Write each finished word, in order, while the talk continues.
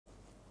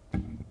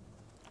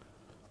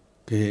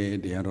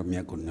Ke dia ro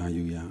miat ko na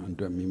yu ya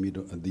antwa mimi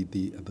do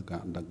aditi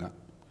ataka ataka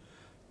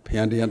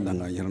phaya dia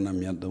tanga yarana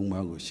miat 3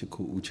 ပါးကိုရှစ်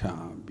ခုဥချ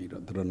ပြီး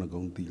တော့တရဏ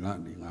ဂုံသီလ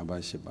တွေ5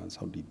ပါး8ပါး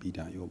စောင့်တည်ပြီး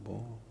တာရော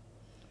ပေါ့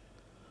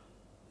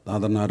သာ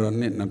သနာတော်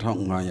နှစ်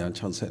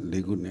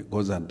2564ခုနှစ်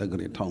ကောဇာတက္က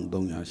ရာ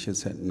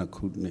1382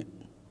ခုနှစ်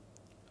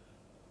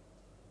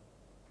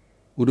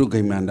ဥဒု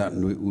ကိမန္တ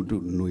ຫນွေဥဒု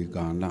ຫນွေ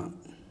ကာလ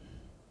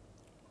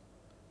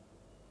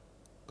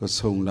က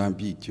ဆုံလ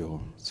ပြည့်ကျော်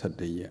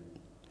17ရက်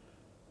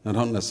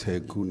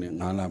2020ခုနှစ်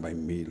5လပို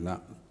င်းမေလ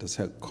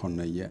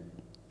18ရက်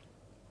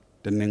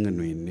တနင်္ဂ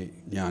နွေနေ့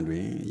ညတွ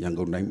င်ရန်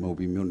ကုန်တိုင်းမော်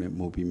ဘီမြို့နယ်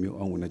မော်ဘီမြို့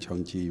အောင်ဝင်ချော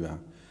င်းကြီးပါ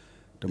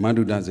ဓမ္မ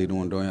ဒုဒစေ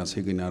တုံတော်ရဆေ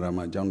ကိနာရမ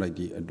အကြောင်းတိုက်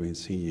ကြီးအတွင်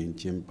ဆင်းရင်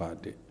ကျင်းပ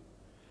တဲ့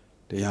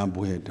တရား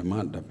ပွဲဓမ္မ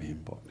တပင်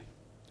ပေါ့လေ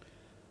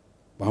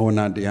ဘာဝ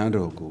နာတရား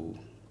တော်ကို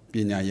ပ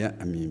ညာရ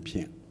အမြင်ဖြ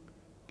င့်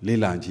လေ့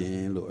လာခြ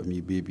င်းလို့အမ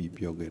ည်ပေးပြီး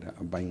ပြောခဲ့တာ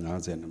အပိုင်း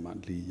50မှာ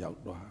4ရောက်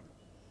သွား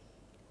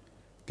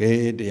ကဲ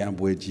တရား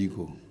ပွဲကြီး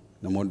ကို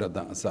နမောတတ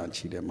အစ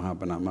ချီတဲ့မဟာ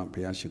ပဏာမဘု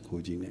ရားရှိ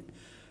ခိုးကြီးနဲ့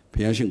ဘု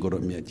ရားရှင်ကိုယ်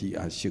တော်မြတ်ကြီး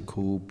အားရှိ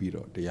ခိုးပြီး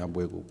တော့တရား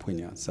ပွဲကိုဖွင့်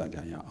ညာစကြ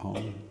ရအော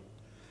င်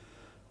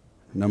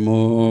န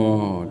မော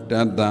တ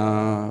တ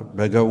ဘ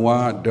ဂဝ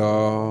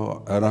တော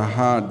အရဟ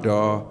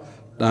တော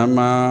သမ္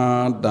မာ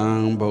သ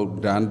မ္ဗုဒ္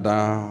ဓတ္တ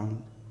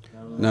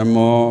န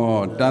မော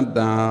တတ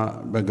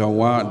ဘဂ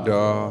ဝ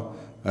တော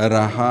အရ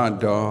ဟ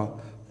တော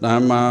သ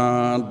မ္မာ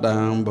သ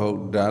မ္ဗု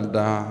ဒ္ဓတ္တ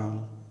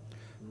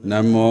န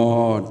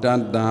မောတ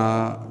တ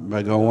ဘ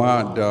ဂဝ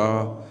တော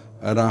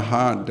အရဟ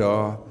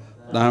တော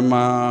သမ္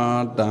မာ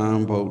သ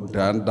မ္ဗုဒ္ဓ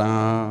တ္တ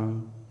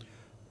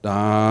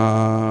သာ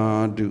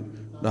ဓု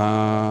သာ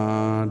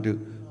ဓု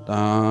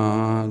သာ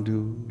ဓု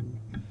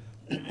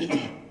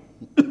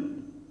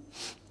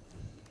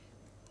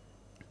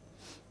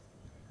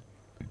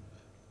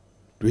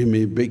ဒွေ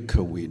မေဘိက္ခ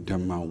ဝေဓ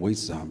မ္မဝိ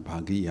ဇ္ဇာဘာ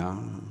ဂိယ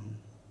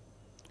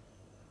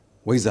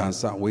ဝိဇ္ဇာ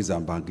စဝိဇ္ဇာ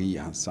ဘာဂိယ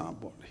စ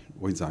ပေါ့လေ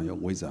ဝိဇ္ဇာရော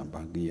ဝိဇ္ဇာ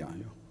ဘာဂိယ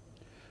ရော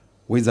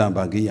ဝိဇ္ဇာ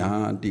ဘာဂိယ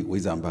တိဝိ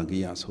ဇ္ဇာဘာဂိ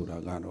ယဆိုတာ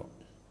ကတော့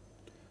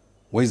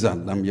ဝိဇ္ဇာ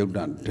တံယုတ်တ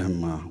ဓမ္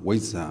မဝိ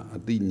ဇ္ဇာအ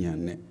တိညာ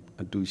နဲ့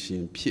အတူရှ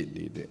င်ဖြစ်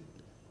နေတဲ့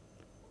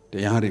တ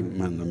ရားတွေ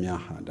မှန်သမျှ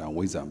ဟာဒါ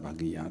ဝိဇ္ဇာဘာ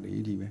ဂိယတွေ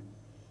ဒီပဲ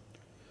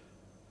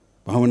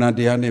ဘာဝနာတ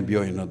ရားနဲ့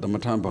ပြောရင်တော့သမ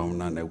ထဘာဝ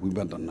နာနဲ့ဝိပ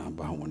ဿနာ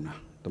ဘာဝနာ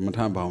သမထ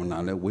ဘာဝနာ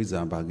လည်းဝိဇ္ဇာ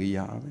ဘာဂိယ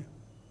ပဲ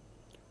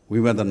ဝိ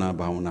ပဿနာ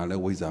ဘာဝနာလ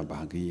ည်းဝိဇ္ဇာဘာ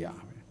ဂိယ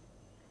ပဲ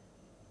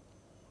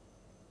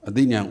အ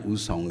တိညာဥ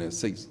ဆောင်တဲ့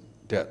စိတ်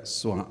တက်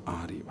စွမ်း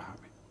အားတွေပါ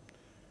ပဲ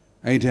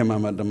အဲ့ဒီထဲ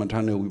မှာသမထ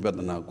နဲ့ဝိပ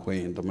ဿနာခွဲ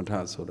ရင်သမထ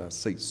ဆိုတာ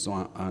စိတ်စွ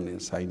မ်းအားနဲ့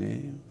ဆိုင်တယ်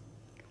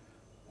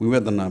ဝိပ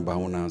ဿနာဘာ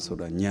ဝနာဆို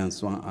တာဉာဏ်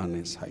စွမ်းအား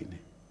နဲ့ဆိုင်တ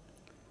ယ်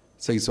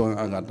စိတ်စွမ်း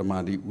အားကတမာ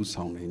တိဥ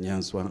ဆောင်တယ်ဉာ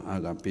ဏ်စွမ်း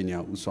အားကပညာ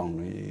ဥဆောင်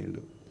တယ်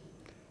လို့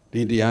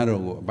ဒီတရား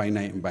တော်ကိုအပိုင်း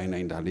တို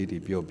င်းဒါလေးတွေ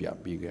ပြောပြ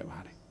ပြီးခဲ့ပါ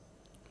တယ်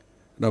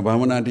အဲ့တော့ဘာ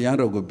ဝနာတရား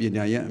တော်ကိုပ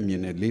ညာရဲ့အမြ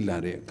င်နဲ့လေ့လာ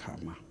တဲ့အခါ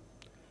မှာ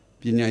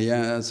ပညာ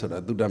ရဲ့ဆိုတာ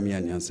သုတ္တမယ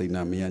ဉာဏ်စိဏ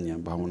မယဉာဏ်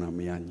ဘာဝနာမ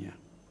ယဉာဏ်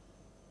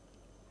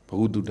ဘ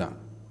ဟုတုတ္တ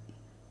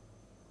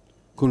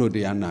ခုလိုတ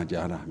ရားနာကြ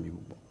တာ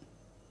မျိုးပေါ့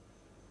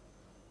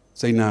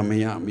စိဏမ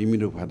ယမိမိ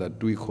တို့ဘာသာ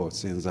တွေးခေါ်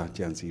စဉ်းစား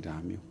ကြံစည်တာ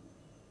မျိုး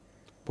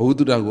ဘုဒ္ဓ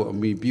တာကိုအ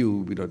မိပြု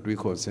ပြီးတော့တွေး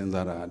ခေါ်စဉ်း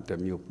စားတာတစ်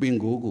မျိုးပင်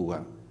ကိုယ်က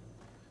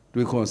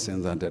တွေးခေါ်စ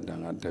ဉ်းစားတတ်တာ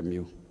ကတစ်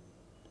မျိုး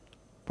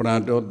ပရ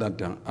တောတ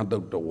တံအတု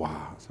တ္တဝါ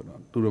ဆိုတော့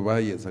သူတစ်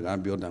ပါးရဲ့စကား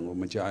ပြောတဲ့ကို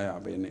မကြားရ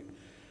ဘဲနဲ့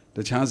တ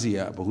ခြားစီက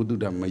ဘုဒ္ဓ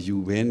တာမယူ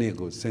ဘဲနဲ့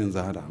ကိုစဉ်း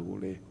စားတာကို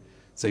လေ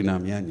စိဏ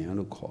မယဉာဏ်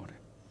လို့ခေါ်တယ်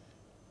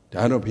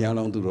ဒါတော့ဘုရား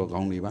လောင်းသူတော်ကော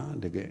င်းတွေပါ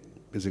တကယ်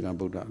ပိစိက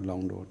ဗုဒ္ဓအလော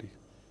င်းတော်တွေ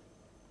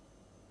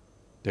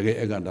တကယ်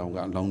အကတောင်က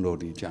အလောင်းတော်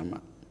ဒီကြမှာ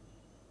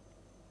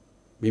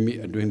မိမိ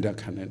အတွင်းတက်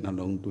ခံတဲ့နှ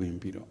လုံးသွင်း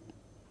ပြီးတော့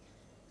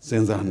စ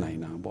ဉ်းစားနိုင်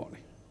တာပေါ့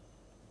လေ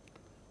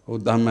ဟို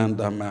တမန်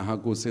ဟာ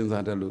ကိုစဉ်း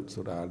စားတယ်လို့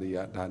ဆိုတာလေးက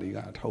ဒါတွေက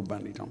အထောက်ပံ့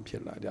နေတောင်ဖြ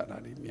စ်လာကြတာ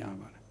တွေများ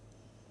ပါတယ်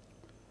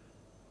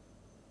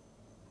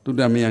တုတ္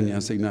တမယဉာ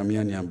ဏ်စိဏမယ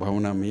ဉာဏ်ဘာဝ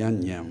နာမယဉာ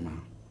ဏ်မှာ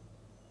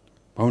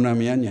ဘာဝနာ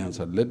မယဉာဏ်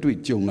ဆိုလက်တွေ့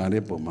ကြုံလာ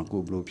တဲ့ပုံမှာ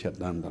ကိုဘလို့ဖြတ်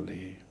တန်းတယ်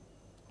လေ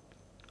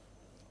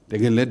တ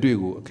ကယ်လက်တွေ့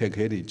ကိုအခက်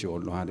ခဲတွေကြော်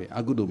လွှားတယ်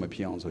အကုသိုလ်မဖြ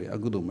စ်အောင်ဆိုရင်အ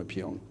ကုသိုလ်မဖြ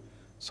စ်အောင်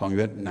ဆောင်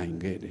ရွက်နိုင်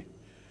ခဲ့တယ်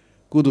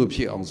ကုသိုလ်ဖြ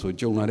စ်အောင်ဆို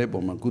ကြုံလာတဲ့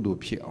ပုံမှာကုသိုလ်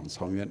ဖြစ်အောင်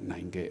ဆောင်ရွက်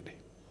နိုင်ခဲ့တယ်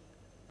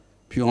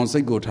ဖြစ်အောင်စိ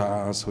တ်ကို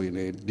ထားဆိုရင်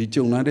လေဒီ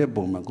ကြုံလာတဲ့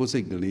ပုံမှာကိုယ်စိ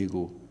တ်ကလေး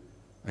ကို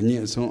အည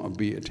စ်အဆုံးအ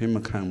ပေအထင်မ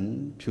ခံဘူး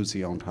ဖြူစီ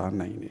အောင်ထား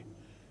နိုင်တယ်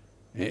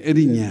အဲ့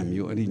ဒီဉာဏ်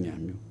မျိုး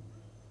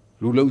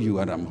လူလုံးယူရ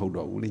တာမဟုတ်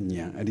တော့ဘူးလေ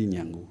ဉာဏ်အဲ့ဒီ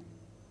ဉာဏ်ကို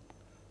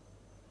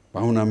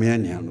ဘာဝနာမယ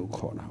ဉာဏ်လို့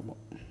ခေါ်တာ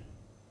ပေါ့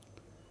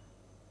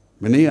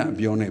မနေ့ကအ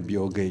ပြောနဲ့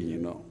ပြောခဲ့ရ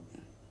င်တော့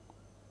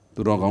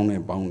သူတော်ကောင်း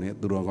နဲ့ပေါင်းတယ်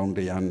သူတော်ကောင်းတ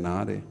ရားနာ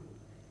တယ်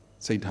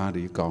စိတ်ထား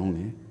တွေကောင်းတ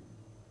ယ်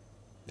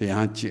တ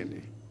ရားကျင့်တ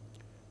ယ်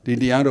ဒီ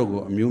တရားတော်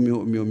ကိုအမျိုး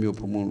မျိုး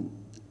ဖုံဖုံ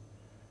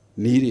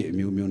နီးတွေအ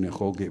မျိုးမျိုးနဲ့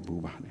ခေါ်ခဲ့ပူ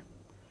ပါတယ်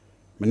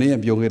မနေ့က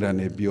ပြောခဲ့တာ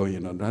နဲ့ပြောရ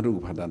င်တော့ဓာတု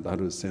ဖတ်တာဓာ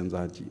တုစဉ်း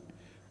စားကြည့်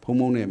ဖုံ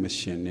ဖုံနဲ့မ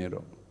ရှင်နဲ့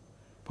တော့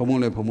ဖုံဖုံ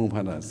လည်းဖုံဖုံဖ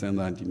တ်တာစဉ်း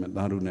စားကြည့်မှ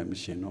ဓာတုနဲ့မ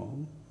ရှင်တော့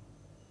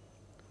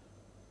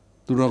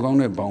သူတော်ကောင်း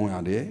နဲ့ပေါင်းရ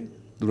တယ်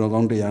သူတော်ကော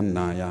င်းတရား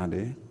နာရတ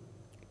ယ်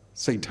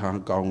စိတ်ထား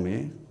ကောင်းတ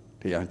ယ်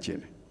တရားကျင့်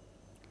တယ်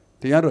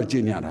တရားတော့ကျ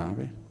င့်ရတာ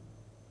ပဲ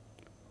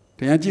တ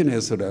တရားကျင့်နေ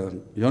ဆိုတာ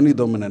ယောနိ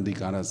သောမနတိ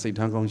ကာရစိတ်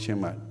ထားကောင်းရှင်း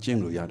မှကျင့်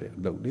လို့ရတဲ့အ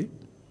လုပ်လေ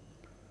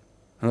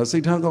အဲ့တော့စိ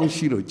တ်ထားကောင်း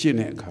ရှိလို့ကျင့်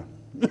တဲ့အခါ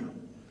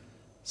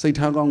စိတ်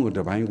ထားကောင်းကိုတ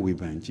စ်ပိုင်းဝေ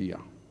ဖန်ကြည့်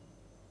အောင်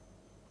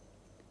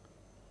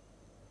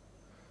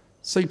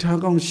စိတ်ထား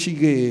ကောင်းရှိ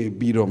ခဲ့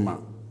ပြီးတော့မှ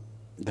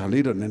ဒါ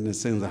လေးတော့နည်းနည်း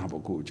စဉ်းစား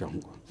ဖို့ကိုအကြောင်း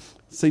ကွာ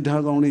စိတ်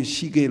ထားကောင်းလေး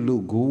ရှိခဲ့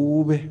လို့ကို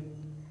ပဲ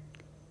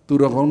သူ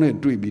တော်ကောင်းနဲ့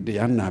တွေ့ပြီးတ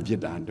ရားနာဖြ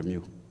စ်တာတစ်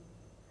မျိုး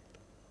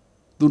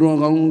သူတော်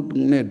ကောင်း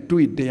နဲ့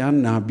တွေ့တရား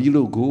နာပြီး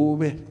လို့ကို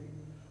ပဲ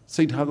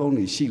စိတ်ထားကောင်း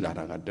တွေရှိလာ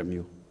တာကတစ်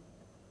မျိုး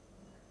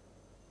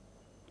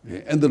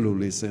အဲ့ဒါလို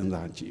လေးစဉ်း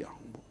စားကြည့်အော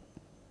င်ပေါ့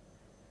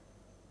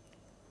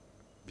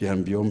ပြန်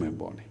ပြောမယ်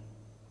ပေါ့လေ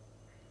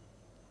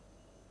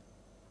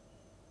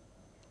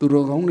သူ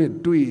တော်ကောင်းနဲ့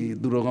တွေ့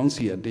သူတော်ကောင်း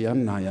စီကတရား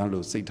နာရ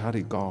လို့စိတ်ထား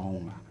တွေကော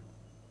င်းလာ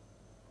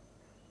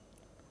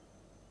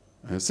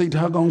စိတ်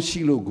ထားကောင်းရှိ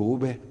လို့ကို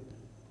ပဲ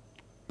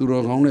သူ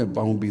တော်ကောင်းနဲ့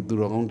ပေါင်းပြီးသူ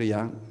တော်ကောင်းတ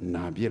ရား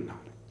နာပြစ်လာ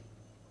တယ်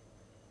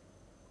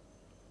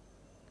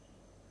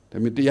ဒါပေ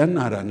မဲ့တရား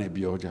နာတာနဲ့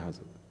ပြောကြ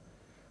ဆို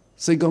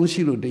စိတ်ကောင်း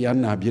ရှိလို့တရား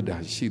နာပြစ်တာ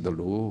ရှိသ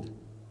လို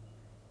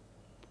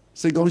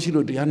စိတ်ကောင်းရှိ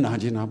လို့တရားနာ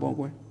ခြင်းတာပေါ့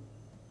ကွယ်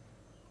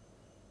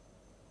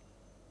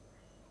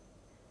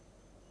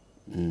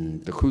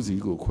တခုစီ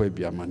ကိုခွဲ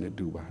ပြမှနဲ့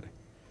တူပါတယ်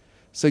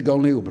စိတ်ကော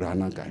င်းလေးကိုဗรา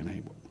ဏကင်လို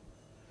က်ပေါ့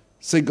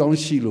စိတ်ကောင်း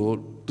ရှိလို့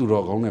သူ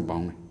တော်ကောင်းနဲ့ပေါ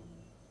င်းတယ်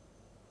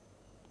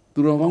သူ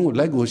တော်ကောင်းကို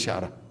လိုက်ကိုရှာ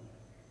တာ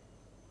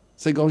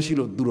စိတ်ကောင်းရှိ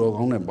လို့သူတော်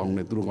ကောင်းနဲ့ပေါင်းတ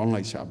ယ်သူတော်ကောင်း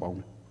လိုက်ရှာပေါင်း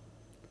တယ်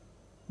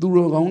သူ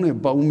တော်ကောင်းနဲ့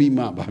ပေါင်းမိ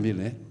မှဘာဖြစ်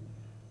လဲ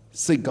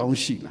စိတ်ကောင်း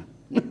ရှိလား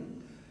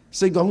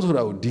စိတ်ကောင်းဆို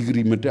တာကိုဒီဂ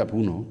ရီမတက်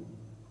ဘူးနော်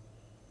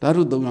ဒါ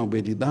တို့၃ယောက်ပဲ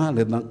ကြည့်ဒါကလ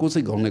ည်းကိုယ်စိ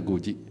တ်ကောင်းနဲ့ကို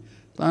ကြည့်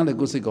ဒါကလည်း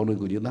ကိုယ်စိတ်ကောင်းနဲ့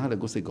ကိုကြည့်ဒါကလ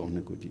ည်းကိုယ်စိတ်ကောင်း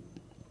နဲ့ကိုကြည့်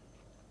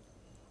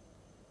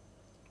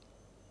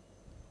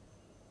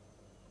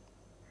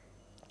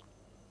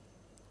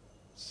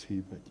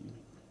ဆေးပါကြ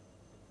ည့်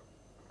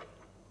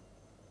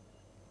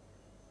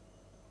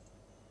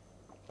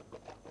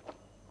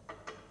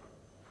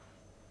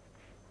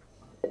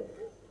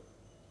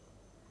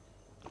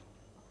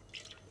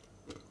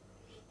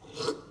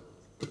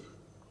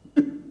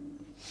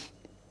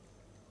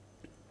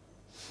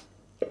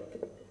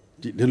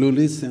ဒီလို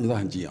လေးစဉ်း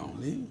စားကြည့်အောင်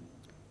လေ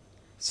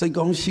စိတ်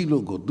ကောင်းရှိ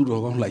လို့ကိုသူ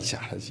တော်ကောင်းလိုက်ရှာ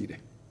တာရှိတ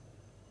ယ်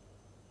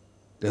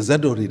တဇတ်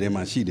တော်တွေထဲ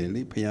မှာရှိတယ်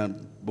လေဖခင်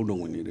ဘုဒ္ဓ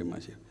ဝင်တွေထဲမှာ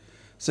ရှိတယ်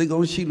စိတ်ကော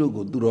င်းရှိလို့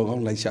ကိုသူတော်ကော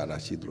င်းလိုက်ရှာတာ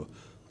ရှိသလို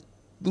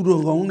သူ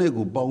တော်ကောင်းနဲ့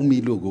ကိုပေါင်းမိ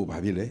လို့ကိုဘာ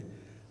ဖြစ်လဲ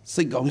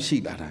စိတ်ကောင်းရှိ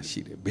လာတာရှိ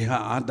တယ်ဘယ်ဟာ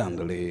အာတန်တ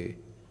ယ်လဲ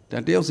ဒါ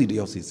တယောက်စီတ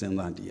ယောက်စီစဉ်း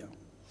စားကြည့်အောင်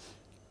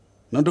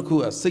နောက်တစ်ခု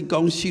ကစိတ်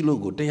ကောင်းရှိလို့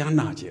ကိုတရား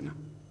နာခြင်းတာ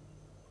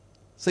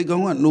စိတ်ကော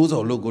င်းကနိုး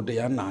စော်လို့ကိုတ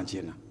ရားနာခြ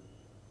င်းတာ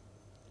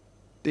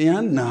တ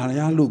ရားနာရ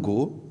လို့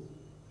ကို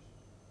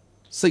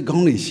စိတ်ကော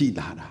င်းတွေရှိ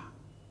လာတာ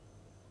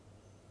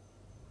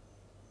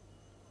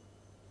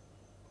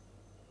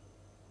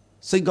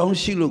စိတ်ကောင်း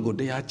ရှိလို့ကို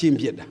တရားကျင့်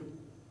ပြစ်တာ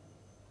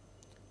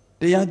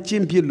တရားကျ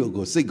င့်ပြစ်လို့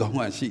ကိုစိတ်ကောင်း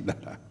ကရှိလာ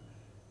တာ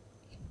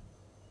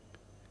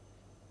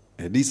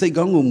ဒီစိတ်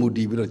ကောင်းကိုမူတ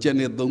ည်ပြီးတော့ကျန်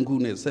တဲ့၃ခု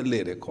နဲ့ဆက်လ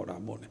က်တယ်ခေါ်တာ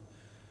ပေါ့လေ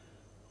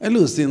အဲ့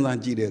လိုစဉ်းစား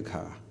ကြည့်တဲ့အ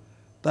ခါ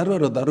ဒါ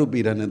တို့ပြ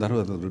ည်တယ်နဲ့ဒါ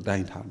တို့တို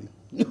င်းထားတယ်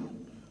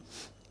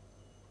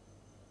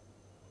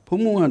ဘုံ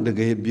မကတ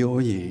ကယ်ပြော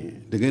ရင်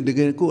တကယ်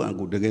ကိုယ့်အ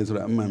ကူတကယ်ဆို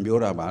တာအမှန်ပြော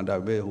တာပါဒါ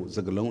ပဲဟိုစ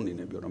ကလုံးအနေ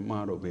နဲ့ပြောတော့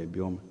မှားတော့ပဲ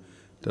ပြောမှာ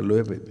တလွဲ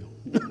ပဲပြော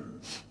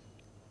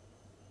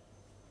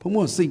ဘုံမ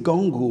စိတ်ကော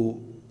င်းကို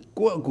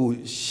ကိုယ့်အကူ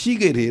ရှိ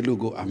ခဲ့တယ်လို့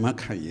ကိုအမှတ်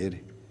ခံရတ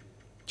ယ်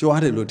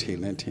ကြွားတယ်လို့ထင်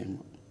လဲထင်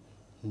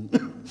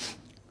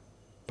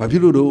ဘာဖြ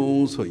စ်လို့တော့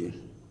ဆိုရင်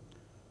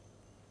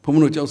ဘုံမ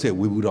တို့ကြောက်ဆက်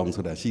ဝေဘူးတော်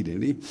ဆိုတာရှိတယ်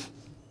လေ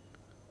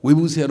ဝေ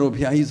ဘူးဆရာတော်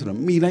ဘုရားကြီးဆိုတာ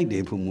မိလိုက်တ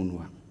ယ်ဘုံမတို့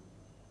က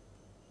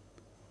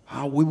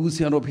ဟာဝေဘူးဆ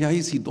ရာတော်ဘုရား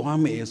ကြီးစီသွား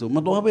မယ်ဆိုမ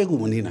သွားပဲကို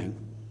မနေနိုင်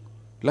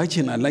လိုက်ချ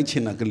င်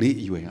တာကလေး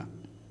အရွယ်က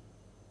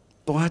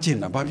သွားချင်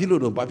တာဘာဖြစ်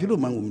လို့မှ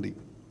န်းကိုမသိ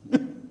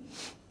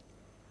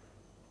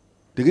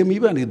တကယ်မိ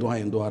ဘတွေသွား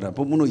ရင်သွားတာ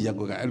ဘုံမတို့ရက်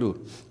ကွက်ကအဲ့လို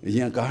အရ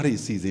င်ကားတွေ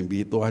စီစဉ်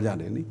ပြီးသွားကြ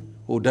တယ်နိ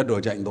ဟိုဓာတ်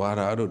တော်ကြိုင်သွား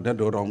တာတို့ဓာတ်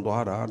တော်တောင်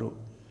သွားတာတို့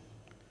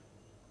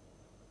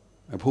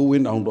အဖိုးဝ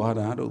င်းတောင်သွား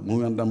တာတို့မုံ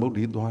ရံတန်ဗုဒ္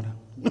ဓီသွားတာ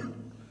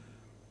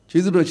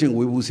ကျေးဇူးတော်ရှင်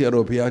ဝေဘူးဆရာ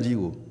တော်ဘုရားကြီး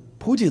ကို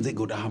ဖိုးခြင်းစိတ်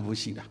ကိုဒါဘူး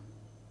ရှိတာ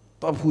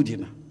တော့ဖိုးခြ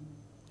င်းတာ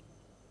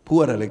ဖိုး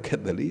ရတယ်လည်းခ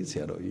က်တယ်လေဆ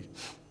ရာတော်ကြီး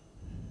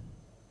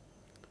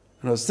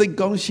အဲ့တော့စိတ်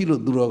ကောင်းရှိ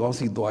လို့သူတော်ကောင်း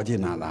စီသွားခြ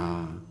င်း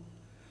လား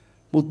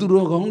ဘုသူ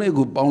တော်ကောင်းနဲ့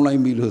ကိုပေါင်းလိုက်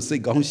ပြီလို့စိ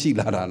တ်ကောင်းရှိ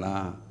လာတာ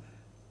လား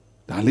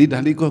ဒါ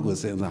လေးကိုစ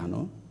ဉ်းစား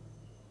နော်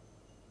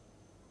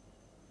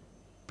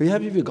ဘုရား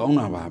ပြည့်ကောင်း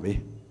တာပါပဲ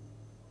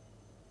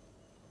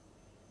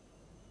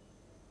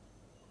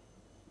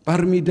ပါ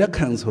ရမီဓာတ်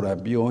ခံဆိုတာ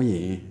ပြောရ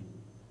င်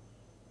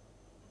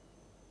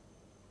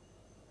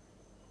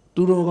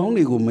သူတော်ကောင်း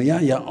တွေကိုမရ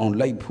ရအောင်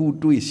လိုက်ဖူး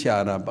တွေးရှာ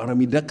တာပါရ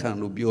မီဓာတ်ခံ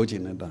လို့ပြောခြ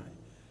င်းနဲ့တိုင်း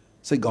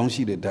စိတ်ကောင်း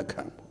ရှိတဲ့ဓာတ်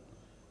ခံပေါ့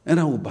အဲ့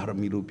ဒါကိုပါရ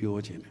မီလို့ပြော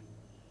ခြင်းတယ်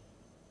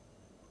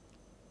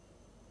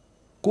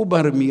ကိုပါ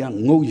ရမီက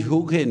ငုတ်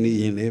ရိုးခဲ့နေ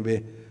ရင်လည်းပဲ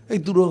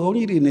အဲ့သူတော်ကောင်း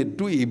ကြီးတွေနဲ့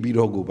တွေ့ပြီး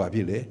တော့ကိုဘာဖြ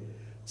စ်လဲ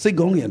စိတ်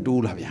ကောင်းတွေ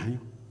တိုးလာပြန်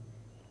ရော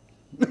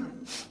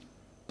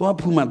သွား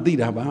ဖူးမှသိ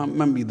တာပါ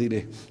မှတ်မိသေးတ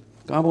ယ်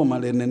ကားပေါ်မှာ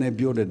လည်းနည်းနည်း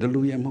ပြောတယ်ဒ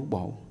လူရမဟုတ်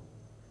ပါဘူး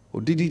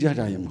ဟိုတိတိကျ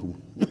ကျရမဟုတ်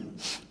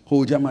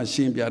ဟိုကြမှာရှ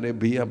င်းပြတယ်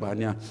ဘေးကဘာ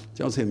ညာ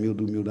ကျောက်ဆယ်မြို့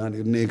သူမြို့သား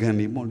တွေနေခံ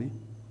နေပေါ့လေ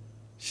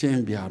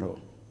Shen Biaro.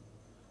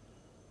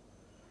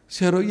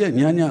 Seroya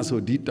Nyanya so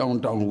deep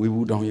down, we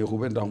would down your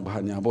down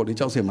Panya, body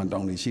Chelsea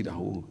down the sheet.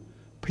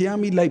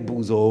 Piami like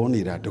Buzo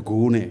Nida, the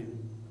Gune.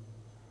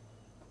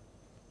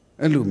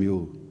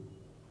 Elumio.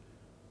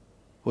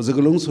 Was a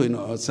galong so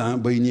in San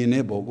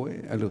Bayne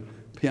Bogoy, Elu,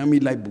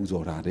 Piami like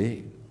Buzo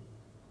Rade.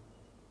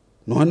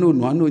 No,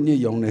 near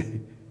young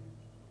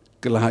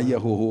Galaya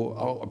ho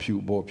out a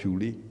pew bo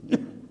purely.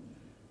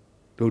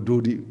 Do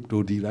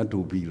la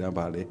do be la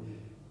bale,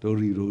 do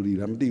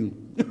ram ding.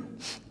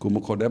 Come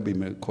call that be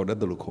called that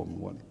the local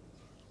one.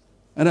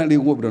 And I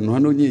live over no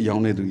near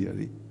young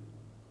lady.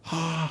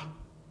 Ah,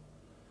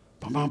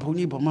 Pama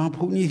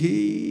pony,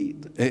 he,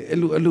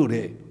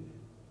 elude.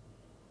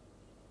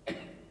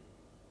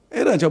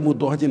 Era Jamu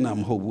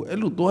Dojinam Hobu,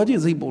 Elu Dojin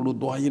Zibo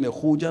Doyin, a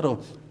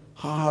Hojaro,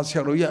 Ha,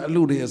 Sharoya,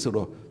 elude,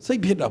 so say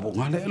Peter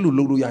Bongale,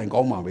 Luluya and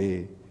Goma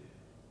way.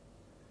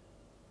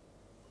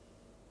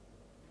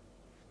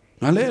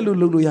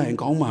 Hallelujah and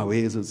Goma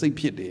way, so say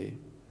Peter.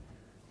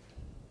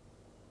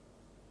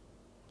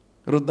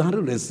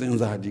 Rodando de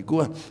Senzadi,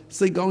 go,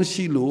 say Gong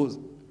Shilo,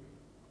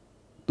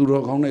 do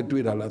not go net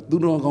Twila, do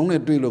not go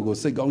net Twilogo,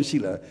 say Gong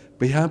Shila,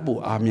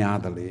 Behapo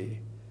Amiadale.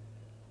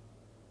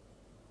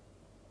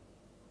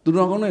 Do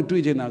not go net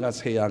Twinaga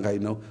say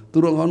Agano,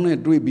 do not go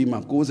net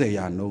Twibima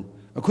Gozayano,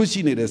 a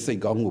cushion it say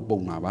Gong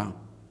Bomaba.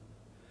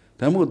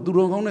 Tamo do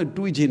not go net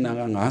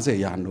Twinaga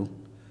Azayano,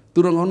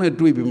 do not go net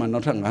Twibima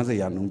not an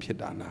Azayano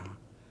Pietana.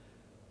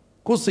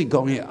 Cossi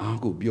Gong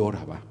Ago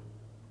Bioraba.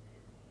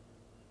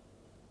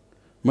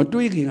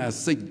 Matwiging a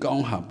sick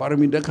gong ha,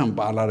 Paramida can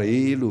balare,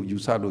 you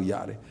sado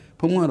yare,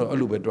 Pomaro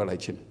alubedra like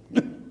chin.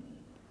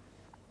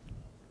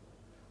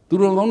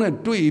 Durong a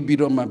tui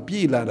bidoma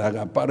pila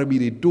daga,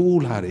 Paramidi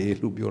dulare,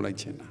 lubio like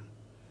china.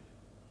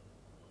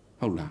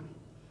 Hola.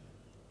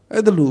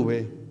 At the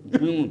lube.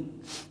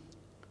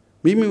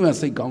 Mimi was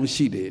say gong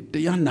she did,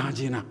 they are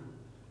najina.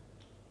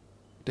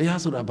 They are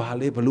sort of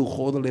ballet, blue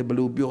hodle,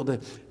 blue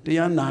builder, they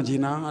are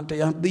najina, they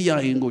are the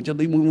ingo, just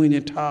the moving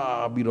it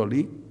tar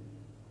bidoli.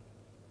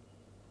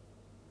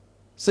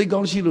 Say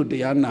gong she look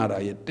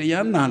Diana,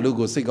 Diana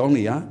logo say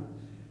gongia,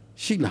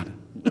 she lad.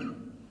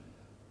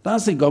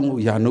 That's a gong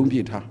ya no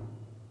pita.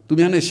 To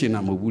be honest, I'm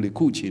a bully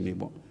coochie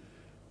nebo.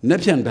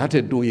 Nepsian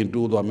that doing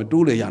do the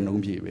Medula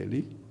Yanompi,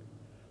 really.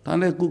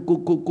 Tale go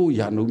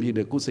Yanompi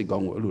the Kusi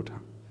gong luta.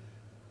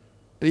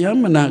 The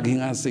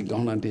Yamanaging as say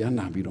gong and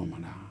Diana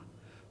bidomana.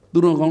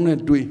 Do not gong at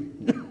dui.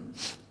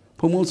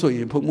 Pomoso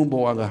ye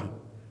Pomoboaga,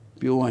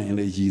 Bio and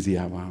the Yeezy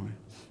Abame.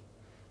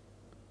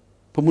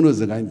 Pomono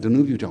the guy, the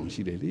new town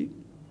she did.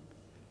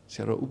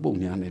 Sarah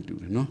Ubonian do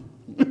no.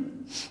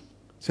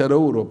 Sarah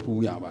or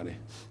Puyabare.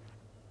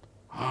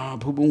 Ah,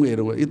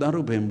 Pubungo, it are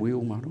open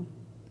will maro.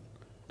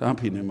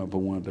 Damping him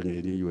upon one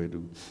thing you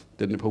do,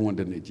 then upon one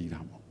than a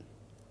Gidamo.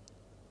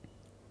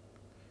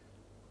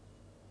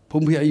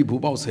 Pompia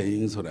Pubao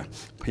saying so that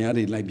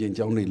Piari like being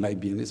Johnny like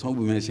being this whole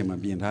mention my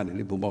being had a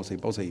little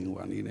Bobao saying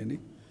one in any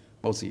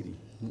Bossy.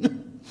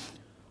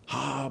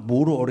 Ah,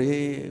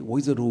 Borore,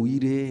 wizard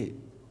Ruide,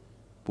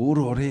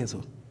 Borore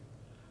so.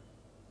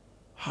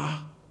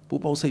 Ha.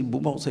 Bubao say,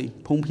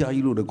 Pompia,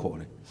 you the call.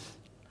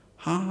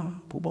 Ha,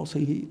 Bubao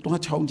say, he don't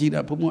chow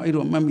Gida, Pomo, I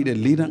don't mammy the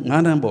leader,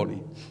 Nanan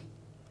body.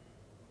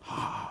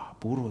 Ha,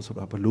 Buro so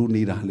a balloon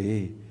need a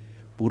lay.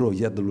 Buro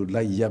yet the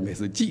like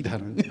Yames, a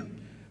cheetah.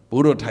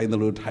 Buro time the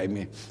little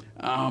time.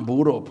 Ah,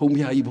 Buro,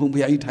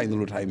 Pompia, time the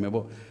little time.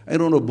 I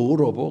don't know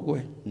Buro,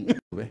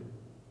 Bogway.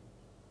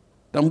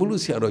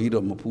 Tambulusia or Ido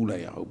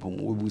Mapula,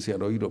 Pomo,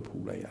 Busia or Ido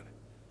Pula.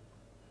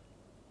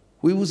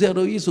 We was at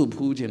Iso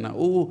Pujina,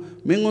 oh,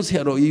 Mengos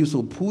had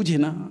Iso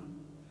Pujina.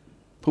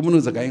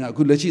 Pomonos a guy, I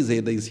could let you say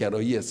they said,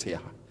 yes, here.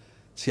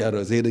 Sierra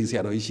Zeding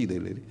Sierra Ishi, the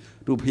lady.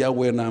 To Pia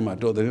Wenama,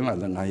 to the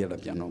Rimas and I had a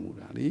piano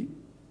murari.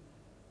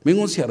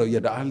 Mengos Sierra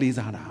yet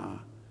Alizana.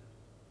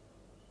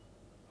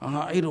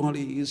 Ah, I don't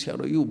really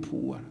Sierra you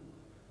poor.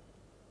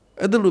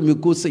 At the room you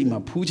could say my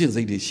Pujins,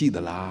 they did she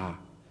the la.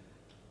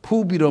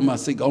 Pubidoma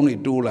sick only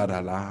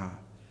 $2 la.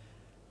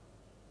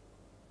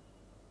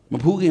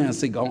 Mapugi and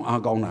sick on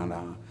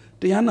Argonala.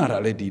 They are not a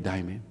lady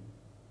diamond.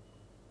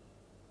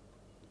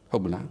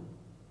 Hobla.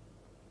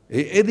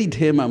 Eddie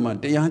Tema,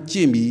 they are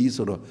Jimmy,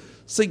 sort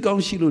of. Say on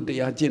Shilo, they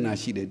are Jenna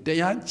Shide.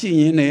 They are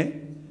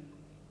Jine.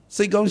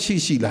 Say on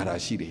Shishi Lara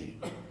Shide.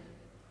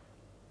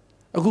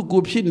 A good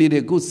good pin need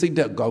a good sit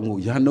that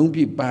gongo, Yanon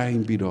be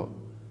buying bido.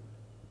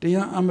 They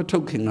are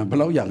amateur king and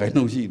blow young, I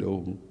know she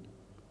do.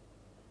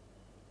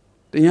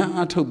 They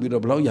are a bit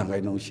of blow young, I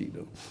know she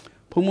do.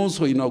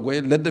 Pomoso in a way,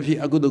 let the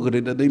people go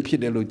to the name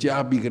Piedelo,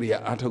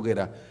 Jabigria,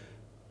 Atogera.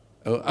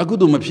 A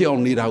good appear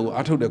on Nida,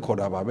 Ato the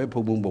Kodababe,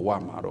 Pomumbo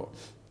Wamaro.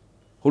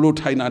 Holo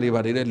Taina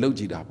Rivade,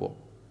 Logidabo.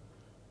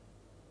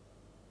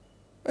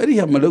 Eddie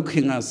have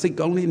looking at sick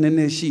only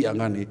Nene Shi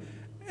Angani.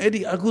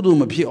 Eddie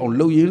Agudum appear on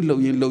low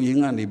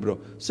yin and bro.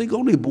 Sick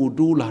only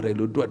Bodu Lare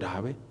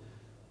Ludwadabe.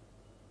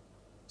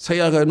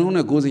 Say I know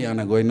a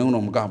Goziana going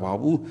on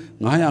Gababu,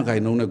 Nayagai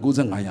known a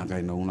Gozan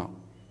Nayagai no now.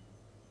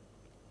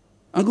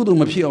 အခုတော့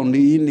မဖြစ်အောင်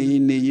နေအဲ့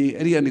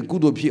ဒီကနေကု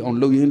သိုလ်ဖြစ်အောင်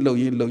လှုပ်ရင်း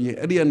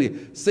အဲ့ဒီကနေ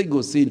စိတ်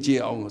ကိုစင်ကြယ်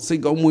အောင်စိ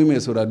တ်ကောင်းမွေးမ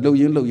ယ်ဆိုတာလှုပ်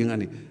ရင်းက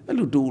နေအဲ့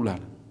လိုတိုးလာ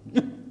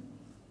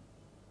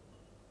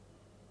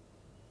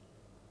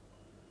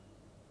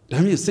ဒါ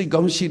မြင်စိတ်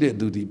ကောင်းရှိတဲ့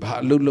သူဒီဘာ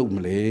အလုပ်မ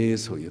လဲ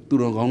ဆိုရင်သူ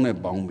တော်ကောင်းနဲ့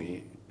ပေါင်းမယ်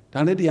ဒါ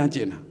လည်းတရားကျ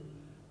င့်တာ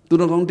သူ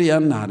တော်ကောင်းတ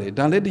ရားနာတယ်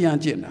ဒါလည်းတရား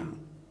ကျင့်တာ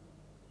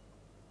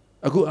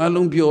အခုအ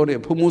လုံးပြောတဲ့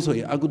ဘုံမိုးဆိုရ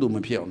င်အကုသိုလ်မ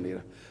ဖြစ်အောင်နေ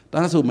တာ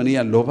ဒါဆိုမနေ့က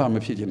လောဘမ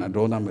ဖြစ်ချင်တာ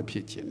ဒေါသမဖြ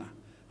စ်ချင်တာ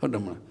ဟုတ်တ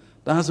ယ်မလား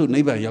ဒါဆိုနိ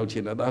ဗ္ဗာန်ရောက်ချ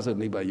င်တာဒါဆို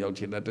နိဗ္ဗာန်ရောက်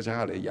ချင်တာတ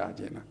ခြားလည်းရ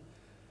ချင်တာ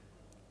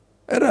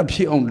အဲ့ဒါဖြ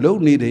စ်အောင်လု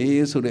ပ်နေတ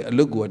ယ်ဆိုတဲ့အ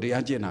လုပ်ကိုတ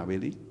ရားကျင့်တာပဲ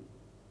လေ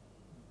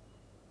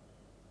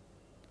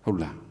ဟုတ်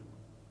လား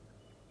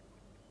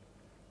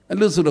အဲ့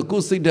လို့ဆိုတော့ကို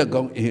ယ်စိတ်ဓာတ်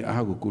ကောင်းအင်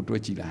အားကိုတွ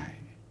က်ကြည့်လိုက်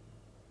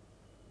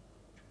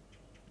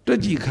တွက်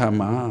ကြည့်ခါ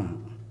မှာ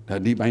ဒါ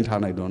ဒီပိုင်း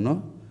ထားလိုက်တော့နော်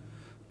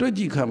တွက်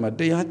ကြည့်ခါမှာ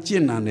တရားကျ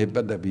င့်တာနဲ့ပ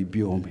တ်သက်ပြီး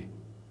ပြောမယ်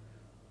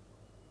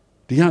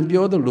ဒီဟာ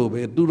ပြောသလို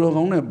ပဲသူတော်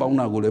ကောင်းနဲ့ပေါင်း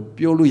တာကိုလည်း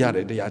ပြောလို့ရတ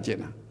ယ်တရားကျင့်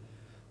တာ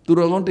သူ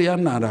တော်ကောင်းတရား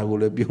နာတာကို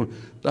လည်းပြော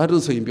ဒါ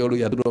တို့ဆိုရင်ပြောလို့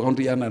ရသူတော်ကောင်း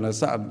တရားနာတာ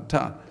စထ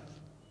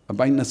အ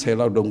ပိုင်း20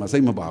လောက်တုန်းကစိ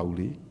တ်မပါဘူး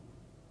လေ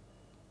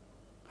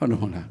ဟုတ်တယ်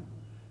မဟုတ်လား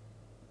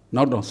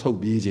နောက်တော့ဆုတ်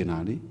ပြေးနေတာ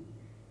လေ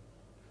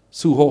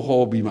စု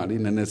ဟောပြီးမှလေ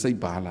နည်းနည်းစိတ်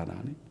ပါလာတာ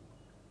လေ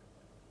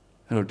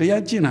အဲ့တော့တ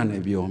ရားကျင့်တာ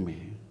နဲ့ပြောမ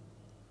ယ်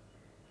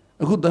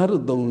အခုသား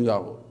တို့3ယော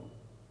က်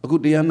အခု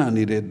တရားနာ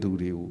နေတဲ့သူ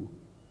တွေကို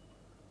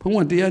ဘုန်း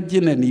ကတရားကျ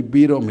င့်တဲ့ဤ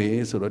ပြီးတော့မယ်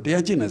ဆိုတော့တ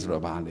ရားကျင့်တယ်ဆို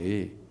တော့ဘာလဲ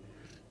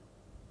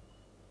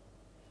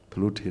ဘ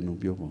လို့ထင်လို့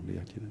ပြောပေါ့တ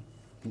ရားကျင့်တယ်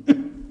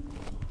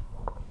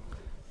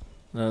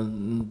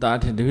တာ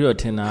ထင်တပည့်တော်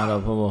ထင်တာ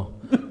တော့ဘုန်း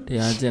တ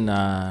ရားကျင့်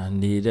တာ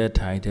နေတဲ့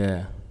ထိုင်တဲ့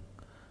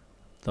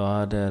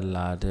သွားတဲ့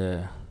လာတဲ့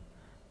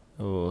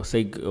စိ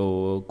တ်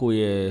ကိုယ့်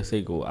ရဲ့စိ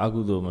တ်ကိုအကု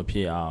သိုလ်မဖြ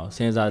စ်အောင်စ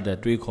ဉ်းစားတဲ့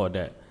တွေးခေါ်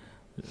တဲ့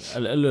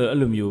အဲ့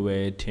လိုမျိုးပဲ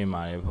ထင်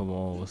ပါတယ်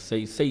ဘုံစိ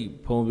တ်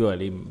ဖုံးပြောရ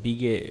လေပြီး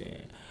ခဲ့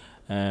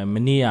မ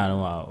နေ့က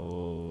တော့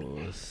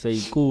စိ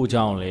တ်ကို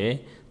ကြောင့်လေ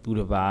သူ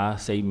တစ်ပါး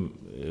စိတ်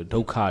ဒု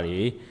က္ခတွေ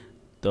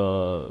တော့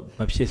မ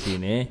ဖြစ်စေ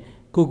နဲ့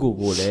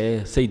ကိုလည်း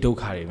စိတ်ဒုက္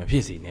ခတွေမဖြ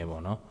စ်စေနဲ့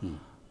ပေါ့နော်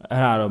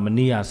အဲ့ဒါတော့မ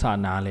နေ့ကစ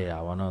နားလဲတာ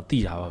ပေါ့နော်သိ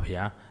တာပါ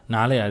ဗျာ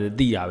နားလဲရတယ်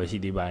သိရပဲရှိ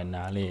သေးပါတယ်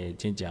နားလဲ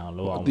ချင်းကြံအောင်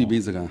လုပ်အောင်သိ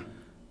ပေးစကား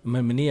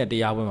မနေ့ကတ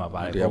ရားပွဲမှာ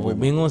ပါတယ်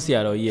မင်းကုန်းဆရာ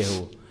တော်ကြီးရဲ့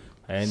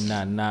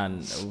နာ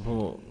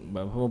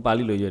ဘုံပါ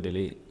ဠိလိုရွတ်တယ်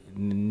လေ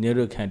ညရ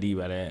ခန္တီ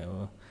ပါလေ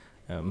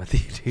မသိ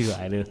သေးပါ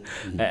အဲ့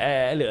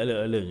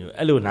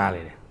လိုနား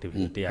လေတယ်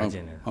ဒီတရားကျ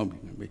င့်တယ်ဟုတ်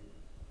ပြီ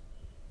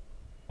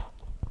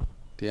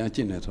တရားကျ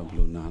င့်တယ်ဆိုဘယ်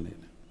လိုနားလဲ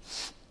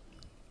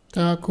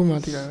ဒါခုမှ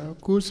သိတာတော့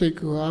ကိုယ်စိတ်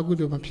ကိုအကု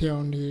သိုလ်မဖြစ်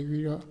အောင်နေ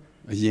ပြီးတော့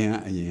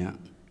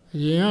အ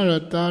ရင်က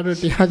တော့တားတော့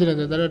တရားကျင့်တယ်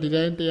ဆိုတော့ဒီ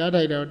တိုင်းတရား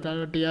ထိုင်တော့တား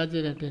တော့တရားကျ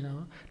င့်တယ်ထင်တာ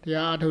ပေါ့တ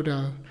ရားအထုတ်တာ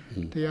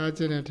တရား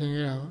ကျင့်တယ်ထင်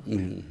ခဲ့တာပေါ့ဟု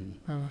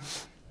တ်ပါ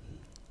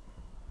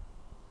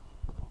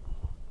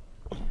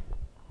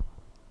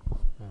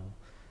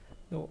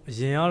အ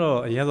ရင်ကတော့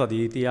ဆိုဒီ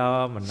တ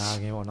ရားမနာ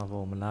ခင်ပေါ့နော်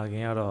ဘုံမနာခ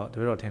င်ကတော့တ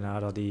ပည့်တော်ထင်တာက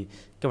တော့ဒီ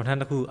ကမ္ဘာထမ်း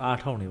တစ်ခုအား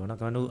ထုတ်နေပေါ့နော်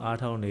ကမ္ဘာထမ်းအား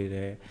ထုတ်နေ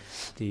တဲ့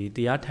ဒီတ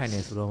ရားထိုင်နေ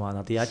ဆိုတော့မှ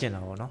တရားကျင့်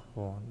တာပေါ့နော်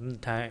ဟို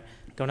ထိုင်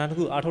ကမ္ဘာထမ်းတစ်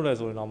ခုအားထုတ်လဲ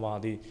ဆိုရင်တော့မှ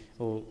ဒီ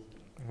ဟို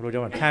ဘယ်လိုကြော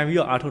င့်ထိုင်ပြီး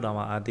တော့အားထုတ်တာ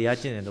မှတရား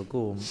ကျင့်တယ်လို့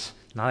ကိုယ်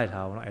နားလည်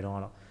ထားပါတော့အဲ့တော့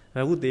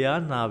အခုတရား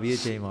နာပြီး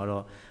အချိန်မှာ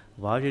တော့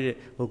ဘာဖြစ်လဲ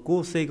ဟိုကို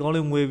ယ်စိတ်ကောင်း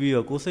လေးမွေးပြီး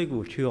တော့ကိုယ်စိတ်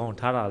ကိုချွေအောင်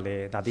ထားတာလေ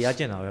ဒါတရား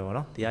ကျင့်တာပဲပေါ့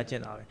နော်တရားကျ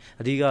င့်တာပဲ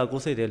အဓိကကို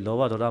ယ်စိတ်တဲ့လော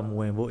ဘဒေါသမ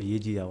ဝင်ဖို့အ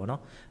ရေးကြီးတာပေါ့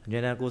နော်အမြဲ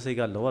တမ်းကိုယ်စိတ်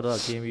ကလောဘဒေါသ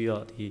ကင်းပြီး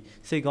တော့ဒီ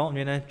စိတ်ကောင်းအ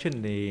မြဲတမ်းဖြစ်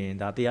နေရင်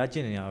ဒါတရားကျ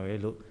င့်နေရပဲ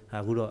လို့အ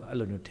ခုတော့အဲ့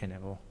လိုမျိုးထင်တ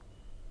ယ်ပေါ့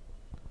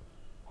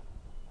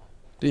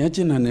တရားကျ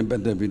င့်တာနဲ့ပ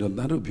တ်သက်ပြီးတော့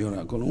သားတို့ပြောတာ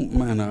အကုန်လုံး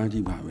မှန်တာ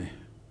ကြီးပါပဲ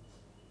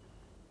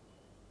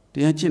တ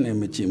ရားကျင့်နေ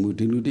မကျင့်ဘူး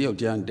ဒီလူတယောက်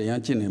တ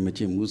ရားကျင့်နေမ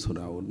ကျင့်ဘူးဆို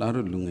တာကိုသား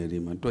တို့လူငယ်တွေ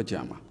မှာတွက်ကြ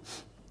မှာ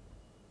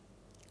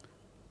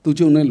သူ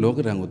ကျုံတဲ့လောက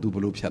ဓာတ်ကို तू ဘ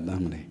လို့ဖြတ်သ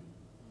န်းမလဲ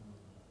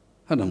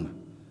ဟုတ်တယ်မလား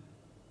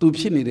तू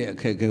ဖြစ်နေတဲ့အ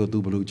ခက်အခဲကို तू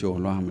ဘလို့ကျော်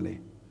လွှားမလဲ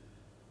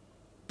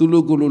तू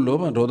လိုကိုလိုလော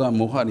ဘဒေါသ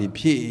မောဟတွေ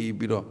ဖြစ်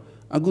ပြီးတော့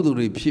အကုသိုလ်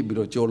တွေဖြစ်ပြီး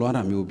တော့ကျော်လွှား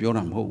တာမျိုးပြော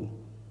တာမဟုတ်ဘူး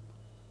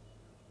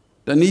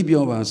တနည်း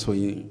ပြောပါဆို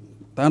ရင်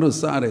သားတို့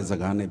စတဲ့စ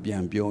ကားနဲ့ပြ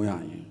န်ပြောရ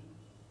ရင်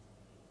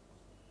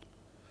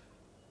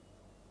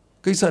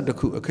ကိစ္စတစ်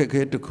ခုအခက်အ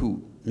ခဲတစ်ခု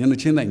မျက်နှာ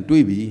ချင်းတိုင်း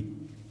တွေ့ပြီ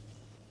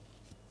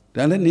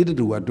ဒါလည်းနေ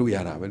တူကတွေ့ရ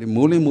တာပဲလေ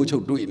မိုးလင်းမိုးချု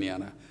ပ်တွေ့နေရ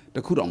တာတ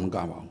ခုတော့မက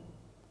ပါဘူး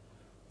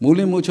မိုးလ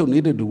င်းမိုးချုပ်နေ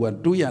တဲ့တူက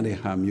တွေးရတဲ့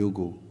ဟာမျိုး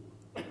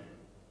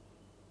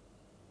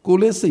ကို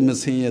လည်းစိတ်မ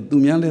ဆင်းရဲသူ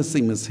များလည်းစိ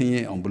တ်မဆင်း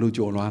ရဲအောင်ဘလို့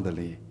ကြော်လွှားတယ်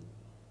လေ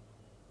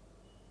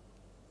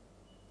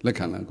လက်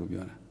ခံလားကို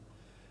ပြောတာ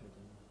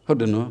ဟုတ်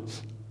တယ်နော်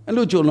အဲ့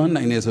လိုကြော်လွှား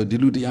နိုင်တယ်ဆိုဒီ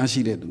လူတရား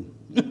ရှိတဲ့သူ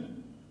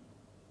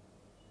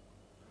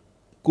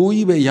ကို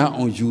ကြီးပဲရ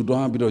အောင်ယူ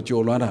သွားပြီးတော့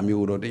ကြော်လွှားတာ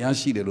မျိုးတော့တရား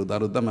ရှိတယ်လို့ဒါ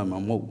တော့သတ်မှတ်မှာ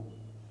မဟုတ်ဘူး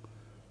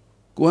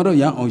ကိုကတော့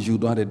ရအောင်ယူ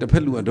သွားတယ်တစ်ဖ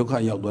က်လူကဒုက္ခ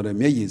ရောက်သွားတယ်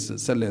မျက်ရည်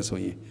ဆက်လက်ဆို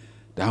ရင်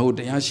ဒါဟိုတ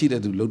ရားရှိ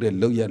တဲ့သူလှုပ်တဲ့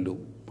လှုပ်ရက်လို့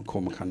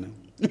ခေါ်မခံနိုင်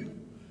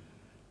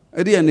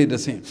အဲ့ဒီအနေနဲ့တ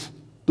ဆင့်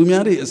သူ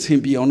များတွေအဆင်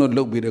ပြေအောင်တော့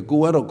လှုပ်ပြီးတယ်ကို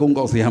ကတော့ကုန်း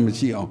ကောက်စရာမ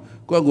ရှိအောင်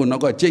ကိုကနော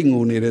က်ကကြိတ်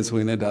ငုံနေတယ်ဆို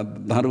ရင်လည်း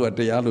ဒါတို့ကတ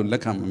ရားလို့လ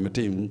က်ခံမထ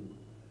င်ဘူး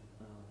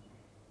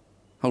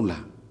ဟုတ်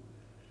လား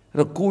အဲ့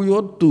တော့ကို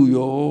ရောသူ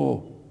ရော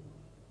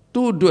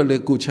သူ့အတွက်လ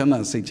ည်းကိုချမ်းသာ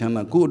စိတ်ချမ်း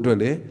သာကို့အတွက်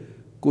လည်း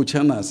ကိုချ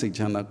မ်းသာစိတ်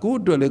ချမ်းသာကို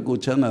အတွက်လည်းကို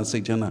ချမ်းသာစိ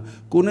တ်ချမ်းသာ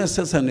ကိုနဲ့ဆ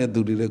က်ဆံတဲ့သူ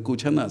တွေလည်းကို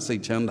ချမ်းသာစိ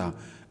တ်ချမ်းသာ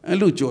အဲ့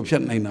လိုကြော်ဖြ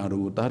တ်နိုင်တာ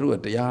တို့ဒါတို့က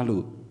တရား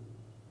လို့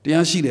တ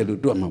ရားရှိတယ်လို့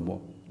တွက်မှာ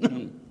ပေါ့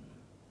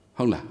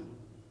ဟုတ်လား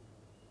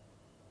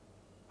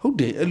ဟုတ်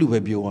တယ်အဲ့လိုပဲ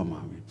ပြောရမှာ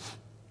ပဲ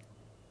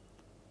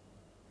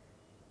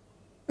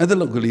အဲ့ဒါ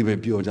လောက်ကလေးပဲ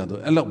ပြောကြတော့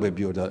အဲ့လောက်ပဲ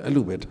ပြောကြအဲ့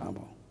လိုပဲထား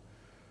ပါ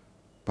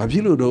ဘာဖြ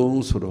စ်လို့တော့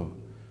ဆိုတော့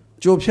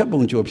ကြော်ဖြတ်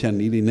ပုံကြော်ဖြတ်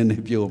နည်းလေးနည်းန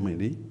ည်းပြောမယ်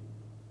လေ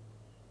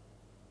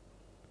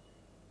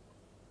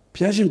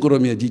ဖျားရှင်ကိုရ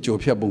မြတ်ကြီးကြော်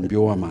ဖြတ်ပုံ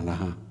ပြောရမှာ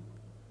လား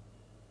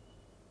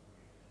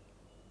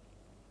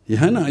ယ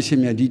ဟန္တာအရှင်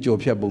မြတ်ကြီးကြော်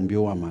ဖြတ်ပုံ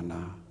ပြောရမှာ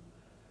လား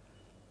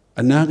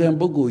အနာဂံ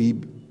ပုဂ္ဂိုလ်ကြီး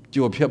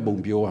ကြော်ဖြတ်ပုံ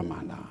ပြောရမှာ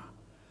လား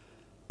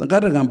တက္က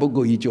ရကံပုဂ္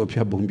ဂိုလ်ကြီးကြော်ဖြ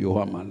တ်ပုံပြောရ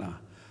မှာလား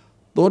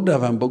သောတာ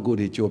ပန်ပုဂ္ဂိုလ်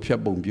တွေကြော်ဖြတ်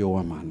ပုံပြောရ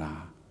မှာ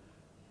လား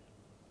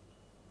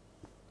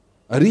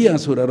အရိယာ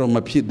ဆိုတာတော့မ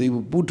ဖြစ်သေး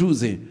ဘူးပုထု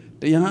ဇဉ်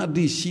တရားအ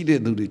တိရှိတဲ့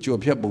သူတွေကြော်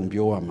ဖြတ်ပုံ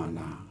ပြောရမှာ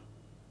လား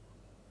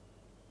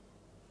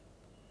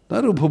ဒါ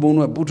တို့ဘုံဘုံ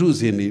ကပုထု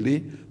ဇဉ်တွေလေ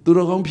သူ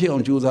တော်ကောင်းဖြစ်အော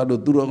င်ကြိုးစား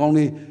လို့သူတော်ကောင်း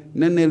လေး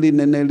နည်းနည်း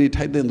လေး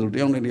ထိုက်တဲ့သူတ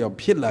ယောက်နဲ့တယောက်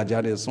ဖြစ်လာကြ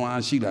တဲ့စွမ်း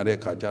အားရှိလာတဲ့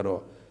အခါကျ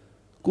တော့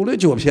ကိုလည်း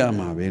ကြော်ဖြတ်ရ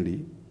မှာပဲလေ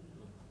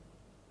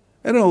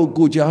အဲ့တော့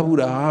ကိုကြားဘူး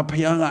တာဖ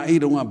ခင်ကအဲ့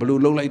တုန်းကဘယ်လို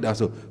လုပ်လိုက်တာ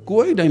ဆိုကို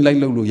အဲ့တိုင်းလိုက်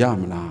လုပ်လို့ရ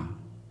မလား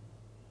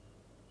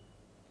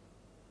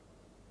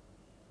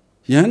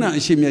ယန္နာ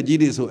အရှင်မြတ်ကြီး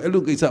တွေဆိုအဲ့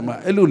လိုကိစ္စမှာ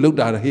အဲ့လိုလုပ်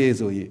တာဟဲ့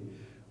ဆိုရင်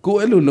ကို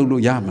အဲ့လိုလုပ်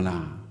လို့ရမ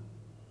လား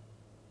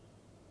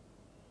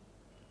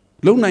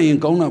လုံနိုင်ရင်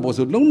ကောင်းတာပေါ့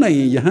ဆိုလုံနိုင်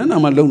ရင်ယဟန္နာ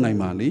မှာလုံနိုင်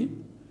ပါလေ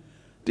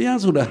တရား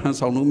ဆိုတာဟန်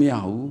ဆောင်လို့မရ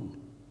ဘူး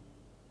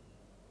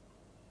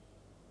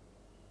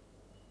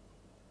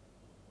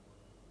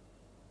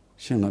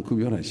ရှင်းလားခု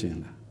ပြောတာရှင်း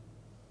လား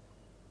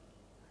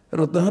အဲ့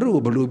တော့သားတို့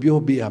ဘယ်လိုပြော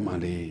ပြရမှာ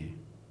လဲ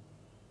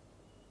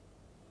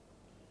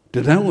တ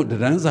ရန်းကိုတ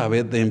ရန်းစာပဲ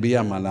သင်ပေးရ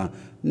မှာလား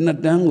နှစ်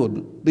တန်းကို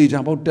တေချာ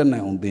ပေါက်တက်နို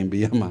င်အောင်သင်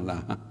ပေးရမှာ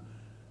လား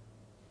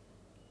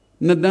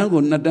နှစ်တန်း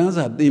ကိုနှစ်တန်း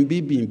စာသင်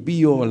ပြီး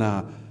ပြီးရော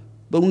လား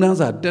သုံးတန်း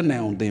စာတက်နို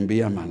င်အောင်သင်ပေး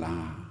ရမှာ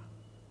လား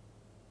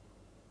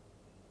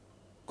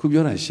ခု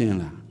ပြောတာရှင်း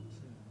လား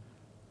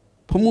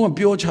ဘုံဘုံ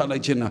ပြောချလို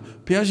က်ခြင်းလား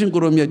ဘုရားရှင်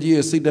ကိုရောမြတ်ကြီး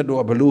ရဲ့စိတ်ဓာတ်တော်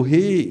ကဘလို့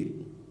ဟေး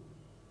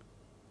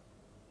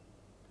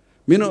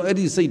မင်းတို့အဲ့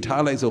ဒီစိတ်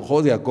ထားလိုက်ဆို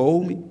ခေါ်စရာကု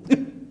န်ပြီ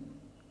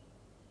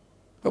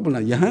ဟုတ်ပ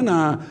လားယဟန္တာ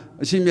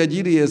အရှင်မြတ်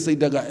ကြီးရဲ့စိတ်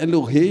ဓာတ်ကအဲ့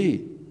လိုဟေး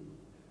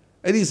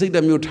အဲ့ဒီစိတ်ဓာ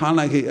တ်မျိုးထား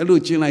လိုက်ဟေးအဲ့လို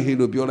ကျင့်လိုက်ဟေး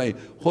လို့ပြောလိုက်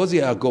ဟောစ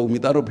ရာကုန်ပြီ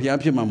ဒါတော့ဘုရား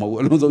ဖြစ်မှာမဟုတ်ဘူး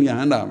အလုံးစုံယ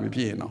ဟန္တာမဖြ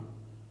စ်ရင်တော့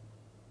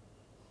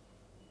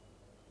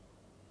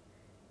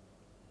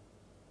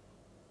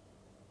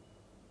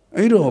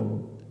အဲ့တော့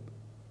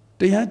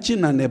တရားကျ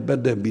င့်တာနဲ့ပတ်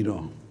သက်ပြီး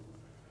တော့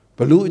ဘ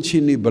လို့အချ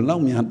င်းနေဘလော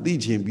က်များသိ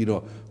ချင်ပြီး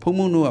တော့ဘုံ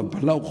ဘုံတို့ကဘ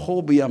လောက်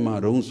ခေါ်ပြရမှာ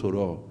တုံးဆို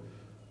တော့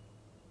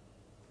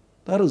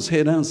ဒါတို့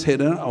10တ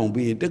န်းအောင်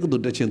ပြီးတက္ကသို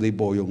လ်တက်ချင်သိ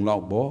ပေါ်ယုံလော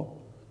က်ပေါ့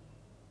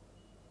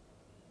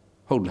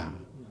ဟုတ်လား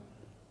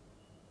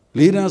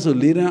4တန်းဆို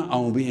4တန်း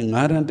အောင်ပြီး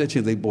5တန်းတက်ချ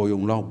င်သိပေါ်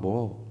ယုံလောက်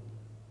ပေါ့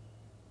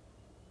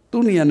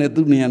သူ့နေရာနဲ့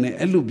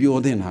အဲ့လိုပြော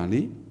သင့်တာ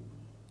လေ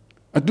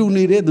အတူ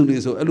နေတဲ့သူတွေ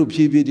ဆိုအဲ့လိုဖြ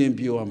ည်းဖြည်းချင်း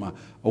ပြောရမှာ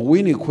အ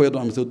ဝေးနေခွဲ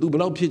သွားမှာဆို तू ဘ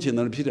လောက်ဖြစ်ချင်တ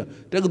ယ်ဖြစ်တယ်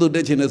တက္ကသိုလ်တ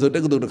က်ချင်တယ်ဆိုတ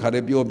က္ကသိုလ်တစ်ခါတ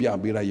ည်းပြောပြ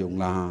ပေးလိုက်ယုံ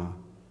လား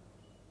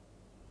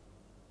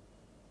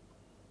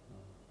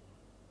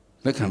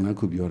လက်ခံလား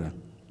ခုပြောတာ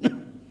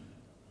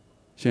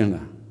ရှင်း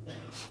လား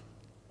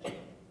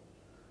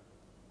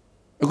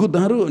အခု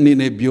သားတို့အနေ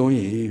နဲ့ပြောရ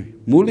င်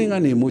မိုးလင်းက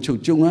နေမိုးချုပ်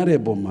ကြုံရတဲ့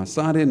ပုံမှာ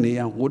စားတဲ့နေ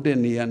ရာဝတ်တဲ့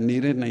နေရာနေ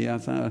တဲ့နေရာ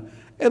စား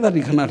အဲ့ဒါ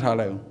ဒီခဏထား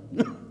လိုက်အောင်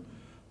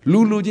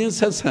လူချင်းဆ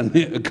က်ဆံ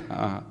တဲ့အ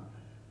ခါ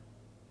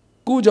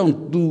ကိုကြောင့်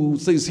သူ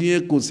စိတ်ဆင်းရဲ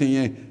ကိုဆင်း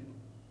ရဲ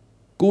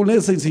ကိုလ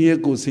ည်းစိတ်ဆင်းရဲ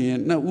ကိုဆင်းရဲ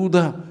နှစ်ဦး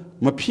သား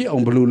မဖြစ်အော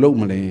င်ဘယ်လိုလုပ်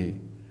မလဲ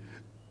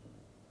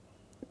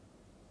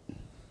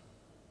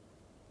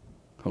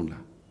ဟုတ်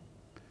လား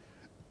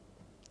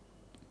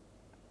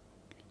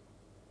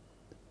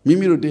မိ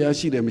မိတို့တရား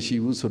ရှိတယ်မရှိ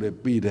ဘူးဆိုတဲ့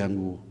ပေတံ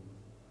ကို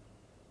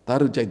သား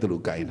တို့ကြိုက်တယ်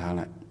လို့ကြင်ထား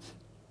လိုက်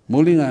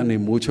မိုးလင်းကနေ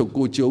မိုးချုပ်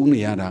ကိုကြုံနေ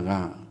ရတာက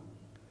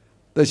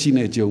သက်ရှိ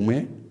နဲ့ကြုံမ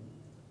ယ်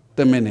သ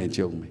က်မဲ့နဲ့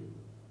ကြုံမယ်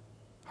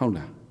ဟုတ်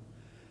လား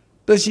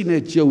သက်ရှိ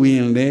နဲ့ကြုံရ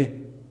င်လေ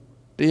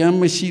တရား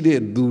မရှိတဲ့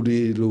သူတွေ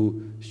လို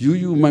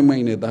ယူမို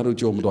က်နဲ့သားတို့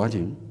ကြုံမသွားခြ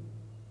င်း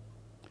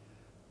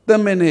သ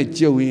က်မဲ့နဲ့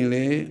ကြုံရင်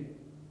လေ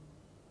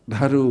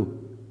သားတို့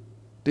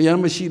တရား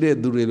မရှိတဲ့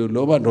သူတွေလို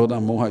လောဘဒေါသ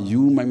မောဟ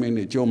ယူမိုက်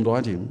နဲ့ကြုံမ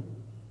သွားခြင်း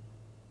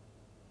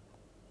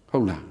ဟု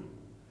တ်လား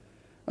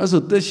အဲ့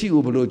ဆိုသက်ရှိ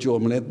ကိုဘယ်လိုကြော်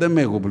မလဲသက်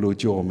မဲ့ကိုဘယ်လို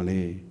ကြော်မလဲ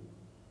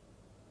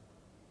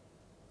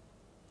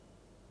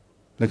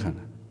လက်ခံ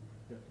လား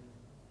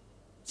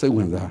စိတ်ဝ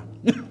င်စား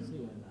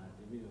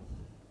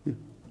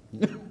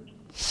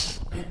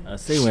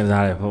စိတ်ဝင်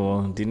စားတယ်ဘုံ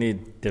ဒီနေ့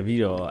တပည့်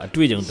တော်အ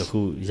တွေ့အကြုံတစ်ခု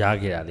ရ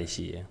ခဲ့တာလေး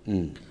ရှိရယ်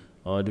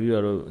တပည့်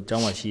တော်တို့အเจ้า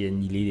မှာရှိတဲ့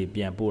ညီလေးတွေ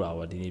ပြန်ပို့တာ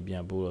ပေါ့ဒီနေ့ပြ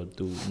န်ပို့တော့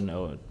သူ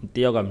တ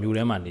ယောက်ကမြို့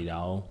ထဲမှာနေတာ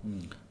အောင်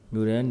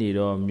မြို့ထဲနေ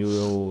တော့မြို့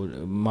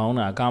မောင်း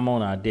တာကားမော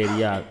င်းတာတယ်ရီ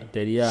က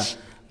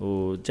ဟို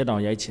ကြက်တော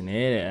င်ရိုက်ချင်တ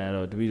ယ်တဲ့အဲ့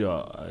တော့တပည့်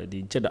တော်ဒီ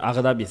ကြက်အာက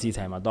သပစ္စည်း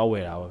ဆိုင်မှာတောက်ဝ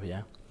ယ်တာပေါ့ဗျာ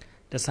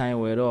တဆိုင်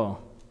ဝယ်တော့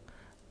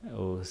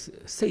ဟို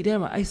စိတ်ထဲ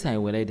မှာအိုက်ဆိုင်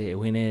ဝယ်လိုက်တဲ့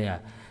ဝင်နေတာ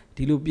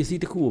ဒီလိုပစ္စ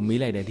ည်းတစ်ခုကိုမေး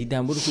လိုက်တယ်ဒီတ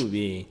န်ဖိုးတစ်ခု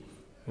ပြီး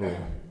ဟို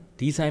ဒ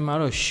ဒီဆိုင်မှာ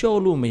တော့ရှော့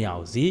လို့မရ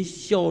ဘူးဈေး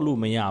ရှော့လို့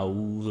မရ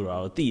ဘူးဆို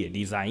တော့သိရ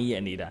ဒီဆိုင်ကြီး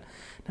ရဲ့နေတာဒါ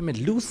ပေမဲ့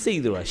လူစိတ်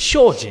ဆိုတာ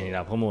ရှော့ကျင်နေ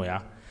တာဘုံဘုံရ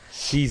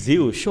ဒီဈေး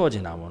ကိုရှော့ကျ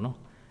င်တာပေါ့နော်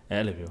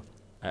အဲ့လိုမျိုး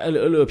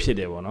အဲ့လိုဖြစ်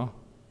တယ်ပေါ့နော်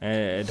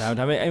ဒါ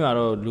ပေမဲ့အဲ့မှာ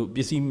တော့လူပ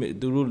စ္စည်း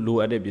သူတို့လို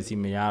အပ်တဲ့ပစ္စ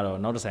ည်းမရတော့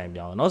နောက်တစ်ဆိုင်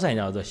ပြောင်းနောက်ဆိုင်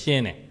ကျတော့ဆိုရှ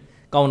င်းတယ်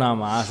ကောင်တာ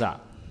မှာအစ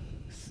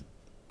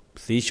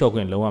ဈေးရှော့ခွ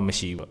င့်လုံးဝမ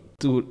ရှိဘူး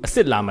သူအစ်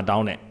စ်လာမတော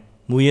င်းနဲ့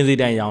မူရင်းဈေး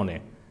တိုင်းရောင်းတ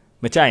ယ်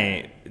မကြိုက်ရင်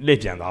လက်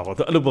ပြန်သွားပေါ့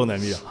သူအဲ့လိုပုံစံ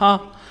မျိုးဟာ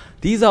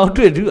ဒီစား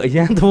တွေ့သူအရ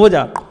န်သဘောကြ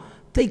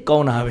သိကော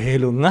င်းတာပဲ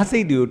လို့ငါစိ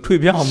တ်တွေကိုထွေ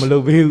ပြောင်းအောင်မလု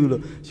ပ်ပေးဘူး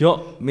လို့ရော့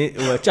မင်း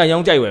ဟိုကြိုက်ရော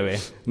င်းကြိုက်ဝယ်ပဲ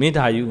မင်း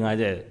ဒါယူငါ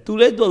ကြက်သူ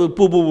လဲသူ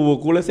ပို့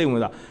ကိုလည်းစိတ်ဝ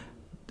င်စား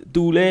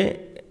သူလဲ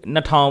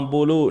2000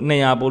ပို့လို့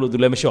200ပို့လို့သူ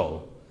လည်းမလျှော့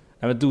ဘူး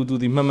ဒါပေမဲ့သူ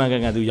ဒီမှန်က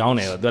န်သူရောင်း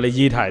တယ်သူလည်း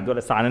ရေးထားတယ်သူလ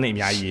ည်းစာနဲ့အ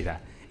များကြီးရေးထား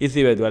အေး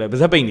စေးပဲသူလည်းဗ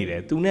ဇက်ပိတ်နေတယ်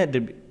သူနဲ့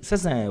ဆ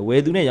က်ဆံဝ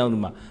ယ်သူနဲ့ရောင်းသူ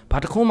မှာဘာ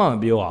တခုမှမ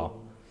ပြောအောင်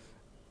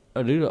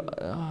အဲ့ဒီတော့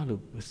လို့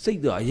စိတ်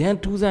တော့အရန်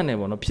ထူးဆန်းနေ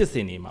ပေါ့နော်ဖြစ်စ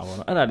င်နေမှာပေါ့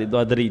နော်အဲ့ဒါလေး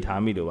သွားသတိ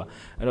ထားမိလို့ပါ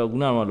အဲ့တော့ခု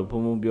နကလို့ဖုံ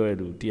ပြောတဲ့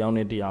လူတယောက်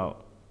နဲ့တယောက်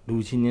လူ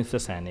ချင်းချင်းဆ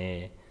က်ဆံနေ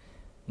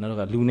နောက်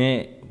တော့လူနဲ့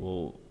ဟို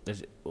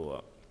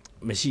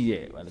မရှိ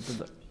တဲ့ဗါလေ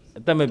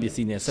အသက်မဲ့ပစ္စ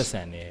ည်းနဲ့ဆက်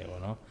ဆံနေ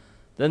ပေါ့နော်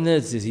တဲ့နဲ့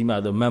စီစီမှာ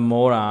တော့မ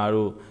မောတာ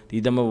တို့ဒီ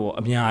တမပေါ့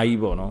အများကြီး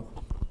ပေါ့နော်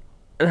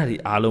အဲ့ဒါဒီ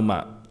အားလုံးမှ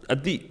အ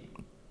တိ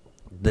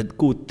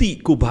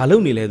ကိုဘာလု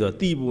ပ်နေလဲဆိုတော့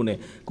တိဖို့နဲ့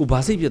ကိုဘာ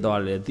စိတ်ဖြစ်သွား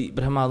တယ်လဲတိပ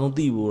ထမဆုံး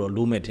တိဖို့တော့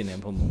လိုမဲ့ထင်တယ်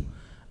ဖုံ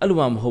အဲ့လို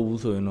မှမဟုတ်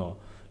ဘူးဆိုရင်တော့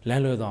လ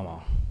မ်းလွဲသွားမှာ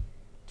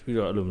ပြီး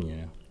တော့အဲ့လိုမြင်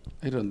တယ်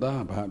အဲ့တော့သား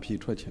ကဘာအဖြေ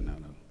ထွက်ချင်တာ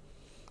လဲ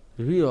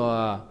ပြီးတော့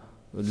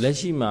လက်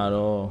ရှိမှာ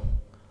တော့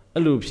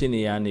အဲ့လိုဖြစ်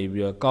နေရနေ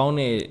ပြီးတော့ကောင်း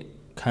တဲ့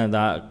ခံ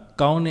စား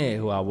ကောင်းတဲ့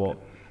ဟိုပါပေါ့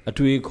အ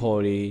တွေး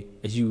ခေါ်တွေ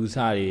အယူအဆ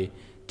တွေ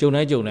ကြုံ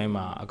တိုင်း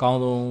မှာအကောင်း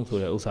ဆုံးဆို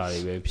တဲ့ဥစ္စာတွေ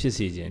ပဲဖြစ်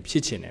စေခြင်းဖြ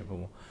စ်ချင်တယ်ဘုံ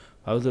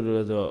ဘာလို့ဆို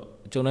တော့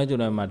ကြုံတို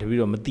င်းမှာတပည့်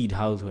တော့မတိ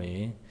ထားဘူးဆိုရ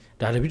င်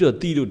ဒါတပည့်တော့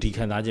တိလို့ဒီ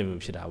ခံစားခြင်း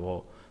မျိုးဖြစ်တာပေါ့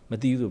မ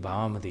တိဘူးဆိုဘာ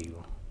မှမသိ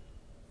ဘူး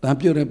သား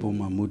ပြောတဲ့ပုံ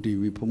မှာမူတည်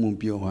ပြီးဖုံ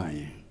ပြောရရ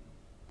င်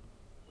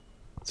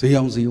ဈေး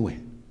အောင်ဈေးဝယ်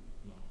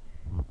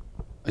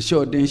အ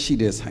လျှော့တင်းရှိ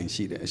တဲ့ဆိုင်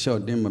ရှိတယ်အလျှော့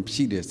တင်းမ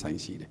ရှိတဲ့ဆိုင်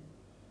ရှိတယ်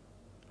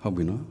ဟုတ်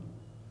ပြီနော်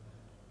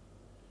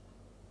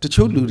တ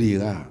ချို့လူတွေ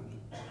က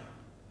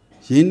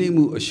ရင်းနှီး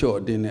မှုအလျှော့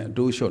တင်းနဲ့အ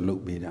တိုးလျှော့လု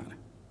ပ်ပေးတာလေ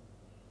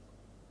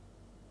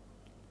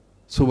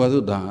ဆိုပါ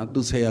စို့ဒါသူ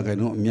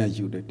10%အမြတ်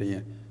ယူတယ်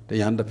တ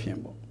ရားတစ်ဖြင့်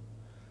ပေါ့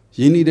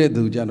ရင်းနှီးတဲ့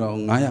သူကြတော့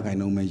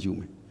9%ပဲယူ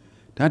မယ်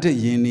ဒါထက်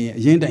ရင်းနှီး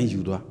အရင်တိုင်းယူ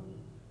သွား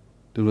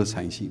သူတို့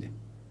ဆိုင်ရှိတယ်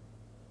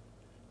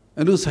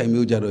အဲ့လိုဆိုင်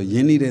မျိုးကြတော့ရ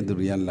င်းနှီးတဲ့သူ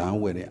တွေကလာ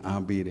ဝယ်တယ်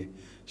အားပေးတယ်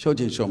ရှော့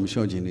ချင်ရှော့မ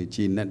ရှော့ချင်နေကြ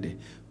ည်နက်တယ်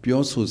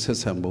ပြောဆိုဆက်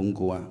ဆံပုံ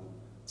က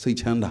စိတ်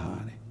ချမ်းသာ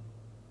တယ်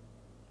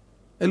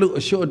အဲ့လို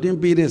အလျှော့တင်း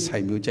ပေးတဲ့ဆို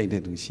င်မျိုးကြိုက်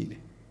တဲ့သူရှိတ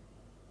ယ်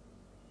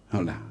ဟု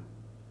တ်လား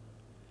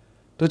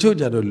တချို့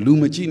ကြတော့လူ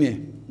မကြည့်နဲ့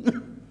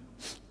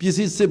ပစ္စ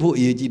ည်းစစ်ဖို့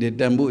အရေးကြီးတယ်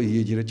တန်ဖို့အ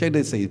ရေးကြီးတယ်ကြိုက်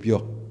တဲ့စိတ်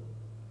ပြော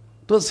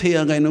သူ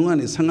10%က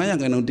နေ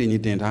15%တင်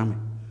ကြီးတင်ထားမယ်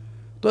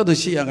သူ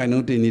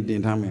8%တ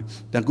င်ထားမယ်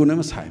ဒါကိုလည်း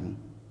မဆိုင်ဘူး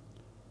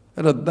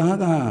အဲ့တော့သား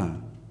က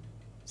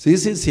ဈေး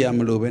စစ်ဆရာမ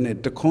လို့ပဲနဲ့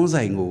တခွန်း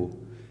ဆိုင်ကို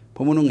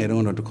ဘုံဘုံတို့ငယ်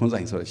တော့တခွန်း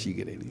ဆိုင်ဆိုတာရှိ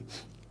ခဲ့တယ်လေ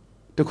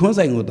တခွန်း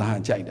ဆိုင်ကိုသား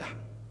ကြိုက်တာ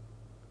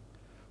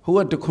ဟိုက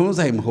တခွန်း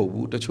ဆိုင်မဟုတ်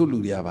ဘူးတချို့လူ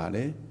တွေကပါ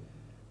လေ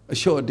အ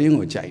လျှော့အတင်း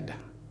ကိုကြိုက်တာ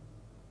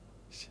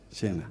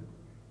ရှင်းလား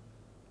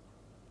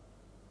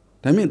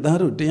ဒါမြင့်သား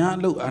တို့တရား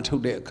အလုပ်အားထု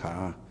တ်တဲ့အခါ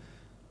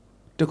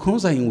တခွ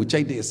န်းဆိုင်ကို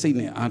ကြိုက်တဲ့စိတ်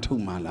နဲ့အားထု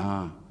တ်မှ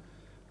လား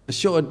အ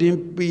လျှော့အတင်း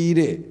ပြီး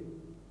တဲ့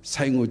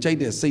ဆိုင်ကိုကြိုက်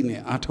တဲ့စိတ်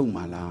နဲ့အားထုတ်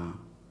မှလား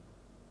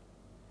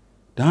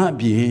ဒါအ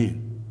ပြင်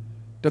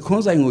တခွ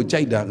န်းဆိုင်ကို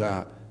ကြိုက်တာက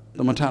သ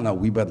မထလား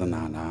ဝိပဿ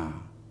နာလား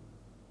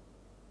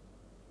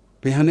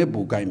ဘယ်ဟာနဲ့ပူ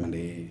ကိုက်မ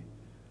လဲ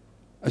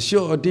အ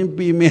လျှော့အတင်း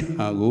ပြီးမဲ့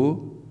ဟာကို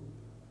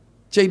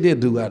ကြိုက်တဲ့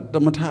သူကသ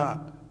မထ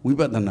ဝိ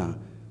ပဿနာ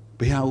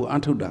ဘယ်ဟာကို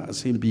အားထုတ်တာအ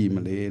ဆင်ပြေမ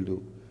လဲ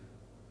လို့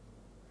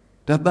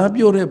ဒါသား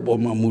ပြောတဲ့ပုံ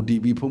မှာမူတ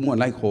ည်ပြီးဘုံဘုံ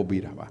လိုက်ခေါ်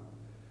ပေးတာပါ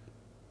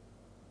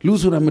လူ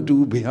ဆိုတာမတူ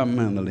ဘယ်ဟာ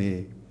မှန်တယ်လဲ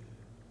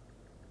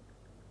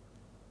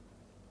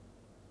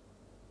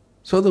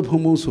ဆိုတော့ဘုံ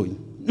ဘုံဆိုရင်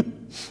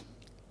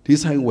ဒီ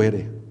ဆိုင်ဝဲတ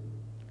ယ်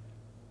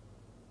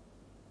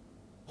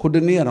ခုတ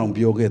နေ့အောင်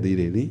ပြောခဲ့သေး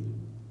တယ်လေ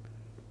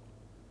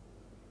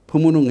ဘုံ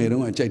ဘုံတို့ငယ်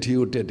တော့အကြိုက်သေး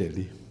ကိုတက်တယ်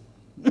လေ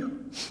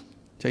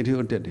ကြိုက်သေး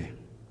ကိုတက်တယ်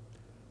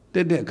တ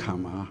က်တဲ့အခါ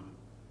မှာ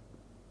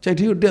ကြိုက်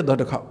သေးကိုတက်တော့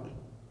တစ်ခေါက်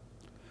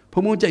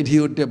ဘုံဘုံကြိုက်သေး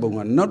ကိုတက်ပုံက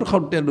နောက်တစ်ခေါ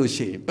က်တက်လို့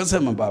ရှိရင်ပတ်ဆ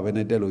က်မပါဘဲ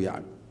နဲ့တက်လို့ရ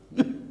တယ်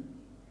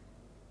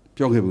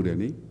ပြောခဲ့ဘူးတယ်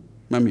လေ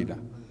မှတ်မိ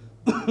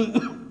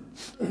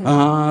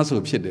လားဆို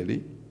ဖြစ်တယ်လေ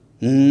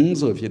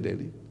ဆိုဖြစ်တယ်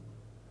လေ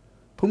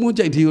ဘုံဘုံ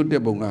ကြိုက်သေးကိုတ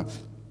က်ပုံက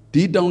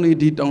ဒီတောင်လေး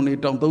တောင်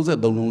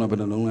33လုံးလားဘယ်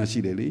နှလုံးလားရှိ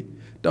တယ်လေ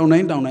တောင်တို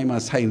င်းမှာ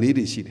ဆိုင်လေး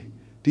တွေရှိတယ်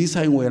ဒီ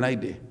ဆိုင်ဝယ်လိုက်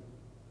တယ်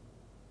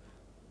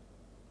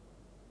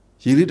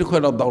ရေလေးတစ်ခွ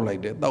က်တော့တောက်လို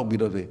က်တယ်တောက်ပြီး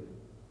တော့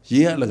ရေ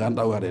ကအလကား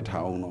တောက်ရတယ်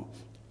ထားအောင်တော့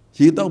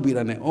ရေတောက်ပြီး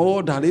တာနဲ့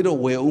ဒါလေးတော့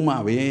ဝယ်အောင်မှာ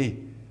ပဲ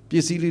ပ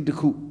စ္စည်းလေးတစ်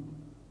ခု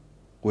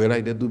ဝယ်လို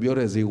က်တယ်သူပြော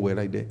တဲ့ဈေးဝယ်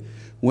လိုက်တယ်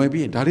ဝယ်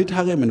ပြီးဒါလေး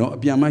ထားခဲ့မယ်နော်အ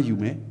ပြန်မှယူ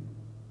မယ်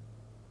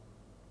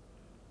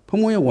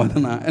ဖုံးရဲ့ဝါသ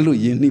နာအဲ့လို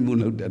ယဉ်နှိမှု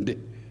လုပ်တယ်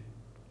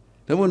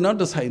ဒါမို့နောက်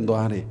တစ်ဆိုင်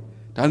သွားတယ်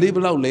ဒါလေးဘ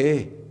ယ်လောက်လဲ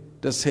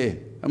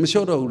30မ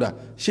လျှော့တော့ဘူးလား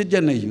8ချ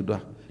က်နဲ့ယူ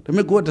သွားဒါပေ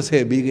မဲ့ကိုက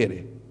30ပေးခဲ့တ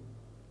ယ်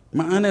မ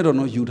အားနဲ့တော့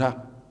နော်ယူထား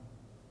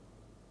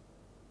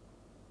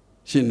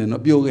ရှင်နေ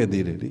တော့ပြောခဲ့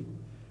သေးတယ်လေ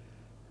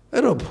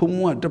အဲ့တော့ဘုံ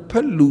ကတစ်ဖ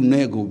က်လူ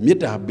နဲ့ကိုမေ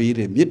တ္တာပေးတ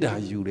ယ်မေတ္တာ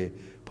ယူတယ်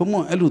ဘုံက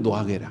အဲ့လို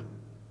သွားခဲ့တာ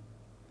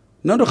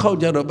နောက်တစ်ခေါက်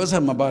ကျတော့ပတ်ဆ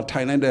က်မပါ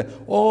ထိုင်လိုက်တယ်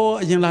။အော်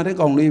အရင်လာတဲ့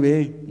ကောင်လေးပဲ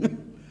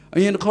။အ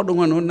ရင်တစ်ခေါက်တုန်း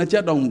ကတော့နှစ်ချ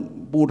က်တောင်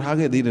ပို့ထား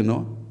ခဲ့သေးတယ်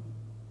နော်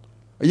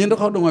။အရင်တစ်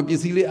ခေါက်တုန်းကပစ္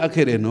စည်းလေးအပ်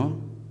ခဲ့တယ်နော်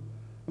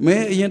။အမေ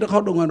အရင်တစ်ခေါ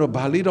က်တုန်းကတော့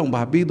ဘာလေးတောင်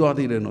ဘာပြီးသွား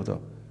သေးတယ်နော်ဆို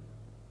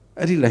။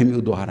အဲ့ဒီလိုင်း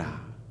မျိုးသွားတာ။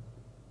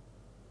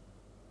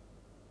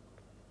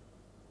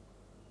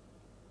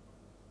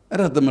အဲ့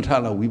ဒါသမထ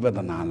လားဝိပဿ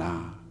နာ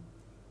လား။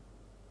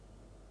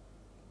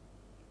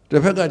တ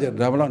စ်ဖက်ကကျ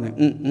ဒါဘလောက်နဲ့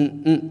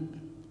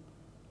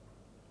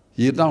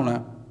ရေတောင်း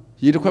လား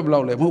ရေတစ်ခွက်ဘလော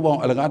က်လဲမဟုတ်ပါ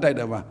ဘူးအလကားတိုက်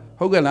တယ်ပါ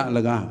ဟုတ်ကဲ့လားအလ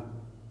ကား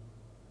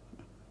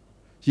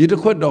ရေတစ်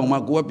ခွက်တောင်မှ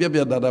ကိုကပြက်ပြ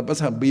က်သားသားပတ်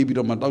စံပေးပြီး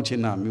တော့မှတောက်ချင်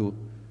တာမျိုး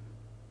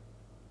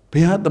ဘ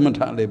ယ်ဟာသမထ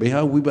လဲဘယ်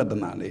ဟာဝိပဿ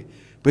နာလဲ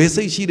ဘယ်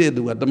စိတ်ရှိတဲ့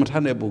သူကသမထ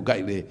နဲ့ပိုကြို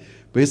က်တယ်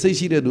ဘယ်စိတ်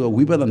ရှိတဲ့သူက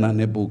ဝိပဿနာ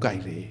နဲ့ပိုကြို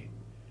က်တယ်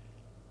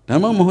ဒါ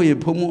မှမဟုတ်ရင်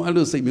ဖုံဖုံအဲ့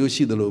လိုစိတ်မျိုး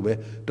ရှိတယ်လို့ပဲ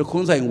တခွ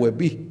န်းဆိုင်ဝယ်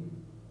ပြီး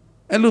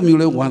အဲ့လိုမျိုး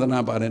လဲဝါသနာ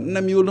ပါတယ်နှ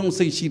စ်မျိုးလုံး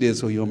စိတ်ရှိတယ်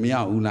ဆိုရင်မရ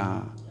ဘူးလား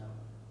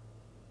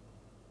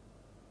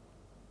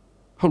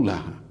ဟုတ်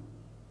လား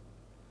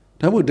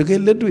ဒါမို့တကယ်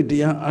လက်တွေ့တ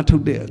ရားအားထု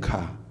တ်တဲ့အ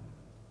ခါ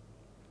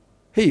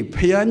ဟေး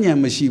ဖျားညံ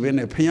မရှိဘဲ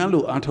နဲ့ဖျား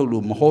လို့အားထုတ်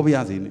လို့မဟောပြရ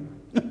စေနဲ့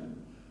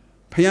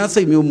ဖျား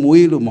စိတ်မျိုး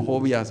မွေးလို့မဟော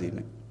ပြရစေ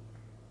နဲ့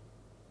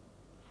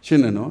ရှ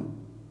င်းတယ်နော်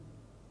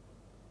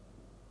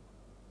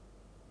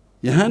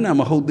ယဟန္တာ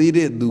မဟုတ်သေး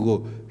တဲ့သူကို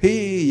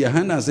ဟေးယဟ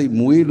န္တာစိတ်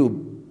မွေးလို့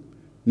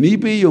နီး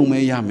ပေးယုံမဲ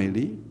ရမယ်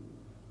လေ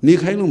နေ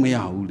ခိုင်းလို့မရ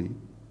ဘူးလေ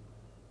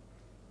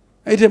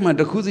အဲ့ထက်မှ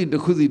တစ်ခုစီ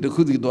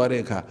သွား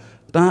တဲ့အခါ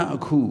တားအ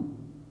ခု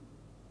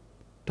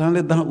ဒါလ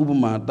ည်းသားဥပ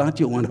မာတား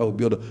ကြုံရတာကို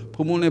ပြောတော့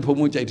ဖုံဖုံနဲ့ဖုံ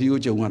ဖုံကြိုက်တီကို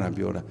ကြုံရတာ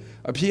ပြောတာ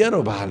အဖြေက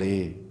တော့ဘာလဲ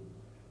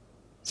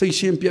စိတ်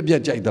ရှင်းပြ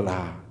က်ကြိုက်သ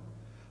လား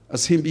အ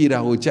ဆင်ပြေတာ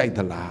ကိုကြိုက်သ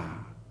လား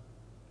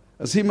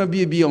အဆင်မ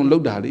ပြေအောင်လု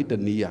ပ်တာလေတ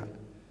နည်းอ่ะ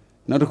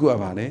နောက်တစ်ခုက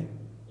ဘာလဲ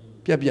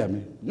ပြက်မ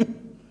ယ်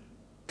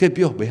ကဲ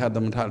ပြောဘယ်ဟာသ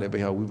မထလဲဘ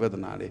ယ်ဟာဝိပဿ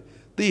နာလဲ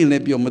သိရင်လ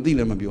ည်းပြောမသိလ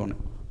ည်းမပြောနဲ့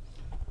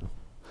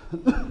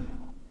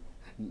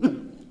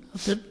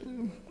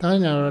ဒါ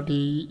ညာတော့ဒီ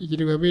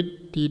ဒီဘက်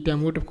ဒီတန်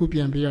မိုးတစ်ခုပြ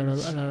န်ပေးရတော့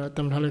အဲ့ဒါတ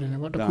မထားလိုက်တယ်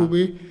ပေါ့တစ်ခု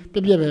ပေး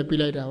ပြက်ပဲပေး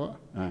လိုက်တာပေါ့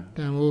တ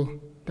န်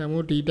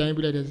မိုးဒီတိုင်း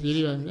ပေးလိုက်တဲ့ဈေး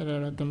တွေပါအဲ့ဒါ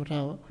တော့တမ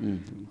ထားပေါ့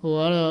ဟိုက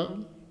တော့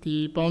ဒီ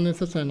ပေါင်းနဲ့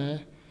ဆက်ဆံတယ်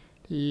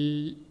ဒီ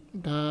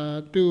ဒါ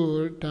သူ့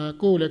ဒါ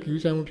ကိုယ်လည်း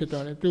ခူးဆိုင်မှုဖြစ်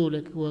သွားတယ်သူ့လ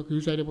ည်းကိုယ်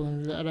ခူးဆိုင်တဲ့ပုံစံ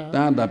မျိုးအဲ့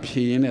ဒါ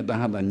ဖြေရင်နဲ့တာ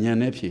ဟာတာညံ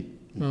နဲ့ဖြေ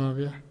မှန်ပါ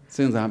ဗျာစ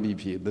ဉ်းစားပြီး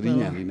ဖြေသတိ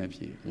ဉာဏ်လေးနဲ့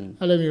ဖြေ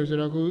အဲ့လိုမျိုးဆို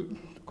တော့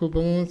ခု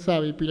ဘုံစ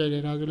ပြီးပြလိုက်တ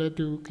ယ်ဒါဆိုလဲ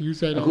သူခူး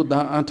ဆိုင်တယ်အခု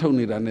သားအားထုတ်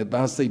နေတာနဲ့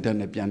သားစိတ်ဓာတ်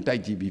နဲ့ပြန်တို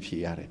က်ကြည့်ပြီးဖြေ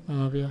ရတယ်မှန်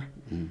ပါဗျာ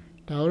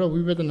ဒါတော့ဝိ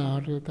ပဿနာ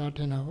တို့သားထ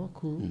င်တာပေါ့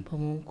ခုဘုံ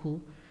ခု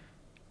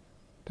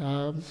ဒါ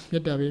မေ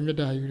တ္တာပဲမေတ္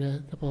တာယူတဲ့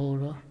သဘော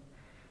တော့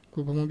ခု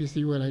ဘုံပစ္စ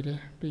ည်းဝယ်လိုက်တယ်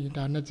ပြီးရင်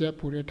ဒါနှစ်ချက်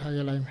ပို့ရထားရ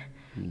လိုက်မယ်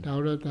ဒါ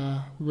တော့ဒါ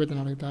ဝိပဿ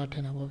နာလေးသားထ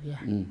င်တာပေါ့ဗျာ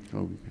ဟု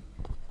တ်ပြီ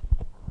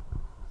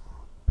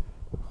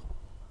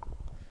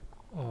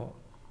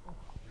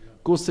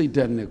ကိုစိတ်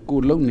ဓာတ်နဲ့ကို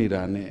လုံနေ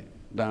တာနဲ့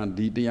ဒါ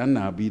ဒီတရား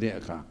နာပြီးတဲ့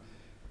အခါ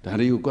ဒါ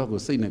တွေကိုကို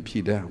ယ်စိတ်နဲ့ဖြ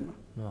ည့်တတ်မှာ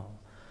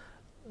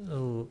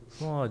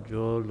ဆော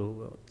ပြောလို့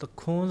တ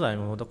ခွန်းဆိုင်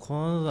ပေါ့တခွ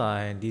န်းဆို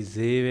င်ဒီ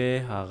ဈေးပဲ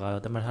ဟာက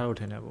တမထားလို့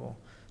ထင်တယ်ပေါ့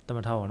တမ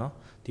ထားပေါ့နော်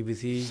ဒီပစ္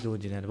စည်းလို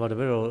ချင်တယ်တပတ်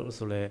တော့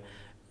ဆိုလဲ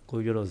ကို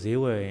ပြောလို့ဈေး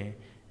ဝယ်ရ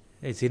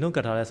င်ဈေးနှုန်းက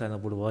တ်ထားတဲ့ဆိုင်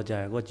တော့ဘယ်လိုဘောကြရ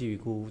ကိုကြည့်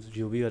ပြီးကို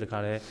ယူပြီးတော့တခါ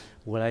လဲ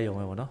ဝယ်လိုက်ရုံ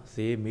ပဲပေါ့နော်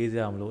ဈေးမေးစ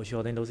ရာမလိုအ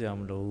လျှော်သိန်းလုပ်စရာ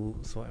မလို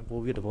ဆိုရင်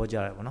ပို့ပြီးတဘောကြရ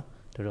တယ်ပေါ့နော်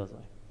တော်ဆို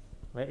ရင်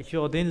အ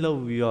လျှော်သိန်းလုပ်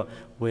ပြီးတော့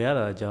ဝယ်ရ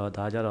တာကြတော့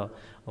ဒါကြတော့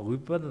ဝိ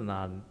ပဿနာ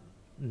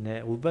နဲ့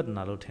ဝိပဿ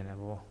နာလို့ထင်တယ်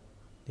ပေါ့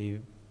ဒီ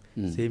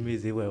ဈေးမေး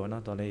ဈေးဝယ်ပေါ့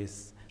နော်တော်လေး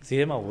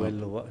ဈေးမှာဝယ်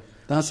လို့ပေါ့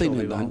တားစိတ်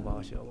နဲ့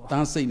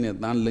တားစိတ်နဲ့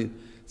တား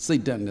စိ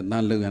တ်ဓာတ်နဲ့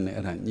တားလုံရနဲ့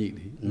အဲ့ဒါညှိ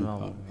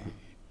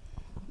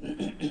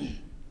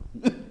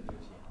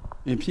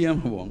လေဖြေရ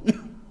မှာပေါ့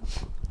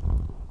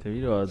တပ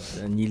ည့်တော်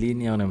ညီလေး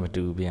နှစ်ယောက်နဲ့မ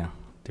တူဘူးဗျာ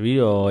တပည့်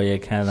တော်ရဲ့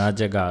ခံစား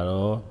ချက်က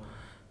တော့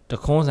တ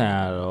ခွန်းဆိုင်က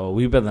တော့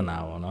ဝိပဿနာ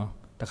ပေါ့နော်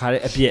တခါလေ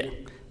အပြက်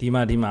ဒီ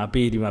မှာအ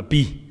ပေးဒီမှာ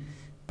ပြီး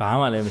ဘာ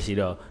မှလည်းမရှိ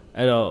တော့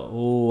အဲ့တော့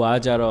ဟိုဟာ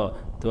ကြတော့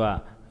သူက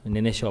န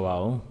ည်းနည်းလျှော့ပါ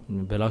အောင်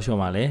ဘယ်လောက်လျှော့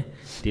မှာလဲ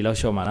ဒီလောက်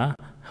လျှော့မှာလား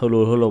ဟုတ်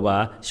လို့ပါ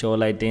လျှော့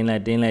လိုက်တင်းလို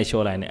က်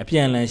လျှော့လိုက်နေအပြ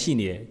န်လန်ရှိ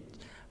နေတယ်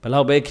ဘယ်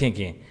လောက်ပဲခင်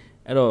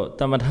အဲ့တော့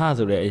တမထ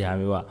ဆိုတဲ့အရာ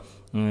မျိုးက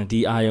ဒီ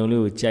အာယုံ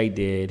လေးကိုကြိုက်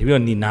တယ်တပည့်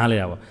တော်နီနားလဲ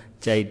တာပေါ့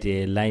ကြိုက်တ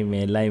ယ်လိုက်မ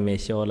ယ်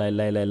လျှော့လိုက်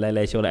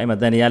လျှော့လိုက်အဲ့မှာ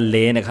တန်တရား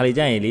လဲနေခါလေး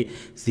ကြရင်လေ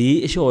ဈေး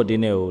အလျှော့တ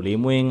င်းတဲ့ကိုလေ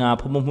မွေးငါ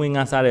ဖုံမွေး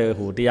ငါစားတဲ့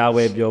ဟိုတရား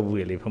ဝဲပြောဘူး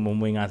လေဖုံ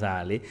မွေးငါစား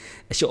တာလေ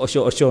အ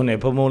လျှော့နဲ့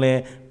ဖုံလဲ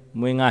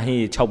မွေးငါဟ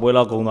င်း6ပွဲ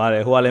လောက်ကုန်သွားတ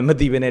ယ်ဟိုကလည်းမ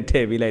သိဘဲနဲ့ထ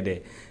ည့်ပေးလိုက်တယ်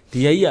ဒီ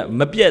ကြီးက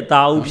မပြက်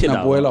သားဘူးဖြစ်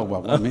တာပွဲလောက်ပါ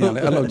ကွာမင်းကလ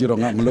ည်းအဲ့လောက်ကြ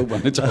တော့ငါမလုပ်ပါ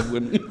နဲ့6ပွဲ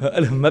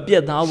အဲ့လိုမပြ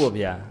က်သားဘူး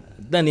ဗျာ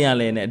တန်နေရ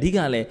လဲနဲ့အဓိက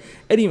လည်း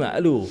အဲ့ဒီမှာ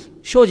အဲ့လို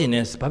ရှော့ကျင်နေ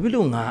ဘာဖြစ်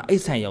လို့ငါအိ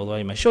တ်ဆိုင်ရောက်သွား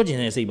ရင်မှာရှော့ကျင်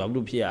တဲ့စိတ်ဘာဖြစ်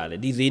လို့ဖြစ်ရလဲ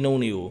ဒီဈေးနှု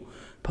န်းတွေကို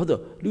ဘာလို့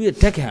လူရဲ့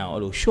ဓာတ်ခံအောင်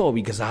အဲ့လိုရှော့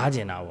ပြီးကစားကျ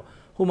င်တာပေါ့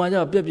ဟိုမှာကျ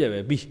တော့ပြက်ပဲ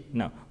ပြီး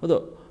နော်ဘာ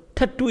လို့ထ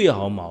ပ်တွေ့ရ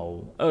အောင်မအောင်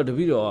အဲ့တော့တပ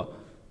ည့်တော့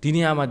ဒီ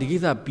နေရာမှာဒီကိ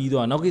စ္စပြီး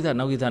တော့နောက်ကိစ္စ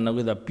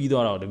ပြီး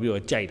တော့တပည့်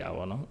တော့ကြိုက်တာ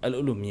ပေါ့နော်အဲ့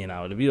လိုမြင်တာ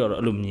ပေါ့တပည့်တော့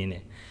အဲ့လိုမြင်တ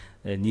ယ်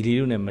ညီလေး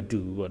တို့နဲ့မတူ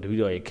ဘူးပေါ့တပည့်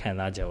တော်ရဲ့ခံ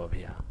စားချက်ပါ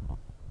ဗျာ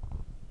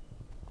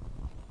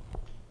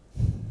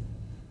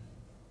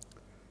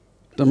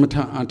မထ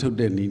အာထုတ်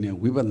တဲ့နည်းနဲ့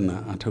ဝိပဿနာ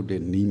အာထုတ်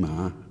တဲ့နည်းမှာ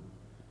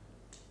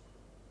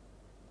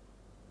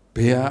ဘ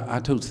ယ်ဟာအာ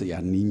ထုတ်စရာ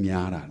နည်း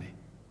များတာလဲ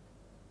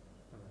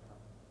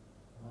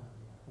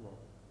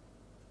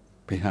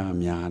ဘယ်ဟာ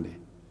များလဲ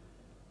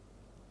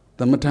သ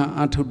မထ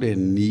အာထုတ်တဲ့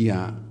နည်းက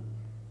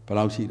ဘယ်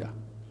လောက်ရှိတာ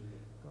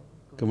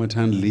ကမ္မထ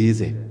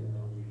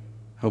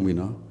40ဟုတ်ပြီ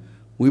နော်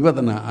ဝိပဿ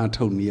နာအာ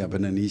ထုတ်နည်းကဘ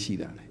ယ်နှနည်းရှိ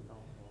တာလဲ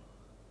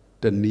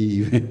တနည်း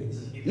ပဲ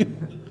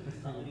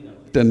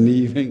တန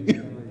ည်းပဲ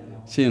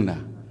ရှင်း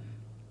လား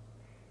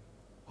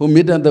ဟို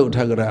မေတ္တာတုတ်ထ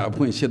ကရာအ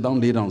ဖွင့်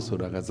8400ဆို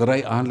တာကဇရို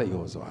က်အား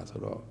လျော်စွာဆို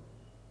တော့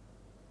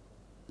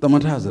သမ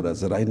ထဆိုတာ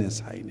ဇရိုက်နဲ့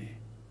ဆိုင်နေ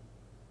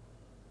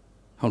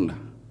ဟုတ်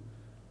လား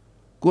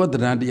ကိုယ်တ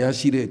ရား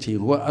ရှိတဲ့အချိန်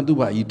ဟိုကအတု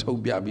ပကြီးထုတ်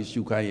ပြပြီး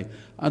ရှုခိုင်းရင်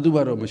အတုပ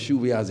တော့မရှု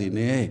ပါရစေ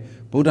နဲ့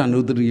ဗုဒ္ဓနု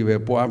တ္တိပဲ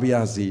ပွားပါရ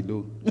စေ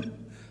လို့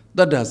တ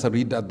တ္တသ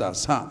ရိတတ္တသ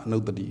အနု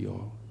တ္တိ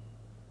ရော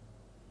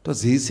တော့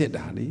ဈေးစစ်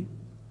တာလေ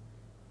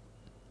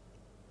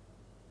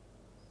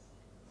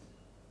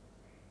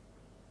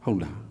ဟုတ်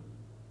လား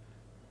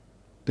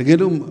တကယ်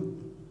လို့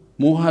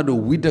မောဟ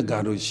တို့ဝိတက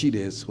တို့ရှိတ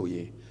ယ်ဆိုရ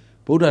င်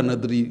ဗုဒ္ဓနု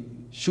တ္တိ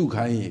ရှု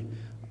ခိုင်းရင်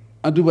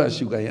အတုပ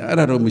ရှုခိုင်းရင်အဲ့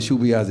ဒါတော့မရှု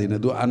ပါရစေ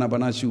နဲ့သူအာနာပါ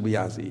နရှုပါရ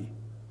စေ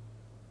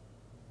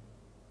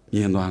မြ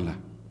င်သွားလား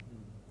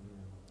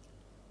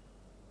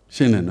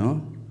ရှင်းတယ်နော်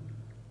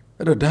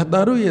အဲ့တော့ဒါ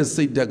သားတို့ရဲ့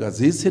စိတ်ဓာတ်က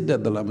ဈေးစစ်တတ်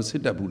သလားမစ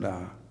စ်တတ်ဘူး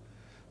လား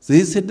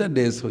ဈေးစစ်တတ်တ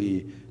ယ်ဆိုရ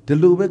င်ဒီ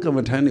လိုပဲကမ္မ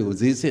ထမ်းတွေကို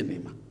ဈေးစစ်နေ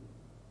မှာ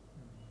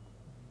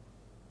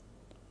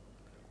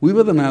ဝိပ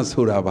ဿနာ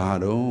ဆိုတာဘာ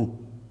တော့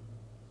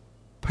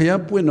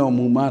ဖျားပွင့်တော်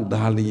မူမှ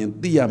ဒါလျင်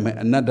သိရမယ်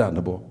အနတ္တတ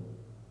ဘော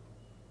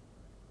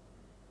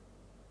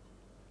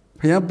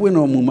ဖျားပွင့်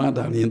တော်မူမှ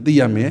ဒါလျင်သိ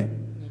ရမယ်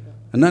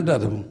အနတ္တ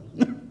တဘော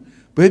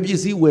ဘယ်ပစ္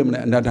စည်းဝယ်မလဲ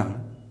အနတ္တ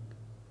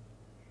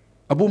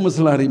အပုမစ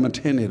လာတွေမထ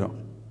င်းနေတော့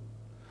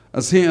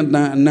အစင်အတ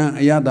န်အနံ့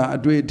အရသာအ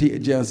တွေ့အထိ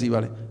အကြံစီပါ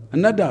လေအ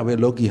နတ္တပဲ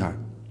လောကီဟာ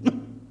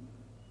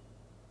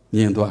မြ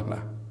င်သွား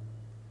လား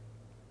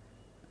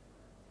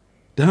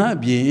ဒါအ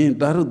ပြင်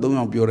တာတို့၃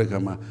ယောက်ပြောတဲ့ခါ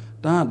မှာ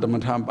ဒါကတမ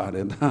ထပါတ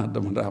ယ်ဒါကတ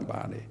မထပါ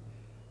တယ်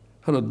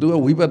ဟုတ်တော့သူက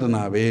ဝိပဿ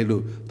နာပဲ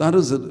လို့တာ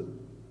တို့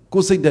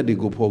ကိုယ်စိတ်ဓာတ်တွေ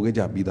ကိုဖော်ခဲ့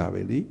ကြပြီးသား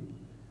ပဲလေ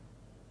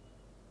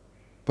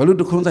ဘာလို့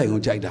တခွန်းဆိုင်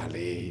ကိုကြိုက်တာ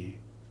လဲ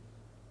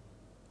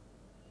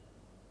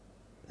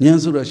ဉာဏ်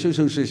ဆိုတော့ရှုပ်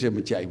ရှုပ်ရှက်ရှက်မ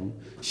ကြိုက်ဘူး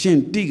ရှင်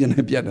တိက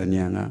နေပြတ်တာ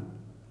ဉာဏ်က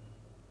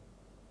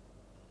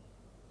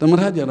တမ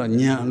ထကြတော့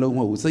ဉာဏ်အလုံးမ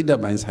ဟုတ်ဘူးစိတ်ဓာ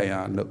တ်ပိုင်းဆိုင်ရာ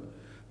အလုပ်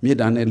မေတ္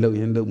တာနဲ့လုပ်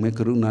ရင်လုပ်မယ်က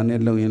ရုဏာနဲ့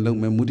လုပ်ရင်လုပ်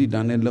မယ်မုဒိ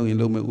တာနဲ့လုပ်ရင်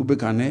လုပ်မယ်ဥပေ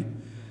က္ခနဲ့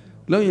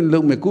လုပ်ရင်လု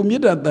ပ်မယ်ကိုမေ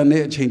တ္တာတန်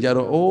တဲ့အချိန်ကြ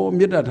တော့အိုး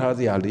မေတ္တာထားစ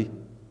ရာလေး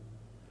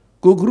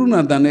ကိုကရု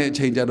ဏာတန်တဲ့အ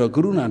ချိန်ကြတော့က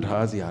ရုဏာ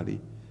ထားစရာလေး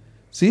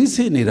ဈေးစ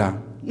စ်နေတာ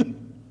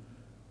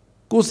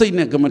ကိုစိတ်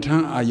နဲ့ကမ္မထ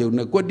မ်းအာယုန်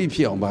နဲ့ကွက်တိဖြ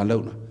စ်အောင်မလု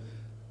ပ်လား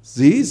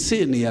ဈေးစ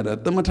စ်နေရတာ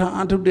တမထမ်း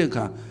အထုတ်တဲ့အ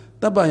ခါ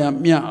တပ္ပယ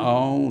မြတ်အော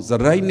င်ဇ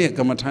ရိုက်နဲ့က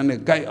မ္မထမ်းနဲ့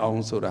ကြိုက်အော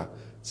င်ဆိုတာ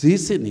ဈေး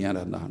စစ်နေရ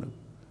တာဒါလို့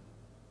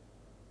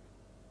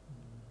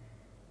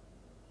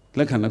လ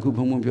က်ခံအခု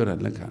ဘုံဘုံပြောတာ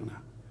လက်ခံ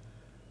လား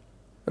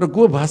အဲ့တော့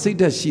ကိုယ်ဘာစိတ်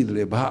ဓာတ်ရှိတယ်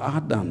လဲဘာအာ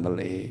တန်တယ်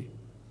လဲ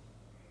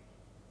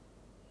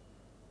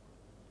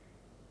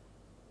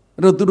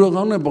အဲ့တော့သူတော်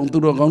ကောင်းနဲ့ပေါင်းသူ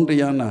တော်ကောင်းတ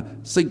ရားနာ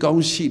စိတ်ကော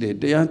င်းရှိတယ်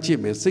တရားကျင့်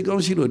မယ်စိတ်ကော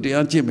င်းရှိလို့တ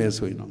ရားကျင့်မယ်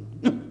ဆိုရင်တော့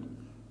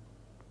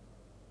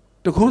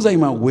တခုံးဆိုင်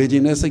မှာဝေခြ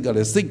င်းတဲ့စိတ်ကလ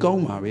ည်းစိတ်ကော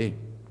င်းပါပဲ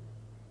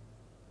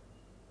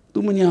သူ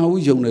မညာ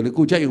ဘူးယုံတယ်လေ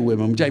ကိုကြိုက်ဝယ်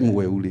မှာမကြိုက်မဝ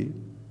ယ်ဘူးလေ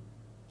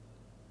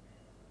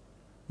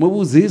မဟုတ်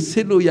ဘူးဈေးစ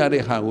စ်လို့ရ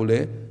တဲ့ဟာကိုလ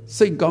ည်း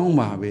စိတ်ကောင်း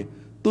ပါပဲ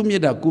သူမြ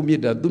တ်တာကိုမြ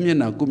တ်တာသူမျက်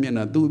နာကိုမျက်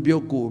နာသူအပြော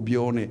ကိုအ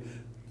ပြောနဲ့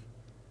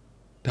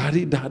ဒါ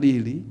ဒီ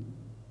လေ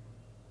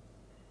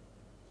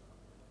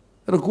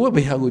အဲ့တော့ကိုယ်ကဘ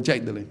ယ်ဟာကိုကြို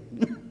က်တယ်လဲ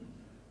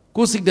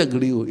ကိုယ်စိတ်တက်က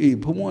လေးကိုအေး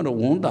ဘုံကတော့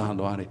ဝန်းတာ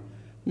သွားတယ်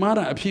မား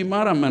တာအဖြေ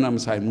မားတာမှန်တာမ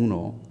ဆိုင်ဘူး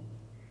နော်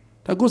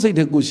ဒါကိုယ်စိတ်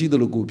တက်ကိုရှိတယ်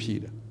လို့ကိုဖြေ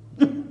တာ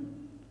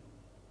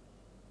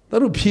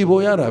တို့ဖြေ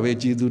ပေါ်ရတာပဲ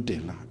ကျေးဇူးတ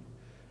င်လာ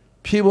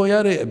ဖြေပေါ်ရ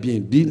တဲ့အပြင်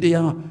ဒီတ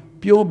ရား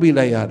ပြောပေး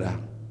လိုက်ရတာ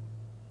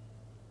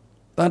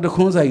တာတ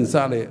ခွန်းဆိုင်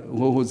စားလေ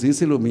ဟိုဈေးစ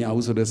စ်လို့မရ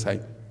ဘူးဆိုတဲ့ဆို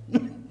င်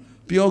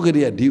ပြောကြ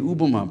တဲ့ဒီဥ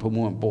ပမာဘုံ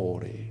ဘုံပေါ်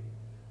တယ်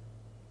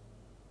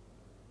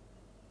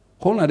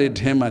ခေါင်းလာတဲ့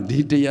ထဲမှာဒီ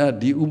တရား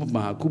ဒီဥပ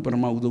မာအခုပထ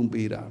မဦးဆုံး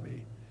ပေးတာပဲ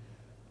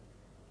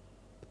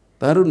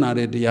သာရုဏာ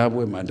တဲ့တရား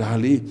ပွဲမှာဒါ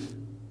လေး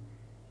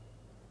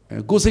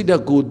ကိုစိတ်ဓာ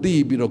တ်ကိုသိ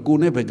ပြီးတော့ကို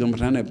နဲ့ပဲကမ္မ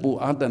ထမ်းနဲ့ပို့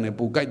အားတန်နဲ့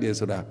ပို့ကြိုက်တယ်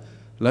ဆိုတာ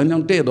လမ်းကြော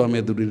င်းတဲ့သွား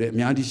မဲ့သူတွေလည်းအ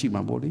များကြီးရှိ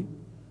မှာပေါ့လေ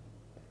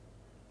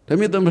ဒါပေ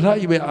မဲ့သမထ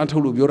ကြီးပဲအားထု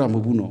တ်လို့ပြောတာမဟု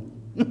တ်ဘူးနော်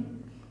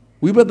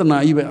ဝိပဿနာ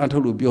ကြီးပဲအားထု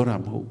တ်လို့ပြောတာ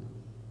မဟုတ်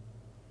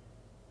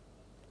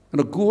အဲ့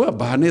တော့ကိုက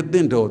ဘာနဲ့တ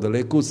င့်တော်တယ်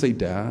လဲကိုစိတ်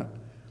ဓာတ်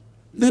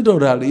တင့်တော်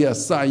တာလေးက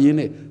စာရင်း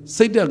နဲ့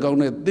စိတ်ဓာတ်ကောင်း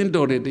တဲ့တင့်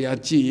တော်တဲ့တရား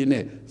ကြည်ရင်း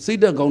နဲ့စိတ်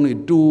ဓာတ်ကောင်းတွေ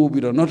တိုး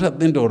ပြီးတော့နောက်ထပ်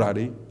တင့်တော်တာ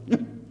တွေ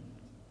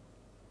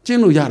ကျင့်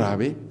လို့ရတာ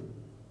ပဲ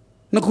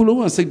နှစ်ခုလုံး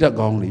ကစိတ်ဓာတ်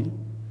ကောင်းလေ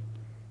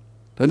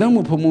ဒါကြောင့်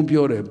မို့ဘုံဘုံ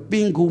ပြောတယ်ပ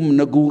င်ကူ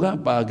ငကူက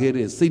ပါခဲ့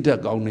တဲ့စိတ်ဓာ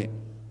တ်ကောင်းတဲ့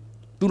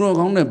သူတော်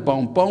ကောင်းနဲ့ပေါ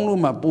င်းလို့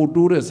မှပို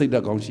တိုးတဲ့စိတ်ဓာ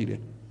တ်ကောင်းရှိတ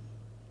ယ်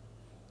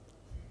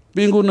ပ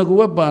င်ကိုငကူ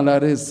ကပါလာ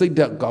တဲ့စိတ်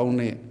ဓာတ်ကောင်း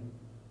နဲ့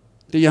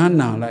တရား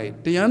နာလိုက်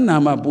တရားနာ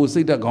မှပို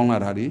စိတ်ဓာတ်ကောင်းလာ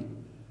တာလေ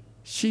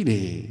ရှိတ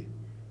ယ်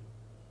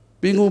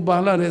ပင်ကိုပါ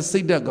လာတဲ့စိ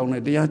တ်ဓာတ်ကောင်း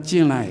နဲ့တရားကျ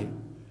င့်လိုက်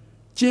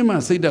ကျင့်မှ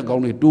စိတ်ဓာတ်ကော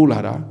င်းတွေတိုးလာ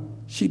တာ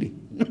ရှိတယ်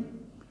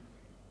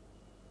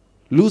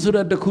လူဆို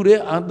တဲ့တခုတ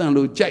ည်းအာတန်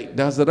လို့ကြိုက်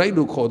ဒါစရိုက်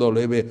လို့ခေါ်တော့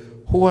လဲပဲ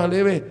ဟိုဟာလ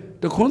ည်းပဲ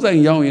တခွန်းဆိုင်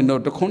ရောက်ရင်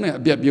တော့တခွန်းနဲ့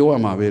အပြတ်ပြောရ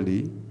မှာပဲလေ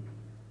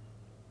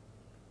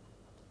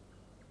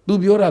သူ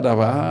ပြောတာ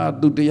ပါ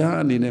သူတရား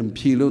အနေနဲ့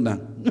ဖြေလို့တာ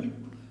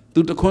သူ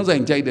တခွန်းဆို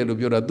င်ကြိုက်တယ်လို့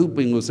ပြောတာသူပ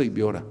င်ကိုစိတ်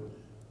ပြောတာ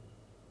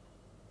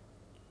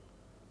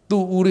သူ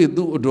ဥရ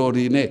သူအတော်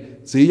တွေနဲ့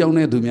ဈေးရောက်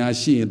တဲ့သူများ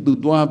ရှိရင်သူ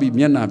သွားပြီး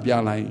မျက်နှာပြ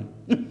လိုက်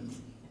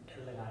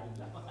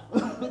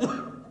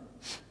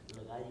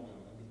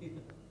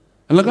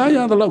အလကားရ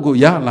တဲ့လောက်ကို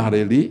ရလာတ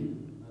ယ်လေ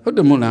ဟုတ်တ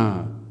ယ်မို့လား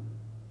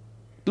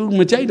तू မ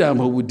ကြိုက်တာ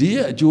မဟုတ်ဘူးဒီ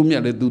ရဲ့အကျိုးမြ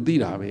တ်လဲ तू သိ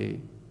တာပဲ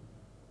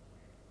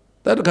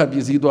တတ်တခါပ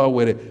စ္စည်းသွားဝ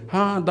ယ်တယ်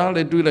ဟာသား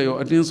လဲတွေးလိုက်ရော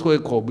အတင်းဆွဲ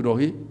ခေါ်ပြီးတော့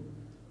ဟေး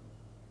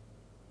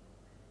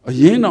အ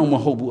ရင်တော့မ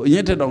ဟုတ်ဘူးအရ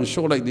င်ထက်တောင်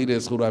ရှော့လိုက်သေးတ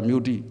ယ်ဆိုတာ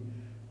မျိုးတိ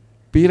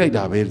ပေးလိုက်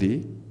တာပဲလေ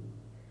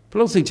ဘ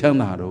လို့စိတ်ချမ်း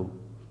သာတော့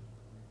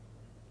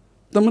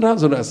သမထ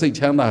ဆိုတာစိတ်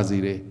ချမ်းသာစေ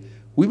တယ်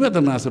ဝိပဿ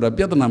နာဆိုတာ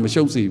ပြဿနာမ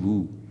ရှုပ်စေ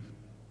ဘူး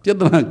ပြ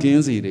ဿနာက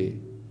င်းစေတယ်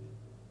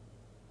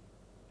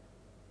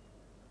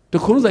တ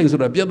ခုံးဆိုင်ဆို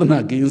တာပြဿနာ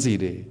ကင်းစေ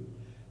တယ်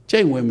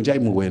ကြိုက်ဝယ်မကြို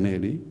က်မဝယ်နဲ့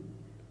လေ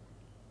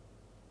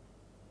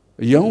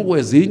ရောင်းဝ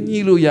ယ်ဈေးညှိ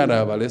လို့ရတာ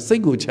ပါလေစိ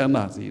တ်ကိုချမ်း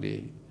သာစေတ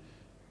ယ်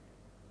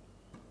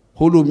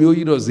ဟိုလိုမျိုး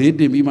ကြီးတော့ဈေး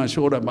တင်ပြီးမှ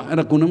ရှော့တာပါအဲ့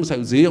ဒါကိုယ်နဲ့မဆို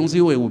င်ဈေးအောင်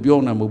ဈေးဝယ်ကိုပြော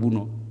နေတာမဟုတ်ဘူး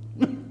နော်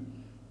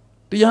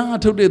တရားအ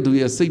ထုတ်တဲ့သူ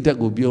ရဲ့စိတ်ဓာတ်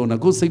ကိုပြောနေတာ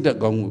ကိုယ်စိတ်ဓာတ်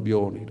ကောင်းကို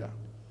ပြောနေတာ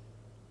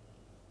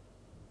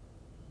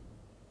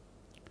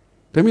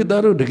ဒါမြစ်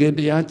သားတို့တကယ်တ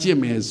ရားကျင့်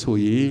မယ်ဆို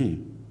ရင်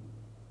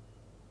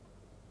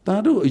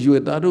သားတို့အရွ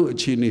ယ်သားတို့အ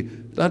ခြေအနေ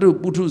သားတို့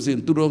ပုထုဇဉ်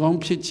သူတော်ကောင်း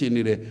ဖြစ်ချင်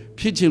နေတယ်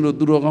ဖြစ်ချင်လို့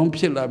သူတော်ကောင်း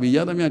ဖြစ်လာပြီရ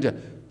သမျှကြ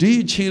ဒီ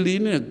အခြေလေး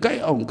နဲ့ကြို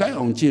က်အော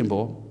င်ကျင့်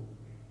ပေါ့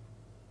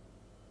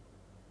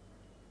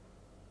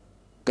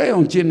ကြိုက်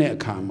အောင်ကျင့်တဲ့အ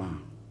ခါမှာ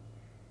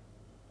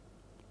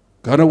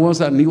ဂရဝ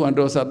ဆနိဝန္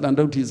တောသတန်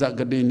တုဋ္ဌိသ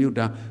ကတိညု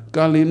တာ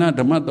ကာလေန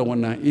ဓမ္မတဝ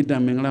နာဣတံ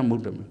မင်္ဂလမု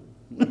ဒ္ဓမ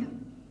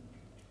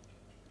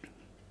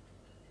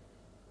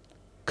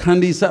ခန္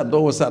ဒီစ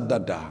သောဝဆတ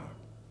တ္တာ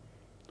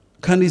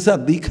ခန္ဒီစ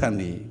သီခန္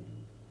ဒီ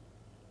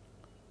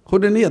ဟို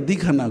တနေ့သီ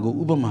ခန္ဓာကို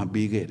ဥပမာ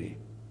ပေးခဲ့တယ်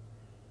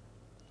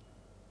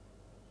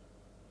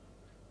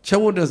ချ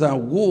ဝတ္တစာ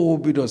ဝိုး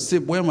ပြီးတော့စ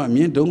စ်ပွဲမှာမြ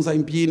င်းဒုံဆို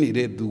င်ပြေးနေ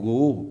တဲ့သူ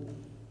ကို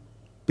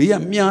ဘေးက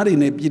မြားတွေ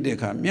နဲ့ပြစ်တဲ့အ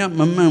ခါမြား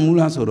မမှန်ဘူး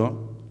လားဆိုတော့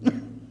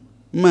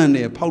မှန်တ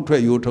ယ်ဖောက်ထွ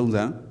က်ရိုးထုံး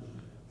စံ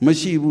မ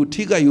ရှိဘူး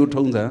ထိကရိုး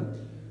ထုံးစံ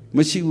မ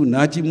ရှိဘူး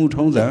နာကြည့်မှု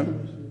ထုံးစံ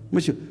မ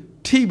ရှိ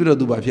ထိပြီးတော့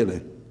သူဘာဖြစ်လဲ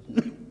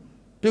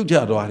ပြုတ်ကျ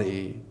သွားတ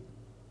ယ်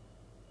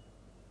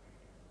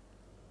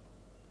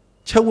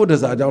ချက်ဝတ်တ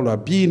စားကြောင့်လား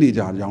ပြေးနေ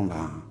ကြကြောင်း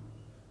လား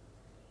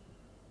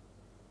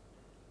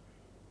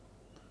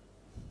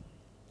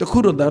တခု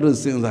တော့သားတို့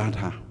စဉ်းစား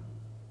ထား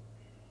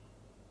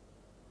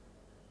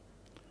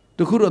တ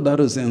ခုတော့သား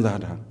တို့စဉ်းစား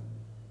ထား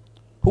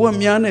ဟိုက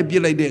မြားနဲ့ပြ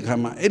စ်လိုက်တဲ့အခါ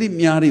မှာအဲ့ဒီ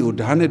မြားတွေကို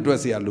ဓာတ်နဲ့တွက်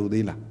เสียလို့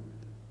သေးလား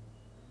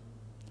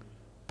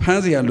ဖ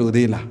မ်းเสียလို့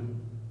သေးလား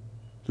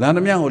လမ်းသ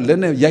မျှကိုလက်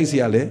နဲ့ရိုက်เสี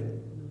ยလဲ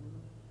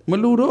မ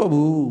လူတော့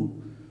ဘူး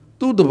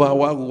သူ့တဘာ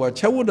ဝက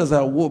ချက်ဝတ်တ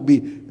စားဝတ်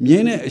ပြီးမြ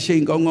င်းနဲ့အရှိ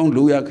န်ကောင်းကောင်း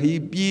လိုရခ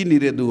ကြီးပြေးနေ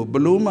တဲ့သူကိုဘ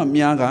လို့မှ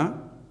မြားက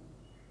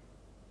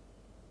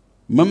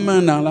မမှ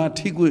န်တာလား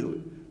ထိကွ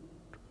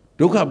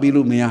ဒုက္ခပြီး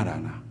လို့မရတာ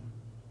လား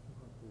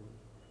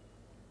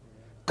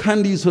ခန္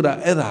ဒီဆိုတာ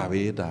အဲ့ဒါ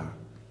ပဲဒါ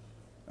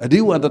အဓိ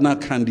ဝဒနာ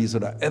ခန္ဒီ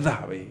ဆိုတာအဲ့ဒါ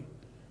ပဲ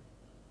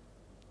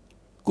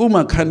ကိုယ်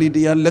မှခန္ဒီတ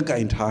ရားလက်က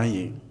င်ထားရ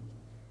င်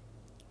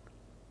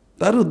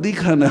ဒါတို့သီ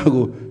ခန္ဓာ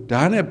ကို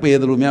ဓာတ်နဲ့ပယ်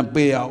တယ်လို့များပ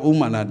ယ်ရအောင်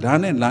မလားဓာတ်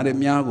နဲ့လာတဲ့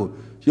များကို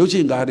ရုပ်ရှ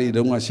င်ကားတွေ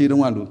တုန်းကရှေးတု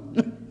န်းကလို့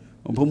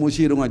ဘုံမ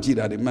ရှိတုန်းကကြည်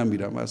တာတွေမှတ်မိ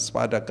တာမှာစ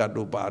ပါတာကတ်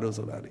တို့ပါတို့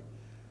ဆိုတာတွေ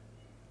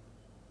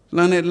လ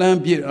မ်းနဲ့လမ်း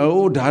ပြည့်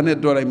အိုးဓာတ်နဲ့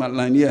တွက်လိုက်မှ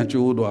လမ်းကြီးက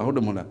ကျိုးသွားဟုတ်တ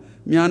ယ်မဟုတ်လား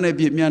မြားနဲ့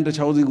ပြည့်မြားတစ်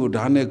ချောင်းစီကို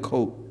ဓာတ်နဲ့ခု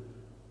တ်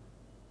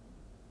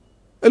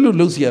အဲ့လို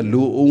လုပ်เสีย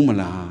လိုအောင်မ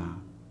လား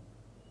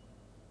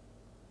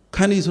ခ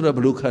န္ဒီဆိုတာဘ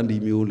လို့ခန္ဒီ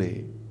မျိုးလေ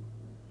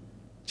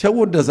ချက်ဝ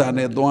တ်တစား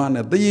နဲ့သွား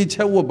နဲ့တရေချ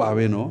က်ဝတ်ပါ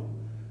ပဲနော်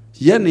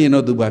ရက်နေ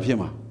တော့သူဘာဖြစ်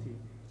မှာ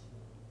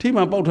ထိ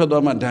မှပေါက်ထွက်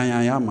သွားမှဒဏ်ရာ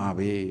ရမှာ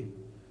ပဲ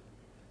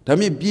ဒါ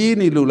မြင့်ပြေး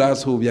နေလို့လား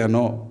ဆိုပြန်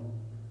တော့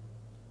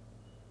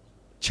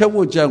ချက်ဝ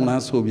တ်ကြောက်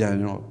လားဆိုပြန်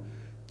တော့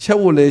ချက်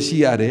ဝတ်လည်းရှိ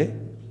ရတယ်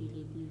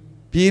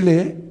ပြေးလ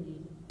ည်း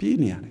ပြေး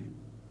နေရတယ်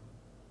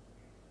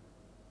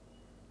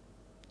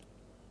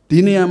ဒီ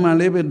နေရာမှာ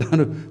လည်းပဲဒါ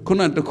တို့ခု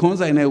နတခွန်း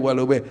ဆိုင်တဲ့ဟို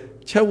လိုပဲ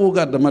ချက်ဝတ်က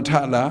ဓမ္မထ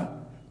လား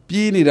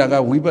ပြေးနေတာက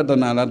ဝိပဿ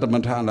နာလားဓမ္မ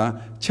ထလား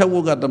ချက်ဝ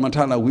တ်ကဓမ္မထ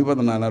လားဝိပ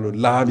ဿနာလားလို့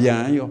လာပြန်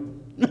ရော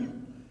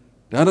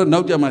ဒါတော့နော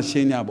က်ကြမှာရှ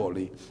င်းကြပေါ့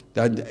လေ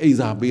ဒါအိမ်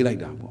စာပေးလိုက်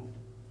တာပေါ့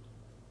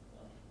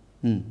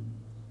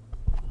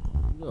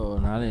ဟို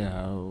နားလေ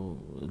ဟို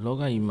လော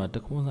ကကြီးမှာတ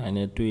ခွန်းဆိုင်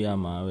နဲ့တွေ့ရ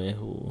မှာပဲ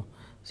ဟို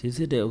စစ်စ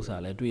စ်တဲ့ဥစ္စာ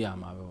လည်းတွေ့ရ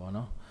မှာပဲပေါ့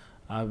နော်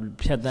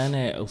ဖြတ်တန်း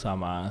တဲ့ဥစ္စာ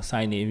မှာ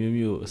ဆိုင်နေမျိုး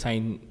မျိုးဆိုင်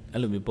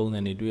အဲ့လိုမျိုးပုံစံ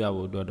တွေတွေ့ရ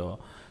ဖို့အတွက်တော့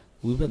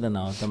ဝိပဿ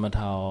နာသမထ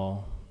ရော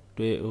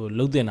တွေ့ဟို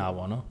လှုပ်တင်တာ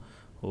ပေါ့နော်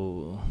ဟို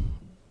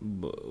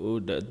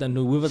တ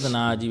ဏှုဝိပဿ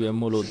နာကြီးပဲ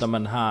မို့လို့သမ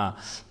ထ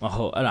မ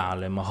ဟုတ်အဲ့ဒါ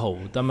လည်းမဟုတ်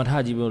ဘူးသမထ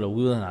ကြီးပဲလို့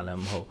ဝိပဿနာလ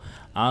ည်းမဟုတ်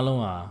အား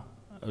လုံးဟာ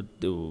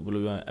ဟိုဘယ်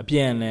လိုပြောအပြ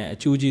န်နဲ့အ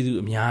ကျိုးကျေးဇူး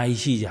အများ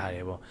ကြီးရှိကြတ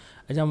ယ်ပေါ့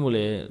အဲကြောင့်မို့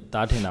လဲ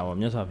တားထင်တာပေါ့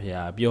မြတ်စွာဘု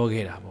ရားပြော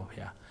ခဲ့တာပေါ့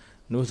ဗျာ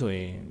တို့ဆိုရ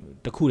င်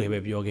တခုတည်းပဲ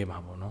ပြောခဲ့မှာ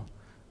ပေါ့နော်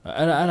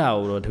အဲ့ဒါ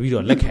ကိုတော့တပည့်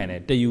တော်လက်ခံတယ်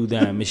တယူတ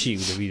န်မရှိ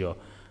ဘူးတပည့်တော်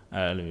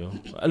အဲ့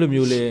လို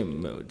မျိုးလေ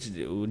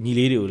ညီ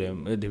လေးတွေကိုလည်း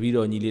တပည့်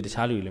တော်ညီလေးတ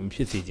ခြားလူတွေလည်းမဖြ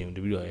စ်စေချင်ဘူးတ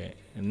ပည့်တော်ရဲ့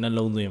နှ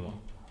လုံးသွင်းပေါ့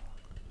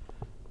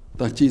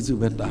တာကျေးဇူး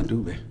ပဲတာတူ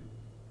ပဲ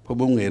ဘုံ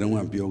ဘုံငယ်တုန်းက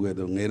ပြောခဲ့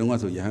တော့ငယ်တုန်းက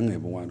ဆိုရဟန်းငယ်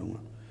ဘဝတုန်းက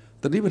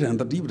တတိပဋ္ဌာန်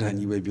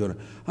ကြီးပဲပြောတာ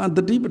ဟာတ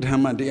တိပဋ္ဌာန်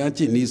မှာတရား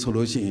ကျင့်နေဆို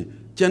လို့ရှိရင်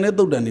ကျန်တဲ့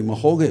သုတ်တန်တွေမ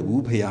ဟောခဲ့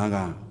ဘူးဖခင်က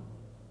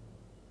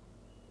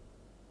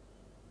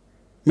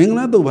မင်္ဂ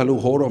လာတုတ်ဘာ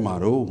လို့ဟောတော့မှာ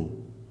တော့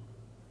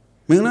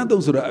မင်္ဂလာတု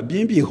တ်ဆိုတာအပြ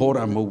င်းပြေဟော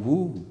တာမဟုတ်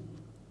ဘူး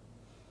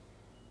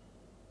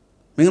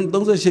မင်္ဂလာ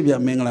38ပြ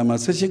မင်္ဂလာမှာ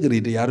18ဂရီ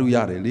တရားရရ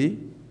တယ်လေ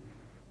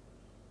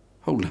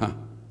ဟုတ်လား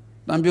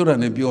တန်ပြောတာ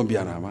နဲ့ပြောပြ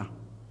တာပါ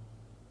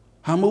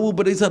ဟာမဟုတ်ဘူးပ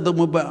ရိစ္ဆေသ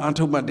မုပ္ပါအာ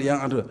ထုမှတရား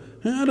အာထု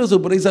အဲ့လိုဆို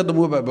ပရိစ္ဆေသ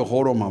မုပ္ပါပဲ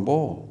ဟောတော့မှာ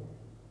ပေါ့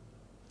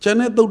ကျန်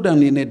တဲ့သုတ်တန်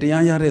တွေနဲ့တ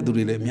ရားရတဲ့သူ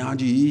တွေလည်းအများ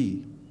ကြီး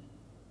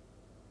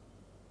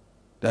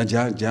ဒါ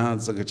ကြာ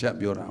စကားချက်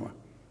ပြောတာပါ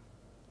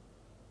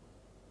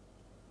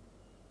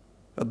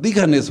အတိခ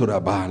ဏနဲ့ဆိုတာ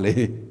ဘာလဲ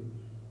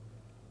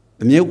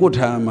အမြဲဝတ်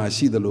ထားမှာ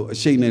ရှိသလိုအ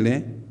ရှိန်နဲ့လ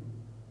ည်း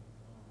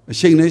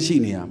ရှိ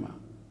နေရမှာ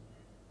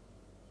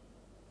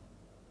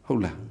ဟု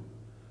တ်လား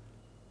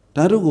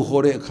ဒါတို့ကို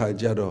ဟောတဲ့အခါ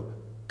ကျတော့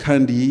ခ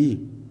န္ဒီ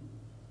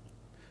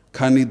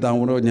တံ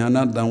ဝရညာ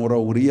နာတံဝရ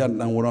ဝရိယ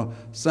တံဝရ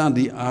စသ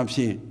ည်အားဖြ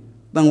င့်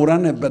တံဝရ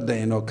နဲ့ပတ်သက်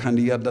ရင်တော့ခန္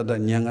ဒီယတတဉာ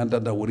ဏ်ကတ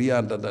တဝရိယ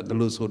တတဒီ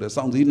လိုဆိုတဲ့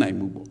စောင့်စည်းနိုင်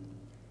မှုပေါ့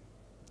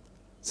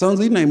စောင့်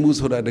စည်းနိုင်မှု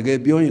ဆိုတာတကယ်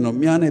ပြောရင်တော့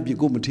မြားနဲ့ပြ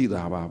ကိုမထိ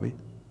တာပါပဲ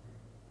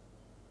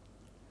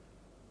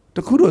တ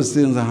ခုတော့စ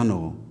ဉ်းစား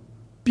တော့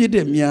ပြည့်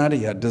တဲ့မြားတွေ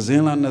ကဒဇ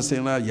င်လား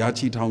20လားရာ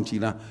ချီထောင်ချီ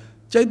လား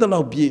ကြိုက်တဲ့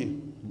လောက်ပြည့်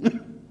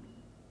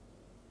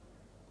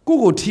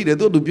ကိုထိတယ်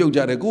သူပြုတ်ကြ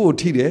တယ်ကို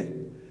ထိတယ်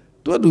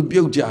သူ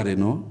ပြုတ်ကြတယ်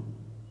နော်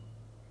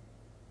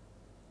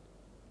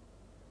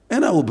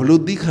အဲ့ဒါကိုဘ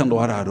လို့သီးခံ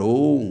သွားတာ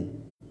တော့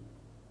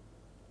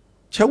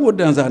ချက်ဝတ်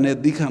တန်စာနဲ့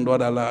သီးခံသွား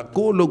တာလား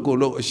ကိုအလု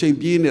ပ်အရှိန်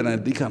ပြေးနေတာနဲ့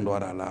သီးခံ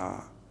သွားတာလား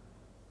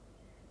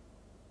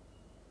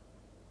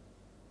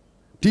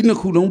ဒီနှစ်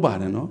ခုလုံးပါ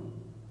တယ်နော်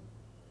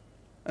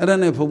အဲ့ဒါ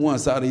နဲ့ဘုံဘုံ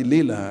စာရီ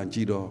လေးလာကြ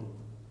ည့်တော့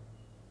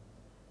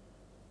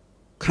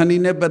ခန္ဒီ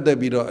နဲ့ပတ်သက်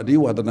ပြီးတော့အရိ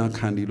ဝါဒနာခ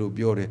န္ဒီလို့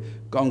ပြောတယ်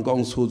ကောင်းကော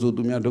င်းဆို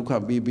သူများဒုက္ခ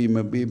ပေးမ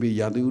ပေး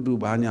ရာသီဥတု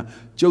ဘာညာ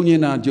ကြုံနေ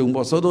တာကြုံ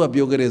ပေါ့စောတော့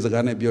ပြောခဲ့တဲ့စ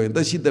ကားနဲ့ပြောရင်သ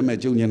က်ရှိသက်မဲ့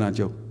ကြုံနေတာ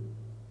ကြုံ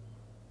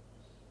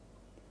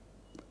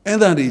အဲ့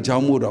ဒါတွေကြော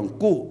င့်မို့တော့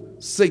ကိုယ်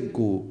စိတ်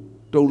ကို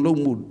တုံလုံး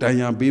မှုတန်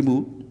ရာပေးမှု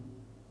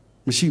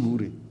မရှိဘူး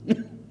လေ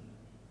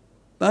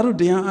ဒါတို့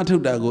တရားအထု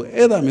တ်တာကို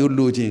အဲ့ဒါမျိုး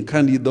လိုချင်ခ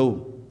န္ဒီသုံး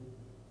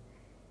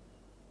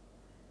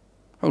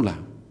ဟုတ်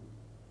လား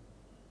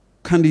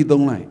ခန္ဒီ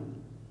သုံးလိုက်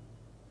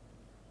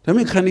ဒါပေ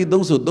မဲ့ခန္ဒီ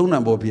သုံးဆိုသုံးနံ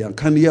ပေါ်ပြန်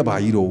ခန္ဒီကဘာ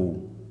ကြီးတော့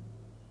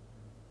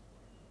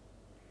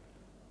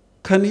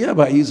ခန္ဒီက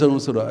ဘာကြီးဆို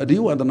တော့အဓိ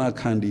ဝဒနာ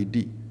ခန္ဒီ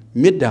တိ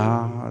မေတ္တာ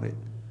တဲ့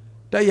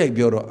တိုက်ရိုက်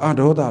ပြောတော့အာ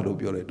ဒေါသလို့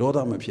ပြောတယ်ဒေါသ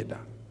မဖြစ်တာ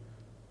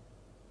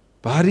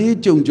ဘာရီ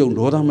ကြုံ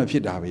ဒေါသမဖြ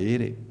စ်တာပဲ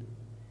တဲ့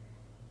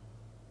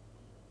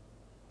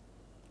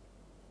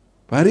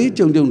ဘာရီ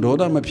ကြုံဒေါ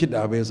သမဖြစ်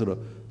တာပဲဆိုတော့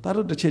ဒါ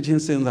တို့တစ်ချက်ချ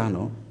င်းစဉ်းစား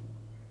နော်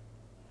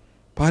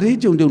ဘာရီ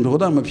ကြုံဒေါ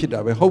သမဖြစ်တာ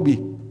ပဲဟုတ်ပြီ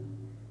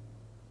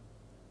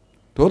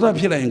ဒေါသ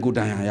ဖြစ်လိုက်ရင်ကိုယ်တ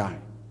ရားရ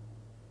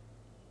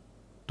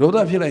ဒေါသ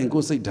ဖြစ်လိုက်ရင်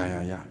ကိုယ်စိတ်တ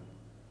ရားရ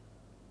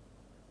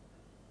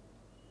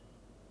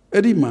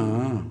အဲ့ဒီမှာ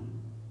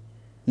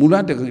မူလ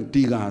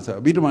တီကာဆို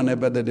အဘိဓမ္မာနဲ့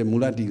ပတ်သက်တဲ့မူ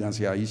လတီကာဆ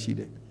ရာကြီးရှိ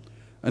တယ်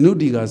အနု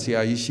တီကာဆ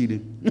ရာကြီးရှိတ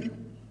ယ်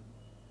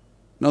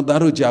နောက်သား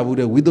တို့ကြားဘူး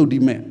တဲ့ဝိသုဒ္ဓိ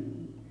မဲ့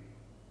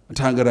အ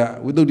ထာဂရ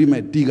ဝိသုဒ္ဓိ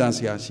မဲ့တီကာဆ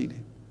ရာရှိတ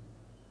ယ်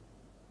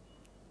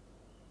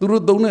သူ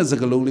တို့သုံးတဲ့စ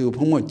ကားလုံးလေးကို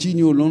ဘုံဘကြီး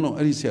ညိုလုံးတော့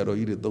အဲ့ဒီဆရာတော်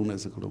ကြီးတွေသုံးတဲ့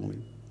စကားလုံး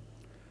လေး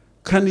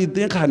ခန္ဒီသ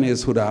င်္ခါနေ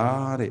ဆိုတာ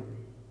တဲ့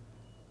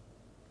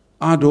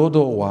အာဒေါ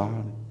သောဝါ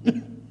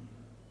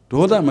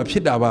ဒေါသမဖြ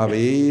စ်တာပါ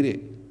ပဲတဲ့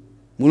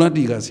မူလ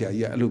တီကာဆရာ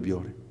ကြီးကအဲ့လို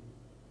ပြောတယ်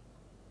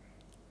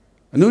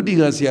အနုတီ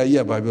ကာဆရာ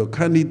ကြီးကဘာပြောခ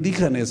န္ဒီသီးခ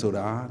န္နေဆို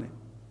တာတဲ့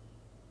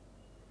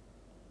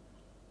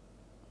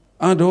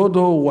အာဒေါ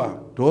သောဝါ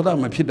ဒေါသ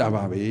မဖြစ်တာ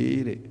ပါပဲ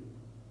တဲ့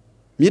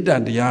မေတ္တာ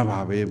တရားပါ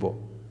ပဲပေါ့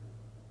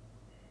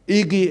ဧ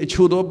ကေအ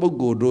ချို့သောပုဂ္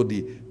ဂိုလ်တို့သ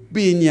ည်ပ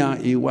ညာ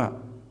ဧဝ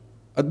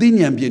အသိ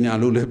ဉာဏ်ပညာ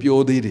လို့လည်းပြော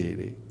သေးတယ်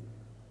တဲ့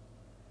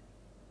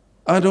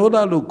အာဒေါသ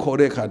လို့ခေါ်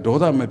တဲ့အခါဒေါ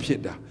သမဖြစ်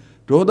တာ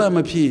ဒေါသမ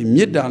ဖြစ်ရင်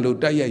မေတ္တာလို့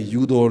တိုက်ရိုက်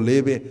ယူတော်လဲ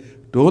ပဲ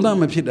ဒေါသ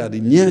မဖြစ်တာဒီ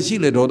ဉာဏ်ရှိ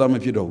လေဒေါသမ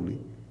ဖြစ်တော့ဘူးလေ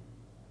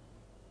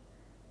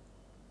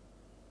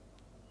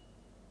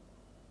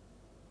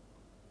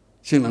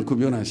ရှင်းလားခု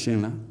ပြောတာရှ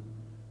င်းလား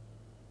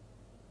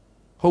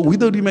ဟောဝိ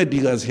သုဒ္ဓိမဲ့ဒီ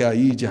ကဆရာ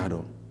ကြီးကြ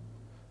တော့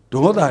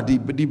ဒေါသတိ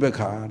ပฏิပက္ခ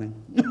တဲ့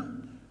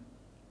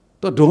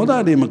တော့ဒေါသ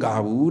တွေမက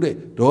ဘူးတဲ့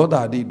ဒေါ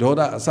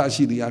သအစ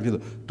ရှိသည်အဖြစ်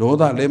ဒေါ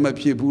သလည်းမ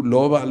ဖြစ်ဘူး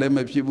လောဘလည်းမ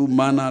ဖြစ်ဘူး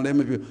မာနလည်း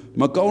မဖြစ်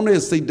မကောင်းတဲ့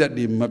စိတ်ဓာတ်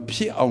တွေမဖြ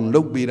စ်အောင်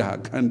လုပ်ပေးတာ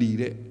ခန္တီ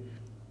တဲ့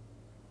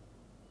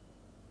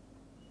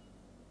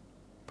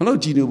ဘလို့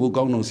ကြည်နေဖို့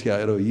ကောင်းတော့ဆရာ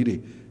အဲ့တော်ကြီးတွေ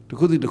တစ်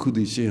ခု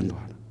စီရှင်း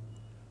သွားတာ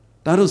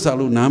ဒါတို့စာ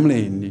လို့နားမလ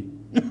ည်နေ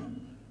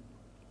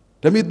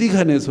ဓမ္မတိခ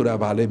တ်နေဆိုတာ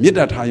ဗာလဲမေတ္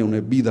တာထားယုံ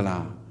နဲ့ပြီးသ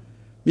လား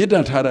မေတ္တာ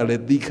ထားတာလဲ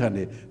တိခတ်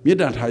နေမေတ္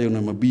တာထားယုံ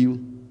နဲ့မပြီးဘူး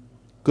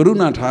ကရု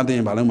ဏာထားတဲ့ရ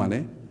င်ဘာလို့မလဲ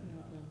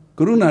က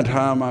ရုဏာ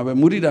ထားမှာပဲ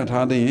မုဒိတာ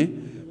ထားတဲ့ရင်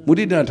မု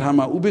ဒိတာထား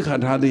မှာဥပိ္ပခာ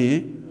ထားတဲ့ရင်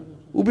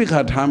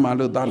Ubika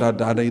Tamalo Dada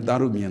Dada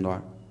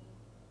Darumian.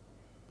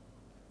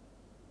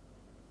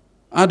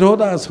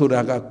 Adoda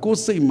Sodaga, go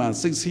say man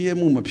 6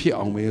 years appear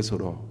on me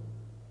so.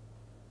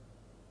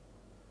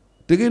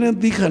 The Gana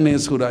Dicane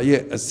Soda, ye,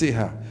 a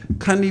seha,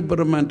 Candy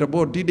Burman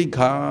about Didi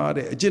Card,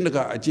 a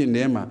Jenga, a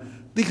Jenema,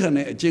 Dicane,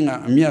 a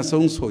Jenga, a Mia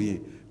Song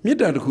Soye,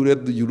 Mita who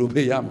read the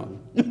Europeyama.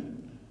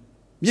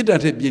 Mita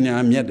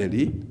Pina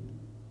Miadadi,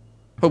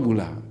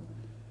 Pobula.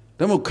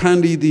 Damo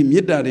Candy the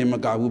Mita de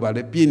Magabu by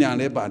the Pina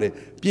de Bade,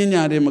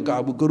 Pina de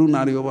Magabu,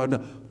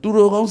 Gurunario,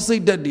 Duro say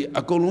that the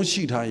Acolon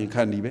sheet high in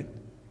Candy.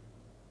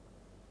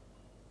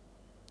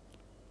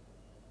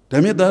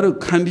 Damitaru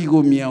Candy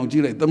go meow,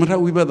 Gile, the matter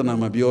we better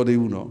nama biode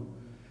uno.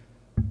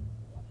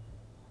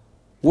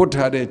 What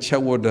had a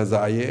chawo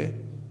desire?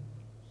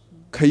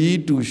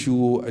 Kayi to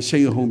show a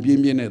shay home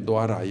being at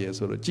Dora,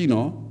 yes, or a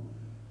Gino.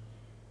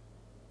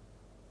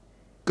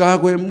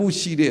 Gagwe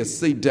Mushi de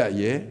say that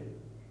ye.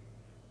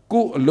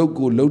 Go a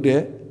logo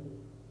loade.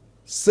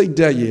 Say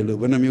that ye,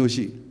 when a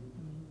mushi.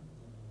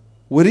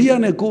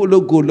 Weriana go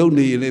logo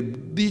lonely,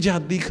 Dija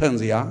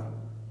Dicanzia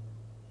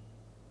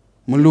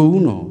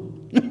Maluno.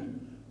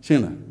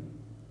 Shina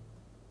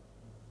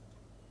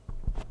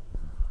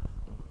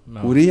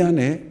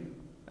Uriane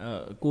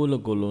Golo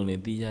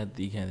Golone, Dia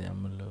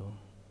Dicamalo.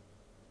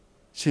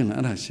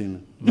 Shina,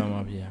 Shina,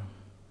 Mamma Pia.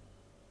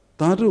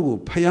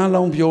 Tadu,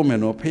 Payalong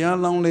Pioman or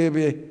Payalong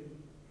Leve.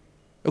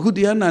 A good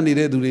Diana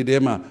needed to read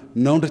Emma,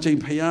 known to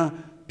change Paya,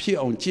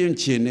 Pia on Chin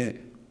Chin,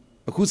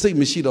 a good say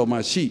machine of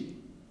my sheet.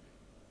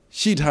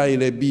 Sheet high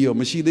le be or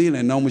machine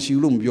and no machine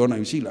room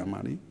beyond Sheila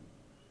money.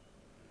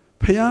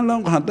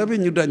 Payalong had never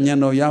knew that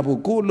Yano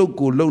Yabu go look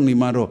go lonely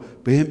maro,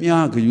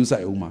 Behemia could use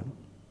a woman.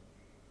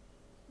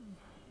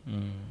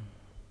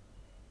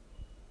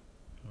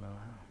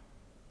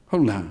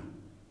 Hola.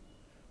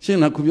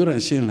 Shina Kubura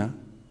and Shina.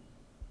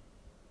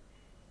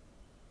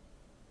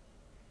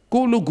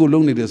 Go look go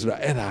lonely this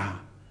Era.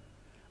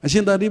 I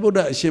sent that people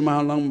that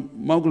Shema long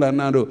Mogla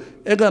Nado,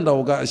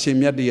 Egandoga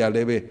Shemiadia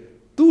leve,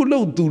 too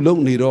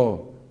lonely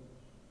though.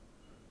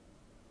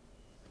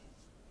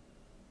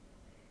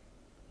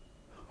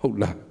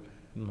 Hola.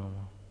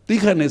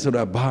 Tikane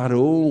sora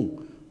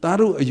baro.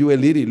 Taru you a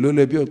lady,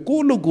 Lulebio,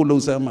 go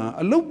sama,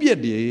 a low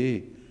beard.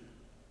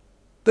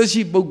 The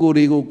sheep go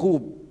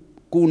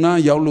Kuna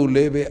Yalu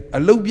leve, a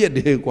low beard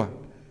de qua.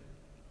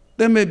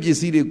 There may be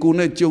see the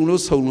Kuna Jono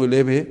Sono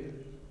leve,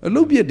 a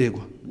low beard de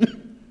qua.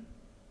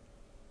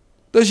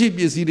 The sheep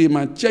is see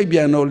my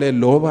Chabiano le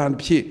Lova and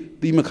Pie,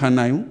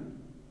 Dimacanaim.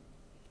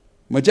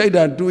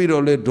 Majada do it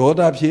or le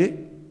Doda Pie,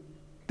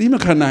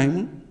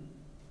 Dimacanaim.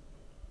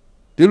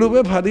 The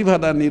Lube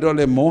Padivada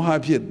Nidole Moha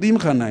Pie,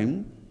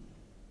 Dimacanaim.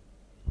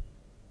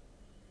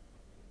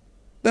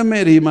 The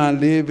Merima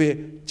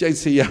leve,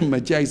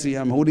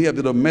 Jaisiam, Hodia,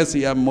 the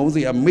Messia,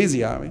 Mosia,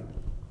 Mesia.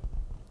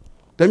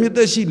 The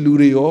Mitashi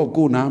Lurio,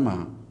 go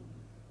Nama.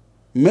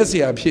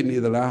 Messia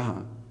Pini the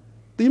Laha.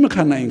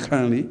 Dimacana in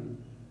Canley.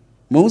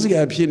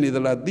 Mosia Pini the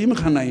La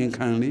Dimacana in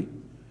Canley.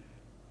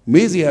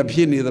 Mesia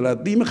Pini the La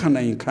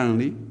Dimacana in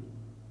Canley.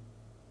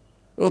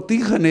 O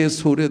Tikane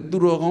so that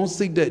Duron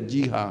say that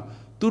Jiha.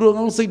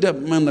 Duron say that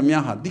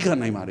Mandamiaha,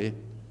 Dikanamare.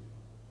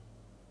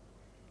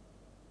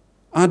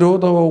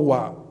 Adodo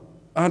wa.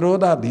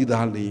 Adoda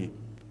Didali.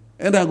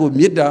 And I go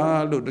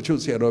Mida, look the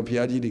Chusea of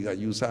Piagiga,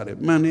 you said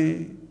it.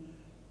 Money.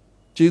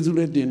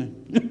 Jesuletin.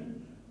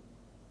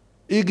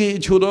 Igi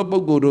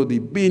Chodopo go di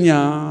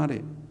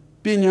Pignare.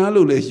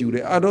 Pignalo le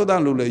jure, Adoda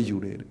lule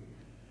jure.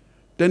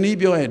 The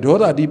Nibio and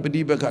Doda di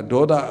Pedibeka,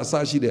 Doda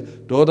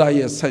Asashide, Doda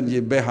ye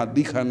Sanje Beha,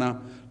 Dikana,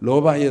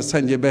 Loba ye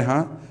Sanje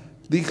Beha,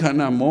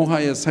 Dikana Moha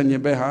ye Sanje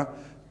Beha,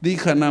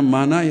 Dikana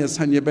Mana ye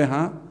Sanje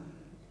Beha.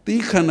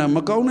 Dikana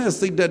Macona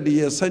say that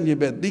the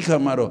Sanjebe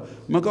Dikamaro,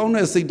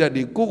 Macona say that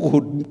the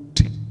cook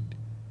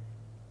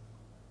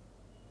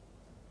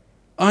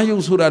I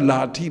use Sura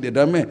Lati, the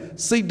Dame,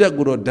 say that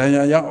Guru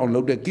Dayaya or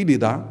Loda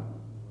Kidida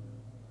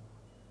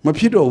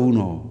Mapito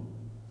Uno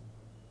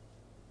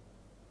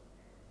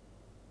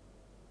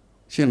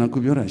Shena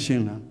Kubura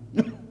Shena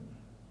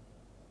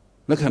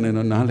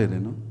Lacanano Nale,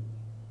 no?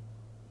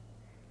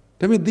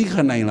 Tell me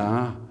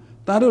Dikanaila.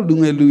 Taro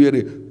lunge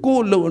luyere, go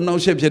low no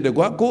shape the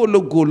go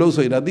low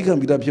so that they can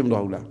be up him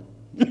down.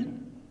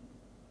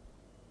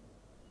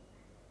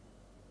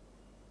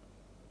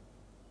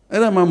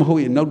 And I'm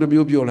hoy, now the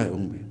Biola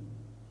only.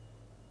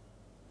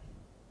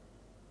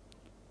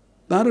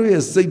 Taro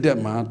is say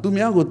that man, to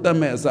me, I go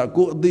tames, I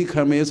go the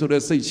come so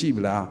that say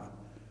chibla.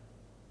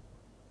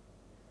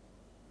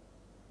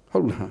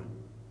 Hola.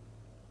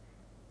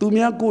 To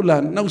me, I go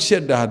land, no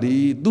shed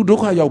daddy, do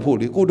doka your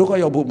poli, go doka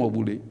your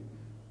mobile.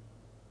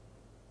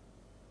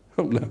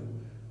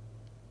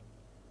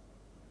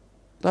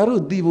 Taro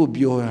divo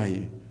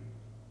bioai.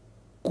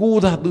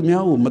 Kuda tu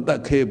miau mata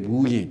ke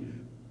buye.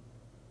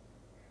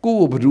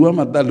 Ku berdua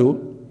mata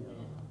lu.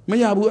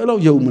 Mayabu elo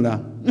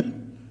yomla.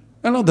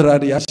 Elo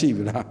terada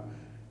yasibla.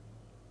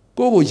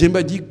 Ku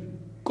jembaji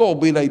ko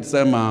belai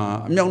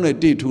sama. Miau ne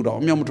ti tu dah.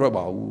 Miau mutra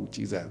bau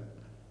cisa.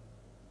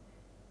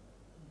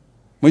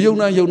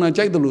 Mayona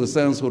cai tu lu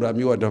sen sura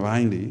miau ada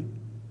bain li.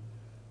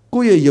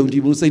 ကိုယ့်ရဲ့ယုံကြ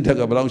ည်မှုစိတ်ဓာတ်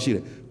ကဘယ်လောက်ရှိ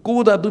လဲကို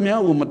ယ်သာသူ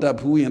များကိုမတတ်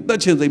ဘူးရင်တတ်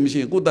ချင်စိတ်မရှိ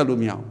ရင်ကိုယ်တတ်လို့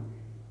မရဘူး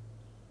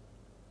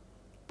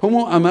ဘုံ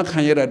ဘုံအမခံ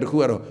ရတာတခု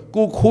ကတော့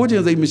ကိုခိုးချ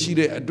င်စိတ်မရှိ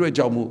တဲ့အတွက်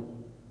ကြောင့်မို့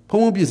ဘုံ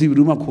ဘုံပစ္စည်းဘယ်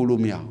သူမှခိုး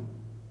လို့မရဘူး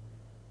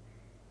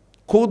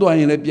ခိုးသွား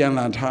ရင်လည်းပြန်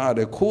လာထားရတ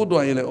ယ်ခိုး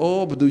သွားရင်လည်း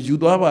အော်ဘယ်သူယူ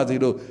သွားပါစေ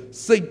လို့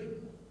စိတ်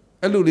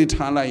အဲ့လိုလေး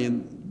ထားလိုက်ရင်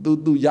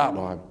သူရ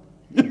သွားပြီ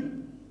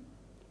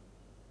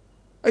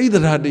အဲ့ဒီ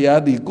တ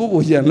ရားဒီကို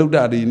ရန်လှုပ်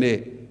တာဒီနဲ့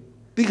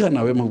သိခဏ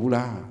ပဲမဟုတ်ဘူး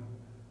လား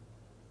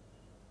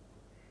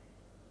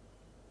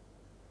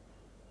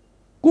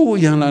ကို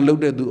ရန်လာလှု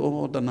ပ်တဲ့သူ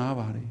အော်တနာ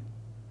ပါတယ်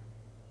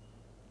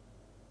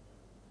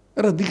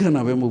အဲ့ဒါသိခဏ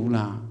ပဲမဟုတ်ဘူး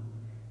လား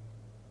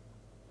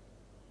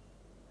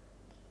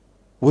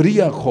ဝရိ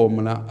ယခေါ်မ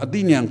လားအ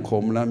တိညာဏ်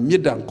ခေါ်မလားမေ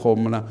တ္တာခေါ်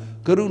မလား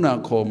ကရုဏာ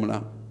ခေါ်မ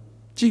လား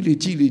ကြည်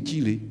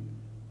လေ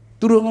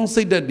သူတို့ကောင်း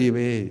စိတ်ဓာတ်တွေ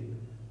ပဲ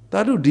ဒါ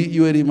တို့ဒီအ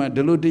ရွယ်တွေမှာ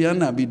ဒီလိုတရား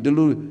နာပြီးဒီ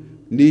လို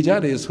နေကြ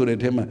တယ်ဆိုတဲ့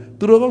ထဲမှာ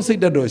သူတို့ကောင်းစိ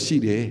တ်ဓာတ်တော့ရှိ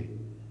တယ်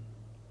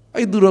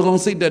အဲ့သူတို့ကော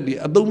င်းစိတ်ဓာတ်တွေ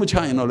အသုံးမချ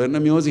ရင်တော့လည်းနှ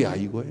မျောစရာ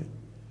ကြီးကွယ်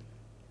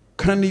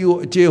ခန္ဒီကို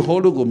အကျေဟော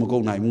လို့ကိုမကု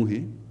န်နိုင်ဘူးဟိ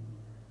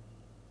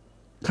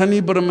ခန္ဒီ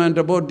ပရမန်တ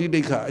ဘောတိ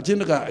တိခအကျင့်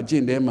တကအကျ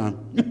င့်တဲမှာ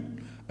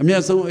အမျ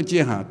က်ဆုံးအကျ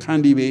င့်ဟာခန္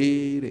ဒီပဲ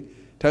တဲ့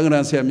ထာဂရ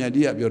ဆရာမြတ်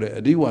ကြီးကပြောတယ်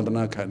အဓိဝန္ဒ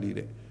နာခန္ဒီ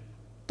တဲ့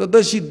တသ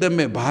က်ရှိသက်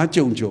မဲ့ဘာ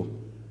ကြုံ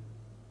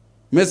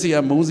မက်ဆီယာ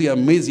မုံဆီယာ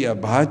မေ့ဆီယာ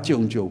ဘာ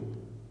ကြုံ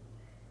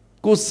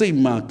ကိုစိတ်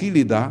မှာကိ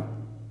လေသာ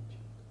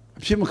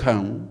အဖြစ်မခံ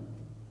ဘူး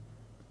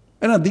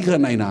အဲ့ဒါသိခ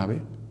နိုင်တာပဲ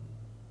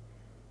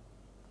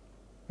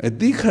အ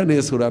သိခတ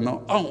ယ်ဆိုတာတော့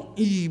အောင့်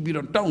အီးပြီး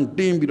တော့တောင့်တ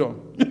င်းပြီးတော့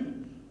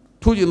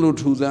ထိုးကျင်လို့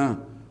ထူစမ်း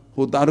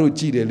ဟိုသားတို့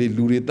ကြည့်တယ်လေ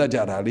လူတွေတတ်ကြ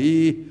တာလေ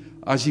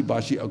အာရှိပါ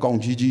ရှိအကောင်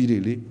ကြီးတွေ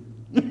လေ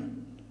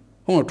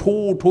ဟော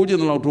ထိုးကျင်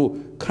တော့ထိုး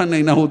ခံနို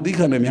င်တာဟိုသိခ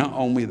တယ်များ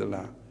အောင်မေ့သ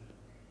လား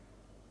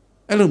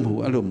အဲ့လိုမဟု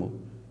တ်အဲ့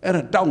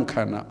ဒါတောင့်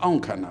ခံတာအော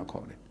င့်ခံတာ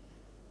ခေါ်တယ်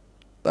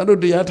သားတို့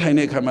တရားထိုင်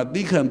တဲ့အခါမှာ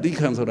သိခံ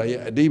ဆိုတာရဲ့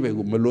အဓိပ္ပာယ်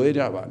ကိုမလွဲ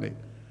ကြပါနဲ့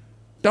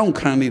တောင့်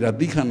ခံနေတာ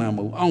သိခံတာမ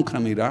ဟုတ်အောင့်ခံ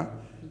နေတာ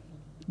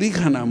သိ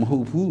ခံတာမဟု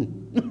တ်ဘူး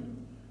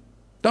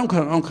တောင့်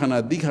ခံအောင့်ခံတာ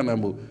သိခံတာ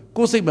မဟုတ်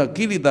ကိုယ်စိတ်မှာ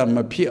ကိလေသာမ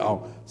ဖြစ်အောင်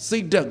စိ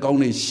တ်ဓာတ်ကောင်း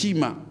နေရှိ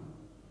မှ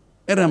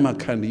အဲ့ဒါမှ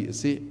ခံဒီအ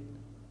စစ်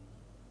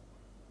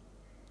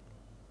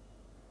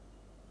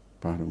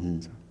ပါတော့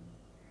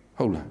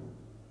ဟုတ်လား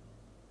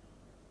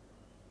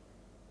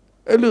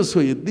အဲ့လို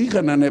ဆိုရင်သိခ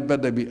ဏနဲ့ပတ်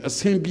သက်ပြီးအ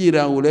စင်ပြေ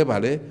တာကိုလည်းဗာ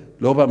လေ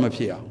လောဘမ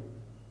ဖြစ်အောင်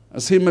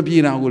အစင်မပြေ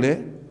တာကိုလည်း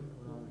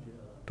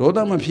ဒေါသ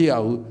မဖြစ်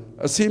အောင်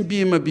အစင်ပြေ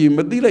မပြေမ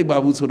သိလိုက်ပါ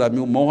ဘူးဆိုတာ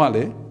မျိုးမောဟလ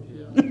ည်း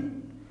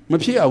မ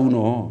ဖြစ်အောင်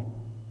နော်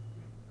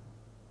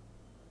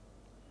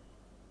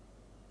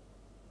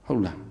ဟု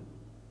တ်လား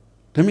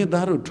ဓမ္မ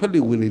သားတို့ထွက်လေ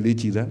ဝင်လေလေး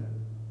ကြည်စမ်း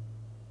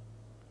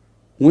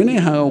ဝင်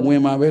တဲ့ဟာကဝ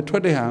င်မှာပဲထွ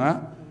က်တဲ့ဟာက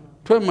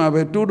ထွက်မှာ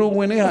ပဲတူဝ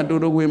င်တဲ့ဟာတူ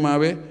ဝင်မှာ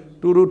ပဲ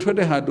တူထွက်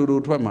တဲ့ဟာတူ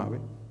ထွက်မှာပဲ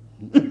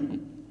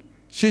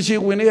ရှ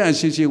ည်ဝင်တဲ့ဟာ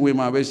ရှည်ဝင်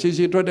မှာပဲရှ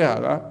ည်ထွက်တဲ့ဟာ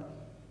က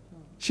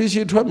ရှ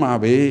ည်ထွက်မှာ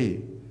ပဲ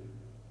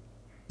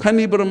ခန္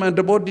ဒီပရမန်တ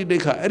ဘောတိတိ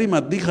ခအဲ့ဒီမှာ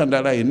သိခန္ဓာ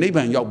လိုက်နိဗ္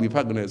ဗာန်ရောက်ပြီဖ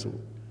တ်ကနေဆို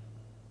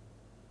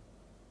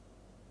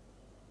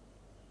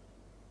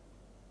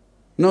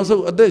နောက်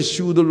ဆုံးအသက်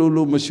ရှူသ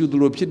လိုမရှူသ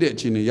လိုဖြစ်တဲ့အ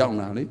ချိန်တွေရောက်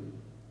လာလေ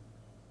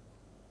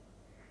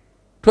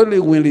ထွက်လေ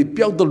ဝင်လေ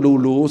ပျောက်သ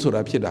လိုဆို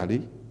တာဖြစ်တာလေ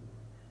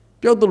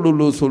ပျောက်သ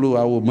လိုဆိုလို့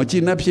ဟာမကြ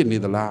ည်နှက်ဖြစ်နေ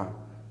သလား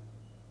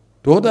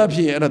ဒေါသဖြ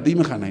စ်ရင်အဲ့ဒါသိ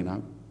မခံနိုင်တာ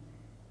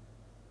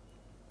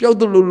ပျောက်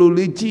သလို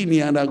လေးကြည်နေ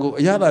ရတာကို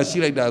အရသာရှိ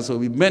လိုက်တာဆို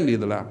ပြီးမဲ့နေ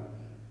သလား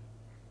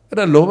အဲ့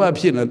ဒါလောဘ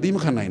ဖြစ်နေသိမ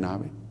ခံနိုင်တာ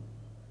ပဲ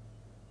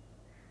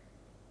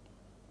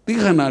သိ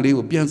ခန္ဓာလေး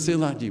ကိုပြန်စဉ်း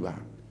စားကြည့်ပါ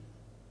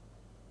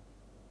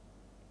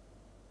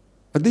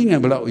အသိဉာ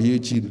ဏ်ဘလောက်အ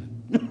ရေးကြီးလဲ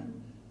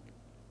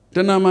တ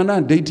ဏမာန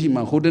ဒိဋ္ဌိ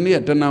မှာဟိုတနေ့က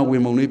တဏဝ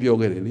င်ပုံလေးပြော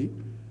ခဲ့တယ်လေ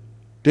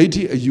ဒိဋ္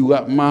ဌိအယူက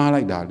မှား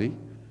လိုက်တာလေ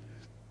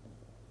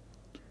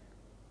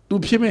သူ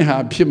ဖြစ်မဲ့ဟာ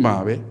ဖြစ်မှာ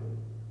ပဲ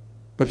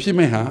မဖြစ်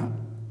မဲ့ဟာ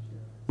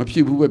မဖြ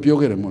စ်ဘူးပဲပြော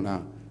ခဲ့တယ်မို့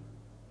လား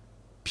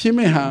ဖြစ်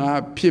မဲ့ဟာက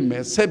ဖြစ်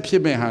မဲ့ဆက်ဖြ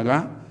စ်မဲ့ဟာက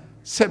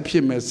ဆက်ဖြ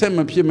စ်မဲ့ဆက်မ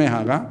ဖြစ်မဲ့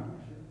ဟာက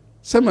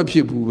ဆက်မဖြ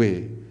စ်ဘူးပဲ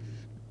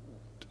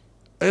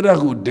အဲ့ဒါ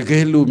ကိုတက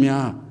ယ်လို့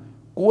များ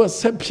ကိုက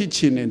ဆက်ဖြစ်ချ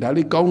င်တယ်ဒါ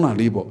လေးကောင်းတာ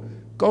လေးပေါ့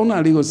ကောင်းတာ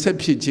လေးကိုဆက်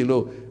ဖြစ်ချင်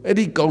လို့အဲ့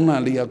ဒီကောင်းတာ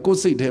လေးကကိုယ်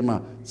စိတ်ထဲမှာ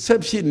ဆ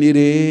က်ဖြစ်နေတ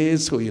ယ်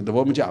ဆိုရင်သ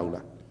ဘောမကျဘူး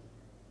လား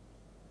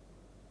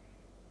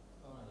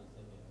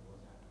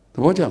သ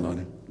ဘောကျတော့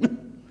လေ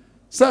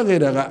စခဲ့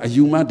တာကအ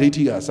ယူမဒိဋ္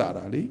ဌိကစ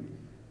တာလေ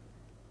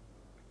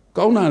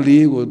ကောင်းတာ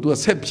လေးကို तू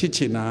ဆက်ဖြစ်ချ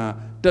င်တာ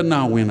တဏှာ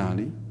ဝင်တာ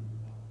လေ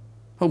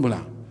ဟုတ်မ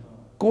လား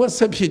ကိုကဆ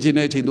က်ဖြစ်ချင်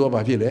တဲ့အချိန် तू က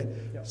ဘာဖြစ်လဲ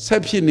ဆ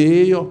က်ဖြစ်နေ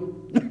ရော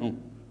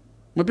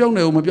မပြောင်း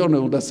နိုင်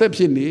ဘူးဒါဆက်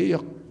ဖြစ်နေ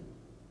ရော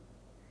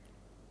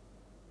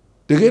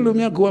တကယ်လို့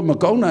များကိုကမ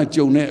ကောင်းတာ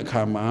ကြုံတဲ့အ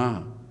ခါမှာ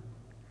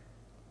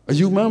အ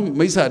ယူမ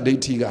မိစ္ဆာဒိ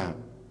ဋ္ဌိက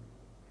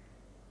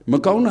မ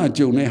ကောင်းတာ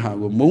ကြုံတဲ့ဟာ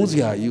ကိုမုန်းစ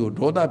ရာကြီးကို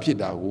ဒေါသဖြစ်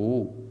တာကို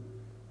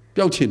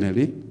ပျောက်ချင်တယ်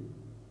လေ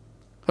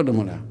ဟုတ်တယ်မ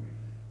လား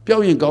ပျော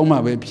က်ရင်ကောင်းမှ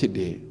ပဲဖြစ်တ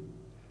ယ်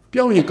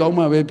ပျောက်ရင်ကောင်း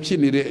မှပဲဖြစ်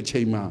နေတဲ့အချိ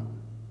န်မှာ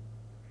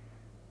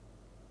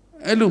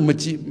အဲ့လို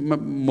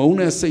မုန်း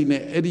တဲ့စိတ်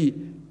နဲ့အဲ့ဒီ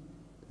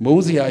မု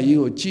န်းစရာကြီး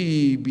ကိုကြည်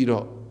ပြီး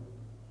တော့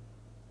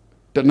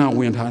တဏှာဝ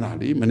င်ထားတာ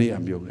လေမနေ့က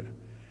ပြောခဲ့တာ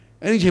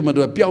အဲ့ဒီအချိန်မှာ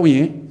သူကပျောက်ရ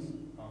င်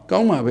ကော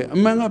င်းမှာပဲအ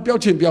မှန်ကပျော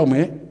က်ချင်ပျောက်မ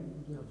ယ်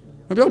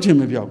ပြောက်ချင်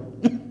မပြောက်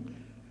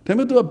ဒါပေ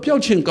မဲ့ तू ကပြော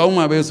က်ချင်ကောင်း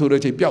မှာပဲဆိုတဲ့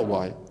အချိန်ပြောက်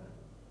သွားရဲ့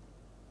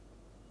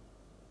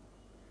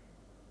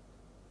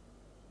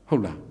ဟု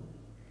တ်လား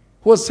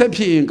ဟိုဆက်ဖြ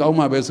စ်ရင်ကောင်း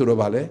မှာပဲဆိုတော့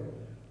ဗာလဲ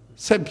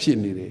ဆက်ဖြစ်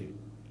နေတယ်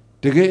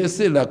တကယ်အစ်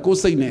စ်လားကိုယ်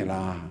စိတ်နဲ့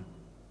လား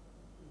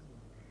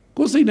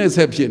ကိုယ်စိတ်နဲ့ဆ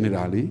က်ဖြစ်နေ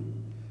တာလေ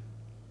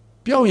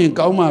ပြောက်ရင်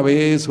ကောင်းမှာပဲ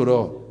ဆို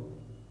တော့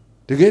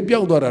တကယ်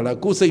ပြောက်သွားတာလား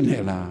ကိုယ်စိတ်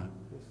နဲ့လား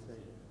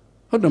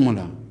ဟုတ်တယ်မ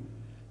လား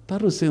ဒါ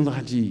တို့စဉ်း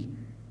စားကြည့်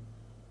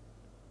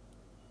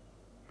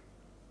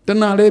တ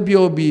ဏှာလည်း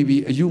ပြောပြီးပြီ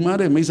အယူမှား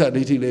တဲ့မိစ္ဆာ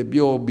ဒိဋ္ဌိလည်း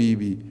ပြောပြီး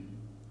ပြီ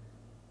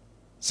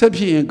ဆက်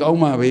ဖြစ်ရင်ကောင်း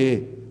မှာပဲ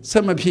ဆ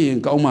က်မဖြစ်ရင်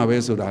ကောင်းမှာပဲ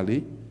ဆိုတာလေ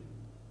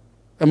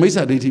အမိစ္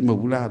ဆာဒိဋ္ဌိမဟုတ်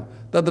ဘူးလား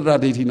တတ္တရ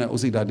ဒိဋ္ဌိနဲ့ဥ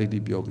စိတ္တဒိဋ္ဌိ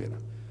ပြောခဲ့တာ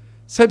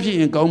ဆက်ဖြစ်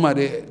ရင်ကောင်း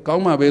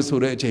မှာပဲဆို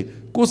တဲ့အချိန်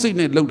ကိုယ်စိတ်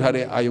နဲ့လှုပ်ထား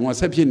တဲ့အာယုံက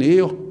ဆက်ဖြစ်နေ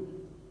ရော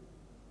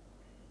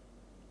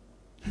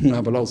ငါ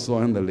ဘယ်လောက်စွ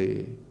မ်းတယ်လေ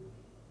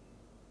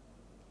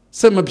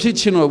ဆက်မဖြစ်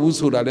ချင်တော့ဘူး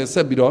ဆိုတာလဲဆ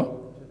က်ပြီးတော့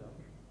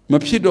မ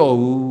ဖြစ်တော့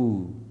ဘူး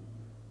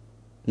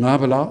ငါ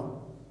ဘယ်လောက်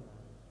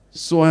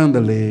စွမ်းတ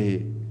ယ်လေ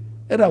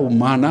အဲ့ဒါကို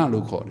မာန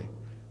လို့ခေါ်တယ်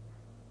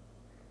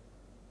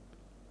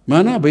မာ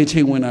နဘယ်ချိ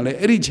န်ဝင်တာလဲ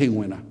အဲ့ဒီချိန်ဝ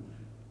င်တာ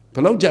ဘ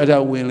ယ်လောက်ကြာကြာ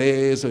ဝင်လဲ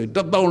ဆိုရင်တ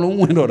စ်တောင်လုံး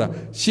ဝင်တော့တာ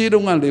ရှေးတု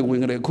န်းကလည်းဝင်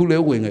ကြတယ်အခုလ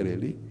ည်းဝင်ကြတယ်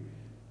လေ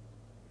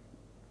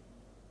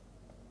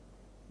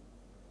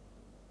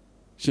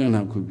ရှင်း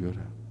လားခုပြော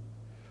တာ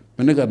မ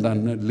နေ့ကတန်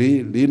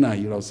၄နာ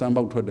ရီလောက်စမ်း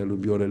ပေါက်ထွက်တယ်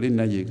လို့ပြောတယ်လေ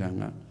နတ်ရေကန်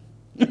က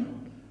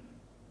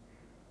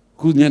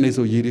ခုညနေ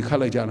ဆိုရေတွေခတ်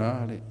လိုက်ကြတာ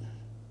လေ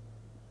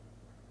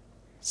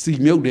စီ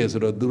မြုပ်တယ်ဆို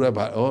တော့သူက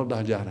ဘာဩတာ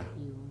ကြတာ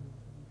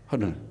ဟု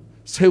တ်တယ်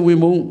ဆေဝင်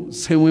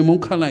မုံ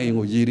ခတ်လိုက်ရင်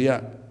ကိုရေတွေက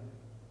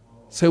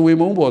ဆေဝင်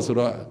မုံပေါ်ဆို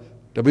တော့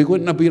တပေခွ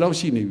နှစ်ပေလောက်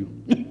ရှိနေ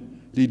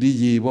ပြီဒီ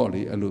ရေပေါ့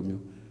လေအဲ့လို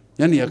မျိုး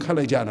ညနေကခတ်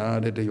လိုက်ကြတာ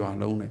တဲ့တရွာ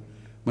လုံးနဲ့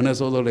မနေ့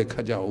စောစောလည်းခ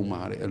တ်ကြအောင်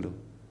ပါတဲ့အဲ့လို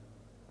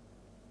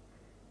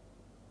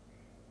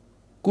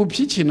ကိုဖြ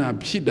စ်ချင်တာ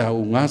ဖြစ်တာ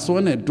ကိုငါစွ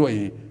မ်းနဲ့တွေ့ရ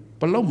င်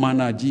ဘလောက်မာ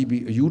နာကြီး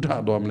ပြီးအယူထ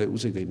သွားမလဲဥ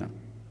စိတ်ကိန်းနာ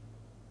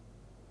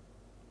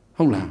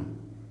ဟုတ်လား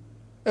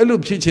အဲ့လို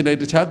ဖြစ်ချင်တဲ့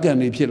တခြားကံ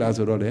တွေဖြစ်လာ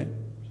ဆိုတော့လေ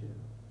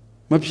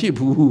မဖြစ်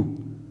ဘူး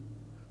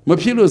မ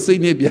ဖြစ်လို့စိ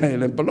တ်နဲ့ပြန်ရင်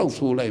လည်းဘလောက်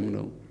ဆိုးလိုက်မ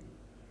လို့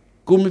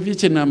ကိုမဖြစ်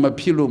ချင်တာမ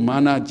ဖြစ်လို့မာ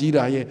နာကြီး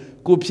တာရဲ့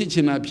ကိုဖြစ်ချ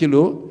င်တာဖြစ်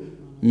လို့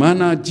မာ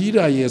နာကြီး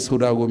တာရဲ့ဆို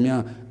တာကို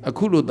များအ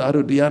ခုလို့သား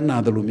တို့တရားနာ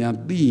တယ်လို့များ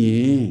သိရ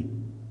င်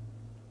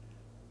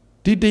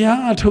ဒီတရား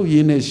အထုတ်ရ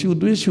င်းနဲ့ရှု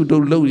သွင်းရှုထု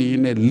တ်လုပ်ရ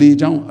င်းနဲ့လေ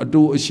ချောင်းအ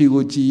တူအရှိ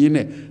ကိုကြည်ရင်း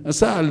နဲ့အ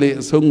စအလေ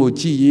အဆုံးကို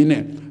ကြည်ရင်း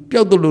နဲ့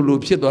ပျောက်တလို့လို့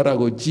ဖြစ်သွားတာ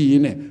ကိုကြည်ရ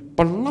င်းနဲ့ဘ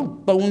လောက်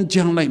တောင်းချ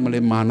မ်းလိုက်မလဲ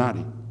မာန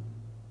တွေ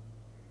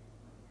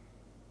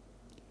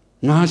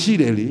ငါရှိ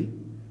တယ်လေ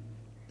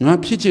ငါ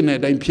ဖြစ်ချင်တဲ့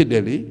အတိုင်းဖြစ်တ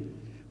ယ်လေ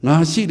ငါ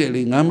ရှိတယ်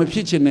လေငါမဖြ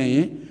စ်ချင်တဲ့ရ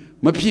င်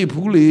မဖြစ်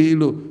ဘူးလေ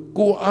လို့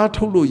ကိုအား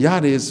ထုတ်လို့ရ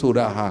တယ်ဆို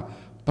တာဟာ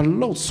ဘ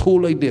လောက်ဆိုး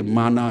လိုက်တဲ့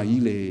မာန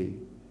ကြီးလေ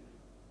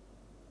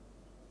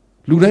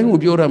လူတိုင်းကို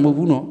ပြောတာမဟုတ်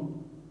ဘူးနော်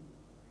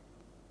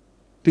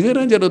တကယ်တ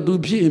မ်းကျတော့သူ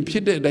ဖြစ်ရင်ဖြ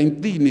စ်တဲ့အတိုင်း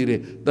သိနေတယ်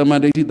တမ္မာ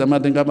ဒိဋ္ဌိတမ္မာ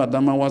သင်္ကပ္ပတ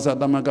မ္မာဝါစာ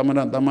တမ္မာကမ္မန္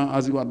တတမ္မာအာ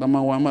ဇီဝတမ္မာ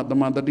ဝါမတမ္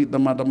မာတတိတ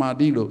မ္မာဓမ္မာ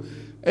တိလို့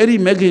အဲ့ဒီ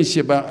မဂ္ဂင်၈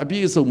ပါးအပြ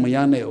ည့်အစုံမရ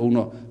နိုင်အောင်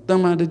တော့တ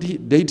မ္မာဒိဋ္ဌိ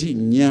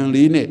ဉာဏ်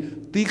လေးနဲ့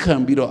သိခံ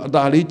ပြီးတော့အ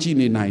သာလေးကြည့်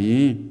နေနိုင်ရ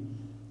င်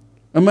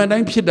အမှန်တို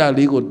င်းဖြစ်တာ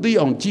လေးကိုသိ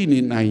အောင်ကြည့်နေ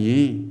နိုင်ရ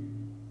င်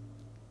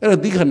အဲ့ဒါ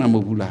သိခံတာမဟု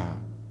တ်ဘူးလား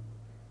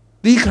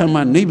သိခံမှ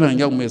နိဗ္ဗာန်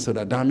ရောက်မယ်ဆို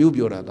တာဒါမျိုး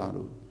ပြောတာသား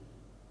တို့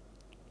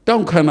တော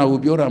င့်ခံတာကို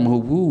ပြောတာမဟု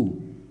တ်ဘူး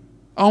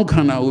အောင့်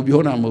ခံတာကို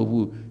ပြောတာမဟုတ်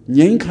ဘူး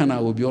ငြိမ်းခံတာ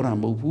ကိုပြောတာ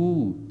မဟုတ်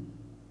ဘူး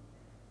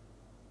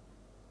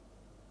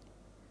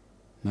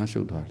နားရှု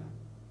ပ်သွားလား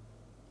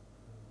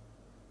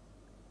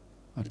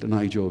တ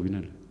နားကြော်ပြီ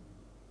နဲ့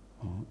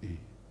ဟောအေး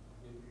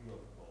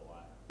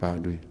ပါ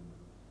တွေ့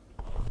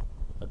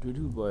အတူ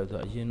တူပေါ်ဆို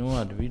အရင်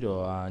တော့တပည့်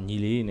တော်ကညီ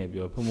လေးတွေနဲ့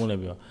ပြောဖုံဖုံလ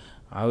ည်းပြော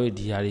အားဝေး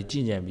ဒီဟာတွေကြ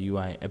ည်ကြံပြီး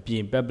သွားရင်အပြ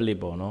င်ပက်ပလစ်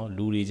ပေါ့နော်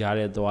လူတွေကြား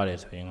ထဲသွားတယ်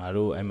ဆိုရင်ငါ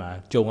တို့အဲ့မှာ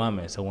ကြုံရမ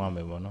ယ်ဆုံးရမ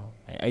ယ်ပေါ့နော်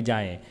အဲ့ကြ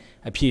ရင်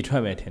အဖြေထွ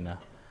က်မယ်ထင်တာ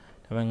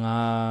ဒါပေမဲ့ငါ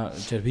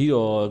တပည့်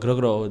တော်က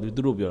တော့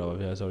သူတို့ပြောတာပါ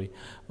ဗျာ sorry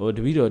ဟိုတ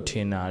ပည့်တော်ထ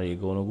င်တာတွေအ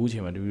ကုန်လုံးအခုချိ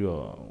န်မှာတပည့်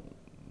တော်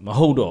မ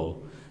ဟုတ်တော့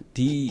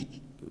ဒီ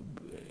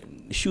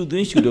ရှုသွ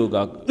င်းရှုတော့က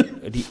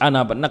ဒီအာ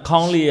နာနှာခေါ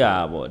င်းလေးอ่ะ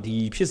ပေါ့ဒီ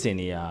ဖြစ်စဉ်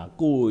တွေက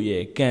ကိုယ့်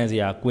ရဲ့ကံစ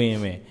ရာကွင်း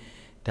ပဲ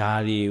ဒါ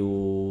တွေ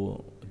ကို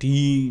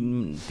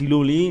ဒီ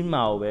လိုလေးမှ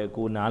ပဲ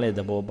ကိုနားလေသ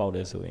ဘောပေါက်တ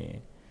ယ်ဆိုရင်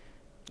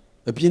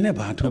အပြင်းနဲ့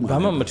ဘာထူးဘာ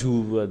မှမထူး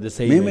ဘူး the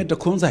same မင်းတ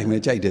ခွန်းဆိုင်ပဲ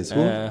ကြိုက်တယ်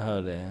ဆိုဟု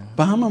တ်တယ်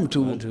ဘာမှမ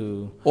ထူး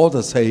all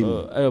the same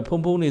အဲ့တော့ဖုံ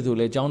ဖုံနေဆို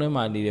လဲကြောင်းထဲ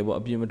မှာနေတယ်ပေါ့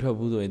အပြင်မထွက်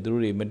ဘူးဆိုရင်တို့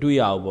တွေမတွေ့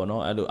ရဘူးပေါ့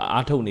နော်အဲ့လို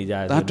အားထုတ်နေကြတ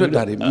ယ်သားတွက်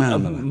တာတွေမှန်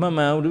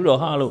ဘူးတော့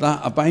ဟာလို့သား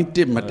အပိုင်း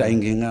1မတိုင်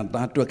ခင်က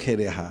သားတွက်ခဲ့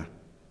တဲ့ဟာ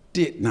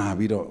1နာ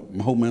ပြီးတော့မ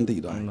ဟုတ်မှန်းသိ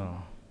သွားတယ်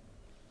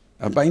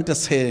အပိုင်း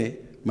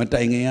30မ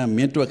တိုင်ခင်ကမ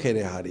င်းတွက်ခဲ့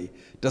တဲ့ဟာတွေ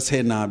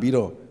30နာပြီး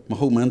တော့မ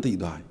ဟုတ်မှန်းသိ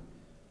သွားတယ်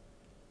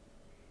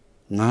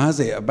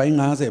50အပိုင်း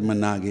50မ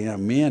နာခင်က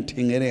မင်းကထ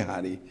င်ခဲ့တဲ့ဟာ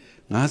တွေ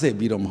50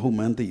ပြီးတော့မဟုတ်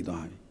မှန်းသိ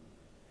သွားပြီ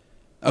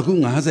အခု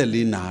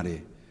54နာတ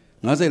ယ်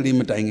54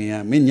မတိုင်ခင်က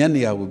မင်းည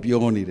နေရကို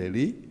ပြောနေတယ်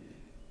လေ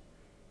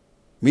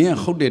မင်းက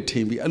ဟုတ်တယ်ထ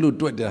င်ပြီးအဲ့လို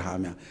တွက်တဲ့ဟာ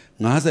များ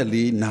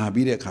54နာ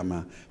ပြီးတဲ့အခါမှာ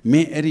မ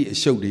င်းအဲ့ဒီအ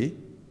ရှုပ်တွေ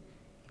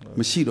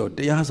မရှိတော့တ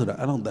ရားဆိုတာ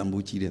အဲ့လောက်တန်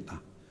ဖိုးကြီးတဲ့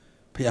သား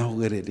ဖျားဟော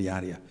ခဲ့တဲ့တ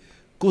ရားတွေက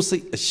ကိုယ်စိ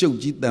တ်အရှုပ်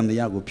ကြီးတန်တ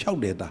ရားကိုဖျောက်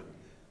တဲ့သား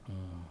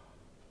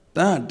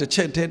that the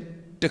chat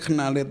the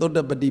canal thought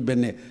the body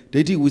bene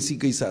dati wisi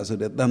kaisa so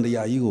that than the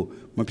yayo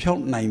ma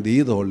pyout 9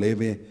 days or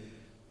leve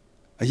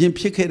a yin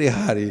pickere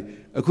hari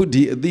a could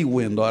the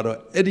wind or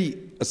eddy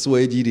a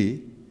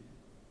swagiri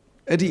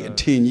eddy a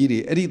tin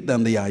yiri eddy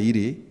than the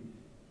yairi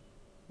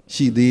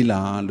she de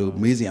la lo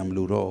museum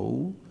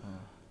luro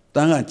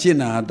tanga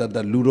china that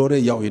the luro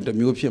yaw in the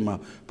museum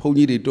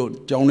pony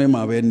to John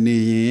Emma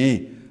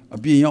ne a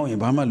being young in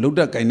Bama looked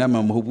at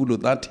Kainama Mobulo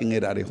that thing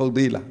at the whole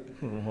day la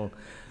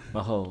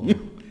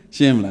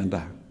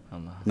Shamlanda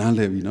Nan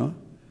levi no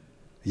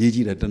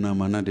Yeji that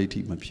Namana de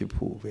tea my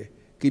people way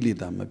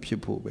Kilida my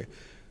people way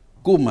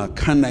Go ma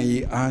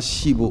Kanai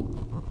Ashibo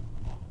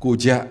Go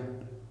ja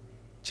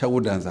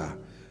Chawdanza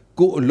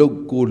Go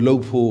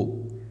low for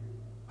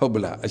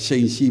Hobla a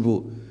shane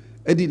shibo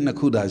Edit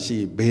Nakuda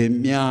she be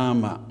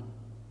miama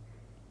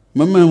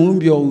Mama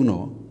Mumbio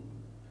no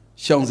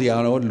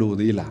Shanziano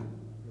Ludila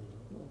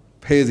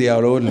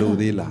Peziaro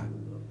Ludila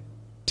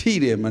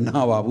Tide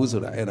Manawa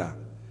Busura era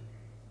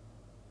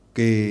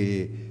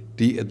Ke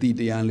di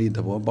Aditianli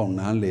the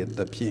Bonale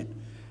the Pien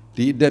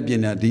di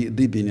Debina di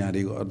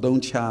Binari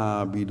don't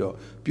cha bido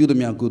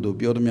Pudamia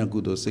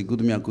Gudo say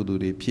Gudamia Gudu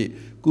de Pie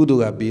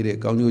Gudu Abire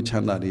Ganu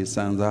Chanda de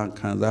Sanza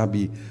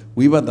Kanzabi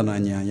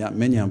Wibadananya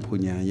Menyan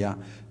Punyaya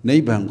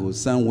Neighbango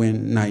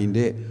Sanwen 9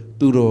 de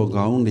Duro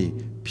Gaundi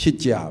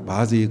Pitja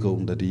Bazi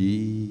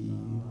Gondadi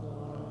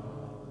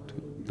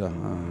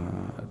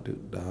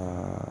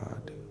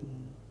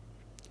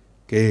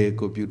Ke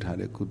computer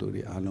de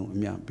Kuduri along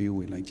Mia be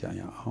like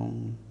Jaya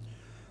home.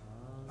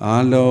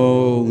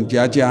 Along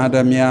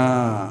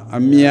Jajadamia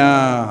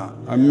Amia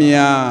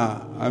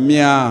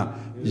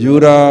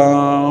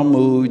Yura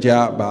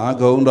Muja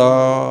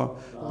Bagondo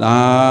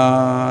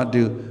da.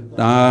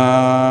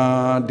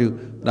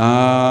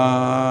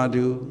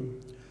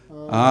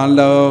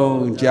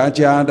 Along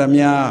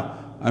Jajadamia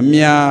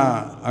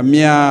Amia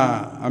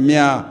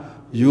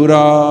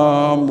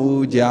Yura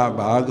Muja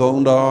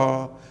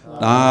Bagondo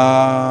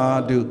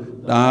da.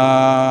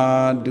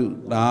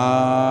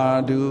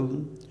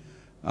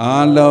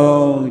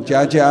 Along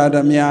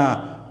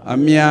Jajadamia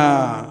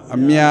Amia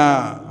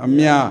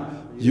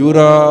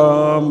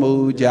Yura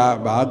Muja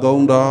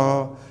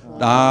Bagondo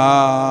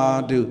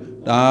da.